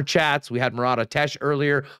great Bomber chats. We had Murat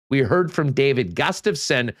earlier. We heard from David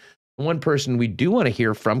Gustafsson. One person we do want to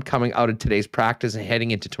hear from coming out of today's practice and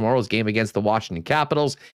heading into tomorrow's game against the Washington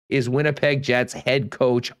Capitals is Winnipeg Jets head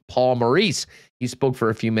coach Paul Maurice. He spoke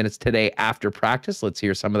for a few minutes today after practice. Let's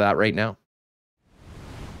hear some of that right now.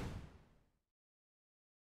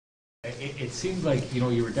 It seemed like,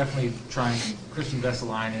 you were definitely trying Christian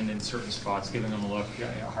Vesalainen in certain spots, giving him a look,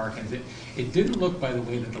 Harkins. It didn't look, by the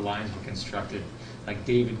way that the lines were constructed, like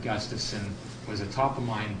David Gustafsson was a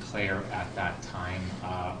top-of-mind player at that time.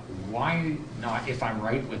 Why not, if I'm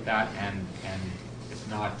right with that, and if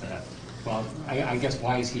not, well, I guess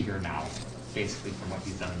why is he here now? basically from what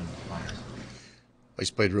he's done in the minors? He's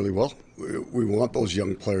played really well. We want those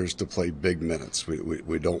young players to play big minutes.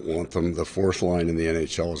 We don't want them. The fourth line in the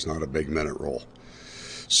NHL is not a big minute role.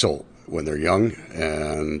 So when they're young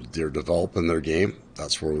and they're developing their game,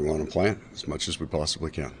 that's where we want them playing as much as we possibly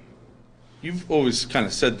can. You've always kind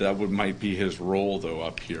of said that might be his role, though,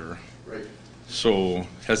 up here. Right. So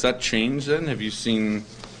has that changed then? Have you seen?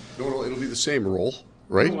 No, it'll be the same role,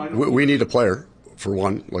 right? We need a player, for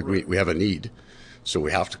one. Like, we have a need. So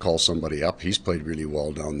we have to call somebody up. He's played really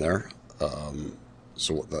well down there.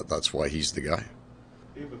 So that's why he's the guy.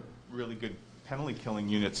 They have a really good penalty killing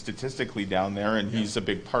unit statistically down there, and he's a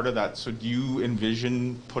big part of that. So do you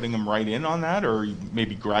envision putting him right in on that, or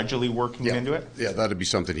maybe gradually working into it? Yeah, that'd be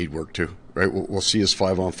something he'd work to, right? We'll see his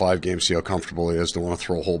 5-on-5 game, see how comfortable he is. Don't want to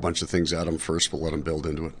throw a whole bunch of things at him first, but let him build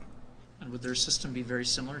into it. And would their system be very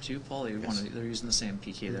similar too, Paul? They're using the same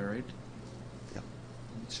PK there, right?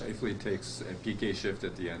 Shifley takes a PK shift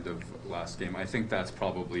at the end of last game. I think that's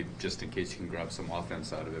probably just in case you can grab some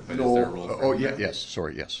offense out of it. But is there a role for him? Yes.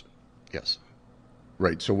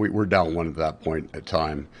 Right, so we're down one at that point at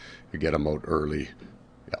time. We get him out early.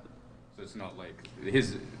 Yeah. So it's not like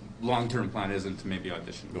his long-term plan isn't to maybe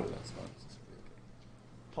audition for that spot.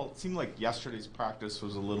 Paul, it seemed like yesterday's practice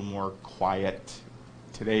was a little more quiet.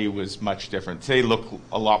 Today was much different. Today looked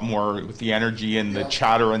a lot more with the energy and the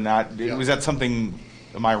chatter and that. Was that something?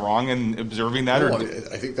 Am I wrong in observing that? No,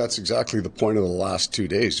 I think that's exactly the point of the last 2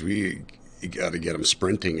 days. You got to get them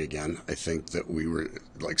sprinting again. I think that we were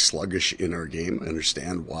like sluggish in our game. I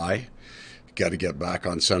understand why. Got to get back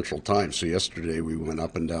on Central Time. So yesterday we went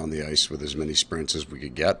up and down the ice with as many sprints as we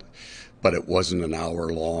could get, but it wasn't an hour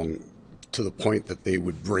long to the point that they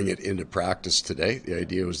would bring it into practice today. The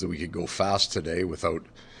idea was that we could go fast today without,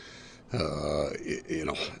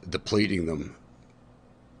 depleting them.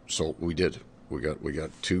 So we did. We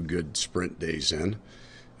got 2 good sprint days in,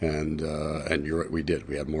 and you're right, we did.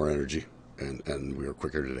 We had more energy, and we were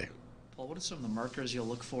quicker today. Paul, what are some of the markers you'll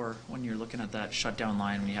look for when you're looking at that shutdown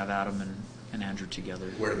line when you have Adam and Andrew together?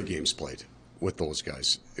 Where the game's played with those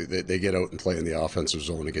guys. They get out and play in the offensive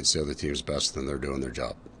zone against the other team's best, and they're doing their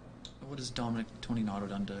job. What has Dominic Toninato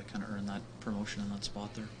done to kind of earn that promotion in that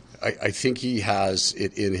spot there? I think he has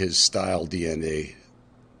it in his style DNA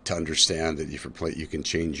to understand that if you play, you can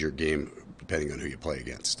change your game depending on who you play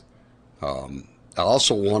against. I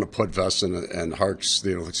also want to put Vesson and Harks,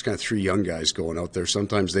 it's kind of 3 young guys going out there.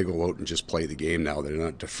 Sometimes they go out and just play the game now. They're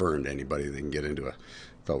not deferring to anybody. They can get into I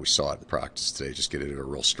thought we saw it in practice today, just get into a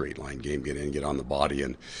real straight line game, get in, get on the body,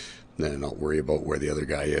 and then not worry about where the other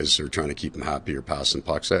guy is or trying to keep him happy or passing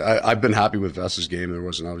pucks. I've been happy with Vess's game. There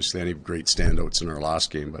wasn't obviously any great standouts in our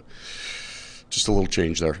last game, but just a little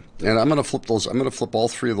change there. And I'm going to flip those. I'm going to flip all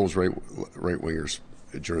 3 of those right wingers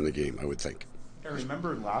during the game, I would think. I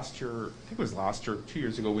remember last year, I think it was last year, 2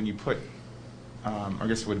 years ago, when you put, I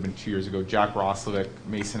guess it would have been 2 years ago, Jack Roslovic,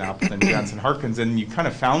 Mason Appleton, Jansen Harkins, and you kind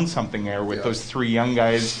of found something there with those 3 young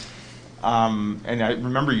guys. And I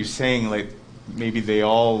remember you saying, like, maybe they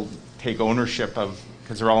all take ownership of,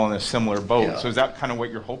 because they're all in a similar boat. Yeah. So is that kind of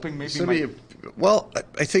what you're hoping maybe? Well,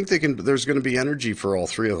 I think there's going to be energy for all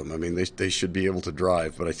 3 of them. I mean, they should be able to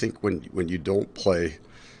drive, but I think when you don't play, it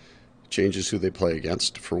changes who they play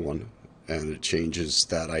against, for one. And it changes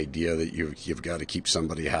that idea that you've got to keep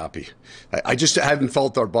somebody happy. I just haven't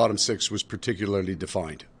felt our bottom 6 was particularly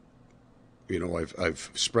defined. I've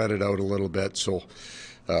spread it out a little bit. So,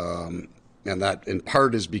 and that in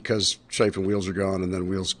part is because Scheif and Wheels are gone, and then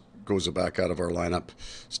Wheels goes back out of our lineup.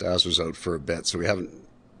 Stas was out for a bit, so we haven't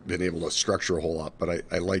been able to structure a whole lot. But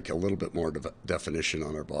I like a little bit more definition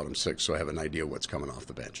on our bottom 6, so I have an idea what's coming off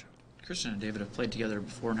the bench. Christian and David have played together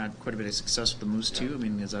before and had quite a bit of success with the Moose too. I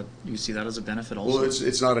mean, do you see that as a benefit also? Well,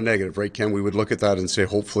 it's not a negative, right, Ken? We would look at that and say,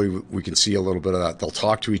 hopefully we can see a little bit of that. They'll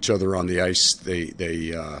talk to each other on the ice.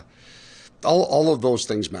 They all of those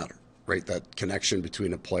things matter, right? That connection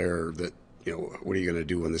between a player that, what are you going to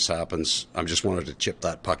do when this happens? I just wanted to chip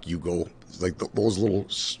that puck, you go. Like those little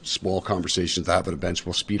small conversations that happen at a bench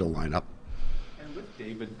will speed a lineup.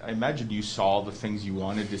 David, I imagine you saw the things you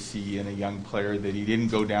wanted to see in a young player, that he didn't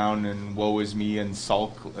go down and woe is me and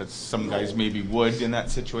sulk as some guys maybe would in that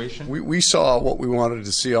situation. We saw what we wanted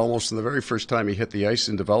to see almost in the very first time he hit the ice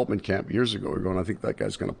in development camp years ago. We're going, I think that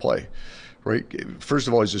guy's going to play. Right? First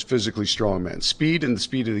of all, he's just physically strong, man. Speed and the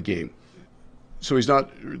speed of the game. So he's not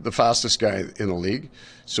the fastest guy in the league.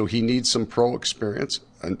 So he needs some pro experience,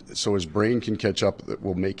 and so his brain can catch up. That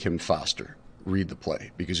will make him faster. Read the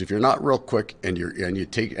play, because if you're not real quick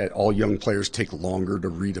all young players take longer to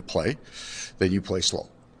read a play, then you play slow.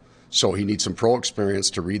 So he needs some pro experience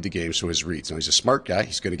to read the game, so his reads. Now, he's a smart guy.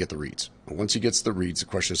 He's going to get the reads. And once he gets the reads, the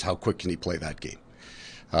question is how quick can he play that game?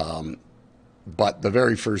 But the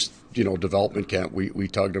very first, development camp, we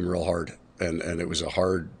tugged him real hard, and it was a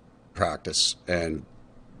hard practice. And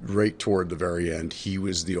right toward the very end, he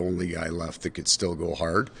was the only guy left that could still go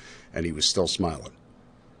hard, and he was still smiling.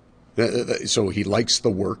 So he likes the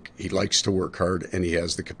work. He likes to work hard, and he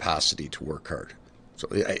has the capacity to work hard. So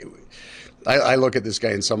I look at this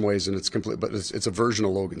guy in some ways, and it's complete, but it's a version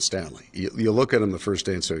of Logan Stanley. You look at him the first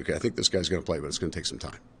day and say, okay, I think this guy's going to play, but it's going to take some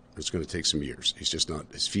time. It's going to take some years. He's just not,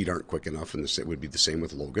 his feet aren't quick enough, and it would be the same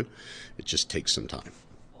with Logan. It just takes some time.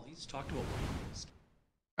 Well, he's talked about.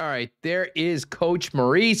 All right, there is Coach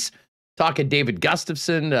Maurice talking David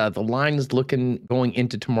Gustafsson. The line is going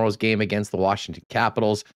into tomorrow's game against the Washington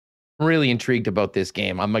Capitals. I'm really intrigued about this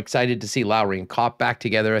game. I'm excited to see Lowry and Kopp back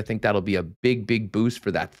together. I think that'll be a big, big boost for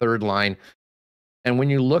that third line. And when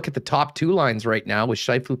you look at the top two lines right now, with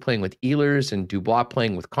Scheifele playing with Ehlers and Dubois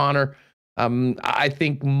playing with Connor, I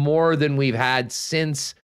think more than we've had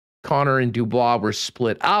since Connor and Dubois were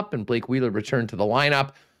split up and Blake Wheeler returned to the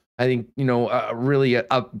lineup. I think, really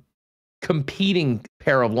a competing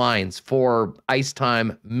pair of lines for ice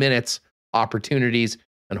time, minutes, opportunities,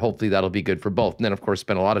 and hopefully that'll be good for both. And then, of course,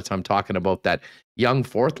 spent a lot of time talking about that young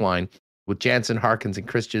fourth line with Jansen, Harkins, and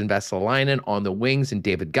Christian Vesalainen on the wings, and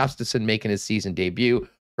David Gustafsson making his season debut.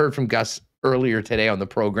 Heard from Gus earlier today on the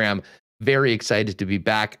program. Very excited to be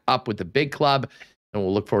back up with the big club, and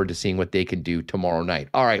we'll look forward to seeing what they can do tomorrow night.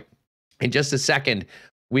 All right, in just a second,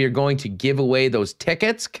 we are going to give away those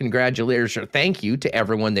tickets. Congratulations or thank you to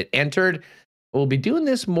everyone that entered. We'll be doing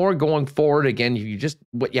this more going forward. Again,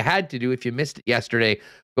 what you had to do if you missed it yesterday,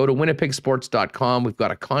 go to winnipegsports.com. We've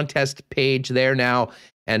got a contest page there now,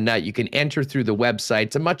 and you can enter through the website.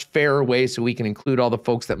 It's a much fairer way so we can include all the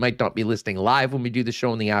folks that might not be listening live when we do the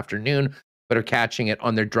show in the afternoon, but are catching it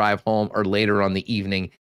on their drive home or later on the evening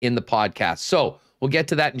in the podcast. So we'll get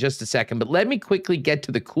to that in just a second, but let me quickly get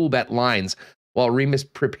to the Coolbet lines while Remis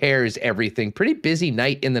prepares everything. Pretty busy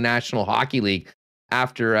night in the National Hockey League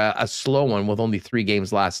after a slow one with only 3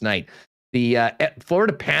 games last night. The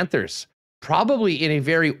Florida Panthers probably in a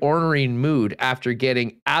very ornery mood after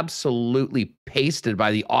getting absolutely pasted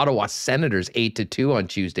by the Ottawa Senators 8-2 on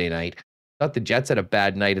Tuesday night. Thought the Jets had a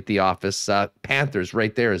bad night at the office. Panthers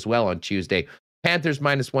right there as well on Tuesday. Panthers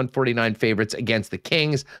 -149 favorites against the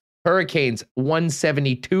Kings. Hurricanes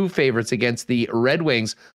 172 favorites against the Red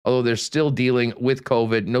Wings, although they're still dealing with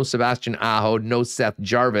COVID. No Sebastian Aho, no Seth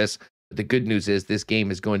Jarvis. But the good news is this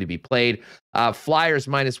game is going to be played. Flyers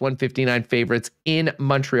 -159 favorites in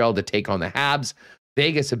Montreal to take on the Habs.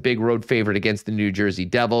 Vegas a big road favorite against the New Jersey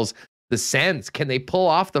Devils. The Sens, can they pull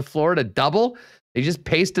off the Florida double? They just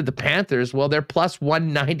pasted the Panthers. Well, they're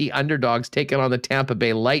 +190 underdogs taking on the Tampa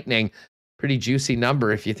Bay Lightning. Pretty juicy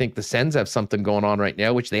number if you think the Sens have something going on right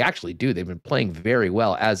now, which they actually do. They've been playing very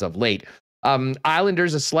well as of late.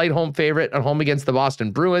 Islanders a slight home favorite at home against the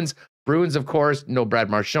Boston Bruins. Bruins, of course, no Brad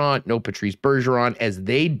Marchand, no Patrice Bergeron as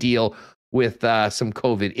they deal with some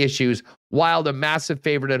COVID issues. Wild a massive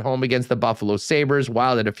favorite at home against the Buffalo Sabres.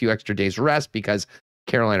 Wild had a few extra days rest because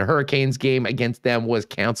Carolina Hurricanes game against them was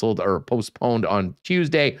canceled or postponed on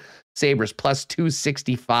Tuesday. Sabres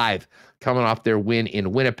 +265 coming off their win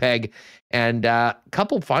in Winnipeg. And a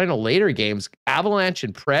couple final later games, Avalanche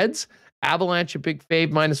and Preds. Avalanche a big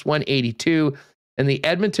fave -182. And the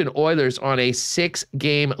Edmonton Oilers on a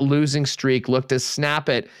 6-game losing streak look to snap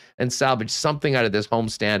it and salvage something out of this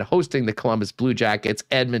homestand, hosting the Columbus Blue Jackets.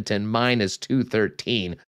 Edmonton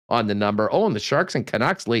 -213 on the number. Oh, and the Sharks and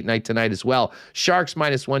Canucks late night tonight as well. Sharks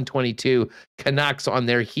 -122. Canucks on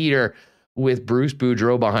their heater with Bruce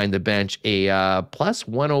Boudreau behind the bench, a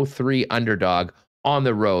 +103 underdog on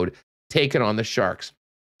the road, taking on the Sharks.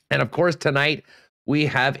 And of course, tonight we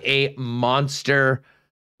have a monster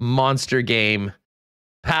game.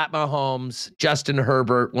 Pat Mahomes, Justin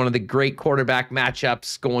Herbert, one of the great quarterback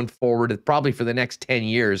matchups going forward, probably for the next 10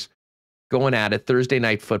 years, going at it. Thursday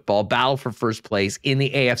night football, battle for first place in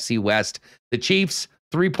the AFC West. The Chiefs,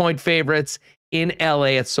 3-point favorites in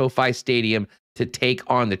LA at SoFi Stadium to take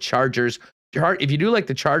on the Chargers. If you do like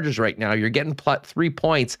the Chargers right now, you're getting 3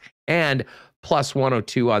 points and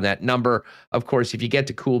 +102 on that number. Of course, if you get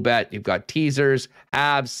to Coolbet, you've got teasers,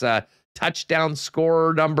 halves, touchdown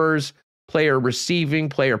scorer numbers, player receiving,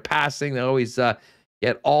 player passing. They always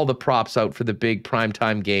get all the props out for the big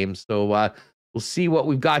primetime games. So we'll see what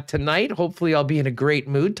we've got tonight. Hopefully I'll be in a great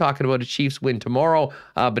mood talking about a Chiefs win tomorrow.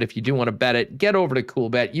 But if you do want to bet it, get over to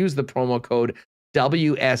Coolbet. Use the promo code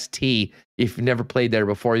WST. If you've never played there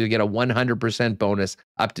before, you'll get a 100% bonus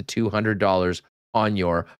up to $200 on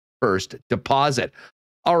your first deposit.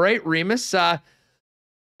 All right, Remis. I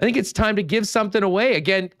think it's time to give something away.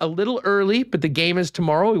 Again, a little early, but the game is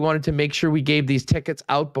tomorrow. We wanted to make sure we gave these tickets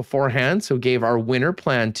out beforehand, so gave our winner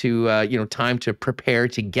plan to time to prepare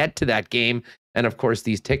to get to that game. And of course,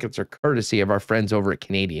 these tickets are courtesy of our friends over at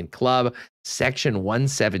Canadian Club, Section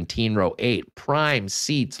 117, Row 8, prime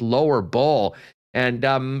seats, lower bowl. And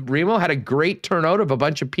Remo had a great turnout of a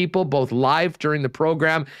bunch of people, both live during the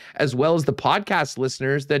program, as well as the podcast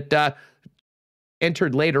listeners that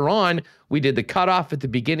entered later on. We did the cutoff at the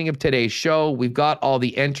beginning of today's show. We've got all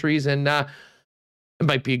the entries, and it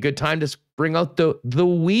might be a good time to bring out the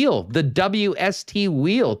wheel, the WST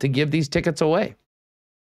wheel, to give these tickets away.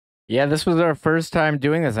 Yeah, this was our first time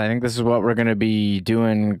doing this. I think this is what we're going to be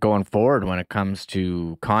doing going forward when it comes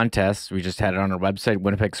to contests. We just had it on our website,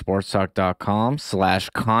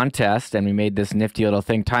 winnipegsportstalk.com/contest, and we made this nifty little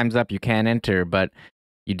thing. Time's up, you can't enter, but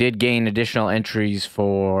you did gain additional entries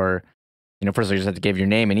for, first of all, you just have to give your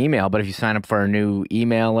name and email, but if you sign up for our new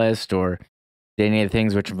email list or did any of the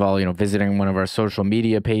things which involve, visiting one of our social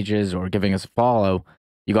media pages or giving us a follow,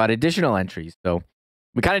 you got additional entries. So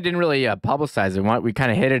we kind of didn't really publicize it. We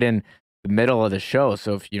kind of hit it in the middle of the show.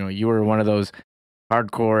 So if you were one of those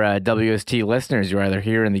hardcore WST listeners, you were either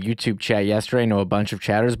here in the YouTube chat yesterday, I know a bunch of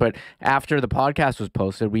chatters, but after the podcast was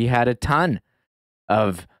posted, we had a ton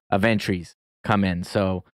of entries come in.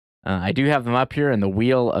 So I do have them up here in the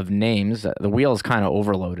wheel of names. The wheel is kind of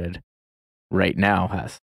overloaded right now,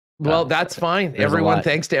 Huss. Well, that's fine. Everyone,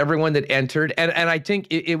 thanks to everyone that entered. And I think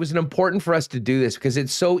it was important for us to do this because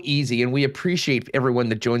it's so easy, and we appreciate everyone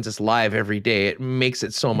that joins us live every day. It makes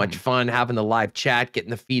it so much fun having the live chat,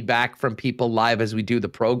 getting the feedback from people live as we do the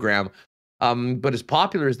program. But as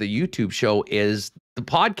popular as the YouTube show is, the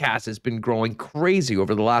podcast has been growing crazy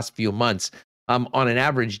over the last few months. On an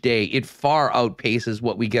average day, it far outpaces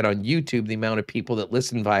what we get on YouTube, the amount of people that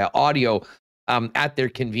listen via audio at their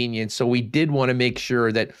convenience. So we did want to make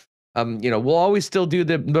sure that we'll always still do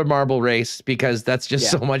the marble race because that's just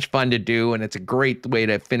so much fun to do, and it's a great way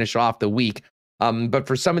to finish off the week. But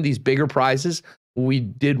for some of these bigger prizes, we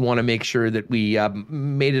did want to make sure that we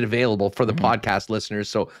made it available for the podcast listeners.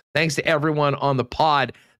 So thanks to everyone on the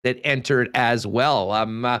pod that entered as well.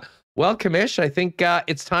 Well, Kamish, I think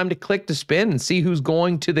it's time to click to spin and see who's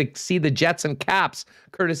going to see the Jets and Caps,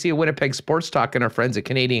 courtesy of Winnipeg Sports Talk and our friends at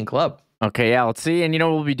Canadian Club. Okay, yeah, let's see. And,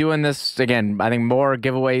 we'll be doing this again. I think more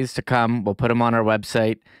giveaways to come. We'll put them on our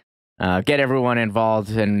website, get everyone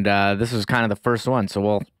involved. And this is kind of the first one.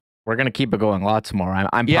 So we're going to keep it going lots more.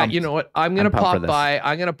 I'm pumped. You know what? I'm going to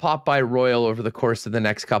pop by Royal over the course of the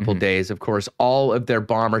next couple days. Of course, all of their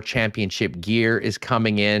Bomber Championship gear is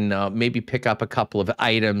coming in. Maybe pick up a couple of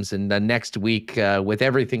items. And next week, with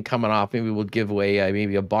everything coming off, maybe we'll give away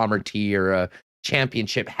maybe a Bomber tee or a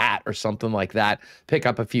championship hat or something like that. Pick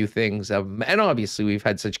up a few things. And obviously, we've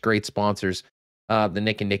had such great sponsors, the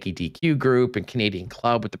Nick and Nikki DQ Group and Canadian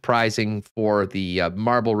Club with the prizing for the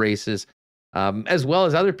marble races, as well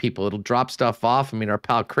as other people. It'll drop stuff off. I mean, our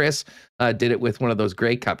pal Chris did it with one of those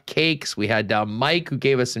Grey Cup cakes. We had Mike, who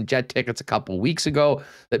gave us some Jet tickets a couple weeks ago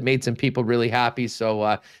that made some people really happy.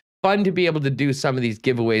 So fun to be able to do some of these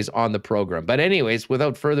giveaways on the program. But anyways,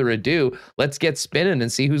 without further ado, let's get spinning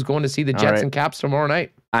and see who's going to see the Jets and Caps tomorrow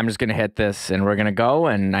night. I'm just going to hit this and we're going to go.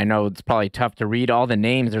 And I know it's probably tough to read all the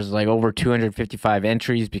names. There's like over 255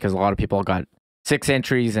 entries because a lot of people got 6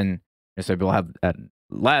 entries and so people have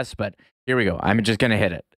less. But here we go. I'm just going to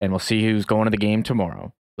hit it and we'll see who's going to the game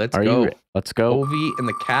tomorrow. Let's go. Let's go. Ovi and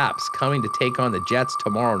the Caps coming to take on the Jets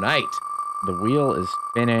tomorrow night. The wheel is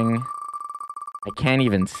spinning. I can't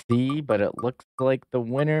even see, but it looks like the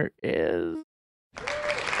winner is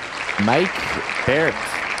Mike Barrett.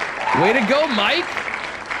 Way to go, Mike.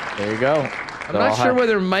 There you go. I'm not sure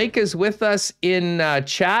whether Mike is with us in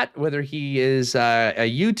chat, whether he is a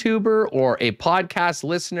YouTuber or a podcast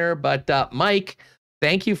listener, but Mike,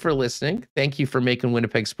 thank you for listening. Thank you for making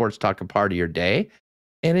Winnipeg Sports Talk a part of your day.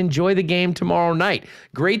 And enjoy the game tomorrow night.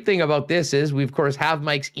 Great thing about this is we, of course, have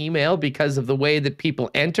Mike's email because of the way that people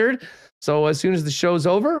entered. So as soon as the show's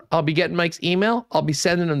over, I'll be getting Mike's email. I'll be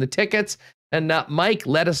sending him the tickets. And Mike,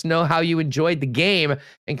 let us know how you enjoyed the game.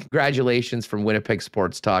 And congratulations from Winnipeg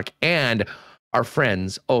Sports Talk and our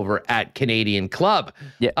friends over at Canadian Club.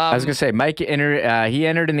 Yeah, I was going to say, Mike entered. He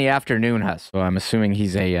entered in the afternoon, Huss. So I'm assuming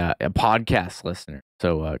he's a podcast listener.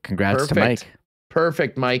 So congrats to Mike.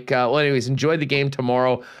 Perfect, Mike. Well, anyways, enjoy the game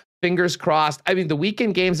tomorrow. Fingers crossed. I mean, the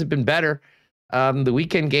weekend games have been better. The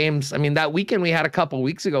weekend games, I mean, that weekend we had a couple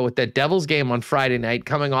weeks ago with that Devils game on Friday night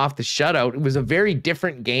coming off the shutout. It was a very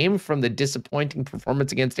different game from the disappointing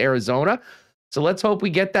performance against Arizona. So let's hope we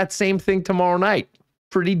get that same thing tomorrow night.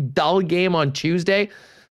 Pretty dull game on Tuesday.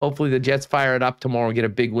 Hopefully the Jets fire it up tomorrow and get a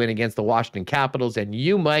big win against the Washington Capitals. And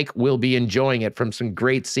you, Mike, will be enjoying it from some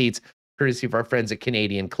great seats, courtesy of our friends at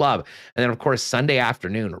Canadian Club. And then, of course, Sunday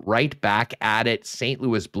afternoon, right back at it, St.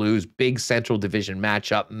 Louis Blues, big Central Division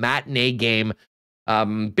matchup, matinee game.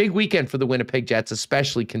 Big weekend for the Winnipeg Jets,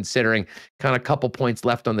 especially considering kind of a couple points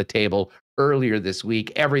left on the table earlier this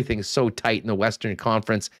week. Everything's so tight in the Western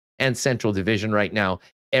Conference and Central Division right now.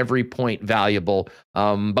 Every point valuable.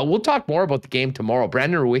 But we'll talk more about the game tomorrow.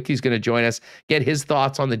 Brandon Rowicki's going to join us, get his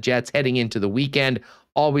thoughts on the Jets heading into the weekend.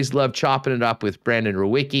 Always love chopping it up with Brandon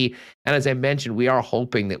Rowicki. And as I mentioned, we are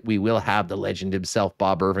hoping that we will have the legend himself,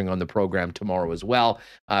 Bob Irving, on the program tomorrow as well.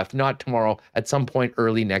 If not tomorrow, at some point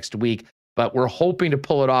early next week. But we're hoping to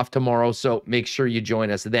pull it off tomorrow, so make sure you join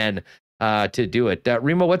us then to do it.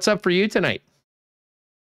 Remo, what's up for you tonight?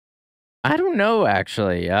 I don't know,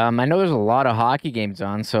 actually. I know there's a lot of hockey games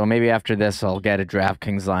on, so maybe after this I'll get a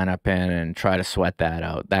DraftKings lineup in and try to sweat that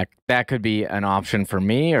out. That could be an option for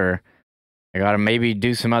me, or I got to maybe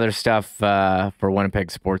do some other stuff for Winnipeg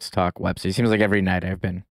Sports Talk website. It seems like every night I've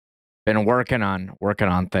been working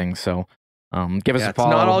on things, so give us a follow.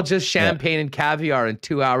 It's not all just champagne and caviar and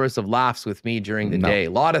 2 hours of laughs with me during the day.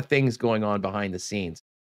 A lot of things going on behind the scenes.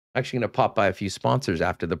 I'm actually going to pop by a few sponsors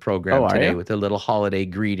after the program today with a little holiday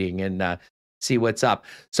greeting and see what's up.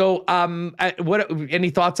 So any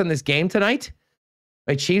thoughts on this game tonight?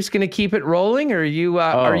 My Chiefs going to keep it rolling, or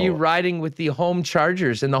are you riding with the home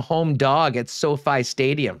Chargers and the home dog at SoFi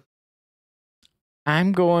Stadium?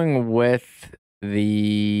 I'm going with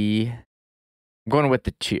the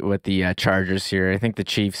Chargers here. I think the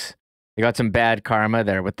Chiefs, they got some bad karma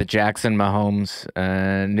there with the Jackson Mahomes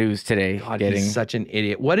news today. God, he's such an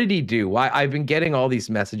idiot. What did he do? I've been getting all these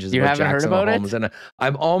messages about Jackson Mahomes, and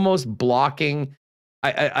I'm almost blocking.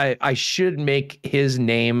 I should make his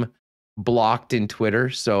name blocked in Twitter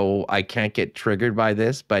so I can't get triggered by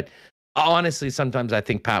this. But honestly, sometimes I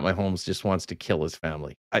think Pat Mahomes just wants to kill his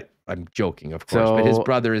family. I'm joking, of course, but his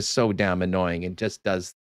brother is so damn annoying and just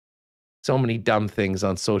does so many dumb things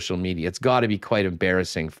on social media. It's got to be quite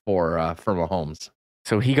embarrassing for Mahomes.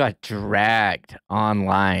 So he got dragged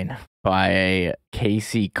online by a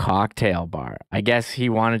Casey cocktail bar. I guess he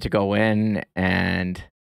wanted to go in and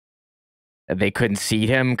they couldn't seat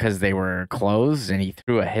him because they were closed, and he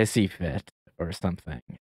threw a hissy fit or something.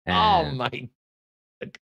 Oh my!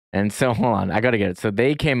 And so hold on, I gotta get it. So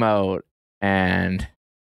they came out and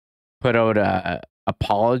put out a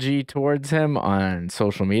apology towards him on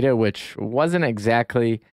social media, which wasn't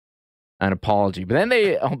exactly an apology. But then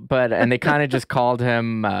they kind of just called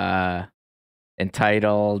him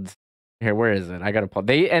entitled. Here, where is it? I got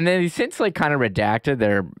to and then he since kind of redacted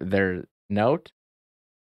their note.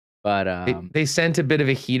 But they sent a bit of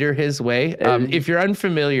a heater his way. If you're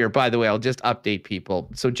unfamiliar, by the way, I'll just update people.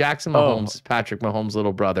 So Jackson Mahomes is Patrick Mahomes'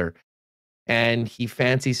 little brother, and he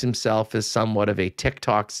fancies himself as somewhat of a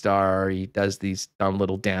TikTok star. He does these dumb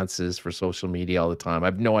little dances for social media all the time. I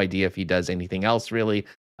have no idea if he does anything else really,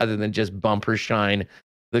 other than just bumper shine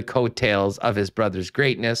the coattails of his brother's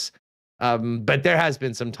greatness. But there has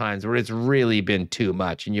been some times where it's really been too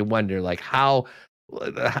much, and you wonder how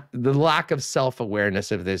the lack of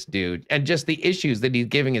self-awareness of this dude and just the issues that he's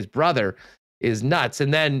giving his brother is nuts.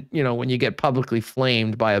 And then, when you get publicly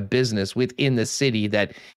flamed by a business within the city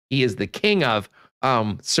that he is the king of,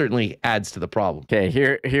 certainly adds to the problem. Okay,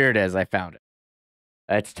 here it is. I found it.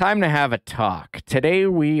 It's time to have a talk. Today,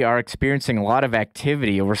 we are experiencing a lot of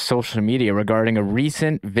activity over social media regarding a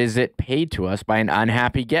recent visit paid to us by an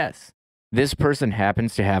unhappy guest. This person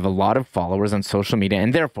happens to have a lot of followers on social media,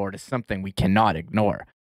 and therefore it is something we cannot ignore.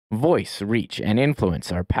 Voice, reach, and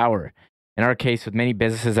influence are power. In our case, with many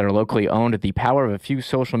businesses that are locally owned, the power of a few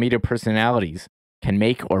social media personalities can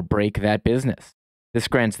make or break that business. This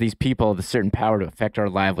grants these people the certain power to affect our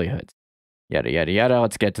livelihoods. Yada, yada, yada.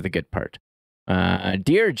 Let's get to the good part.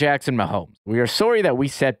 Dear Jackson Mahomes, we are sorry that we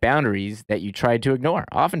set boundaries that you tried to ignore.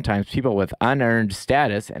 Oftentimes, people with unearned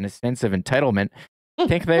status and a sense of entitlement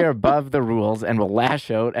think they are above the rules and will lash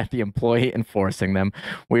out at the employee enforcing them.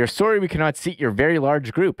 We are sorry we cannot seat your very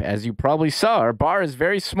large group. As you probably saw, our bar is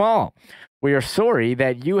very small. We are sorry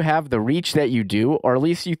that you have the reach that you do, or at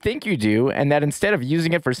least you think you do, and that instead of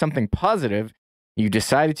using it for something positive, you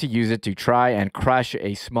decided to use it to try and crush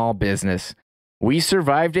a small business. We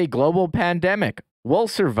survived a global pandemic. We'll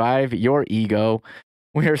survive your ego.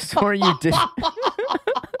 We are sorry you did.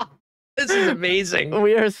 This is amazing.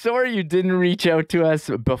 We are sorry you didn't reach out to us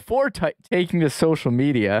before taking to social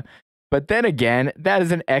media, but then again, that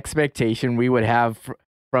is an expectation we would have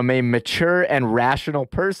from a mature and rational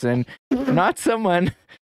person, not someone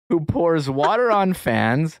who pours water on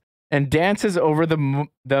fans and dances over the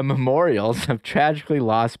memorials of tragically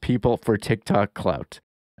lost people for TikTok clout.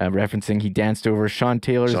 Referencing he danced over Sean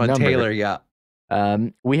Taylor's number. Sean Taylor, yeah.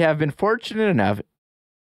 We have not been fortunate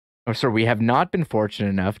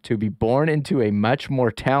enough to be born into a much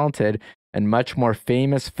more talented and much more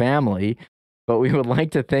famous family, but we would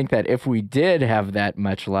like to think that if we did have that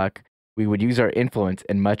much luck, we would use our influence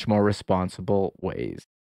in much more responsible ways.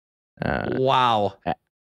 Wow.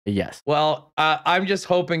 Yes. Well, I'm just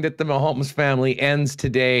hoping that the Mahomes family ends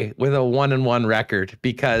today with a 1-1 record,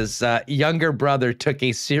 because younger brother took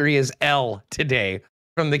a serious L today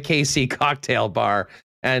from the KC cocktail bar,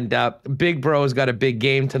 and big bro's got a big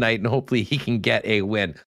game tonight, and hopefully he can get a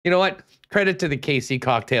win. You know what? Credit to the KC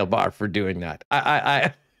cocktail bar for doing that.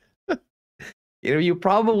 I you know, you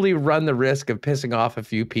probably run the risk of pissing off a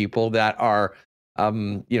few people that are,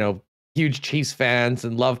 you know, huge Chiefs fans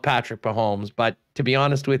and love Patrick Mahomes. But to be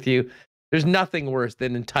honest with you, there's nothing worse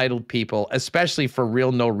than entitled people, especially for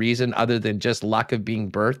real no reason other than just luck of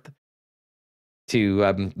being birthed,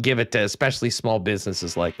 to give it to especially small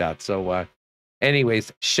businesses like that. So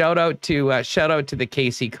anyways, shout out to the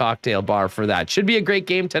KC cocktail bar for that. Should be a great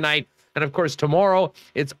game tonight. And of course, tomorrow,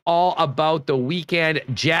 it's all about the weekend.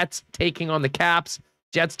 Jets taking on the Caps,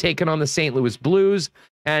 Jets taking on the St. Louis Blues.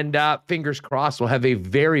 And fingers crossed, we'll have a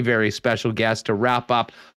very, very special guest to wrap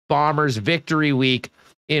up Bombers Victory Week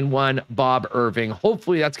in one, Bob Irving.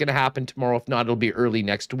 Hopefully that's going to happen tomorrow. If not, it'll be early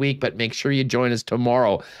next week. But make sure you join us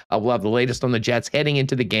tomorrow. We'll have the latest on the Jets heading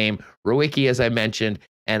into the game, Rowicki, as I mentioned,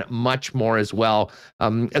 and much more as well,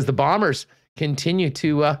 as the Bombers continue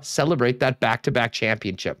to celebrate that back-to-back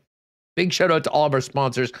championship. Big shout out to all of our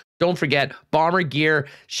sponsors. Don't forget, Bomber gear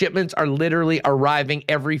shipments are literally arriving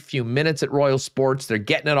every few minutes at Royal Sports. They're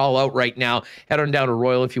getting it all out right now. Head on down to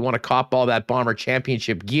Royal if you want to cop all that Bomber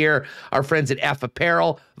Championship gear. Our friends at F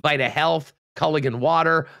Apparel, Vita Health, Culligan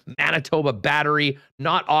Water, Manitoba Battery,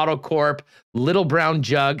 Not Auto Corp, Little Brown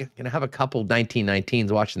Jug. Gonna have a couple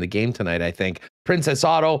 1919s watching the game tonight, I think. Princess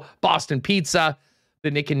Auto, Boston Pizza, the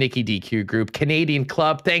Nick and Nicky DQ Group, Canadian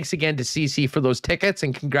Club. Thanks again to CC for those tickets,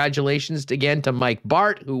 and congratulations again to Mike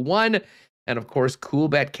Bart, who won. And of course,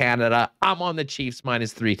 Coolbet Canada. I'm on the Chiefs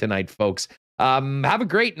 -3 tonight, folks. Have a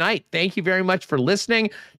great night. Thank you very much for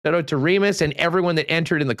listening. Shout out to Remis and everyone that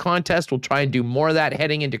entered in the contest. We'll try and do more of that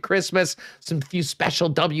heading into Christmas. Some few special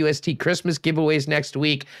WST Christmas giveaways next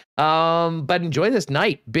week. But enjoy this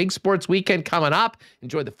night. Big sports weekend coming up.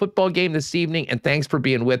 Enjoy the football game this evening. And thanks for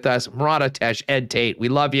being with us. Murat, Tesh, Ed, Tait. We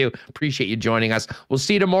love you. Appreciate you joining us. We'll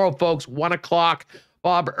see you tomorrow, folks. 1 o'clock.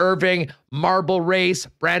 Bob Irving, Marble Race,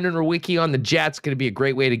 Brandon Rowicki on the Jets. Going to be a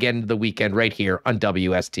great way to get into the weekend right here on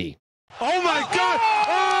WST. Oh my God!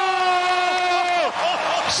 Oh!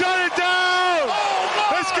 Shut it down!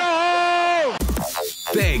 Let's go home!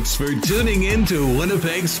 Thanks for tuning in to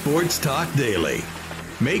Winnipeg Sports Talk Daily.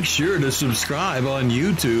 Make sure to subscribe on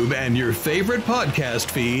YouTube and your favorite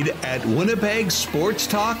podcast feed at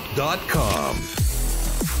winnipegsportstalk.com.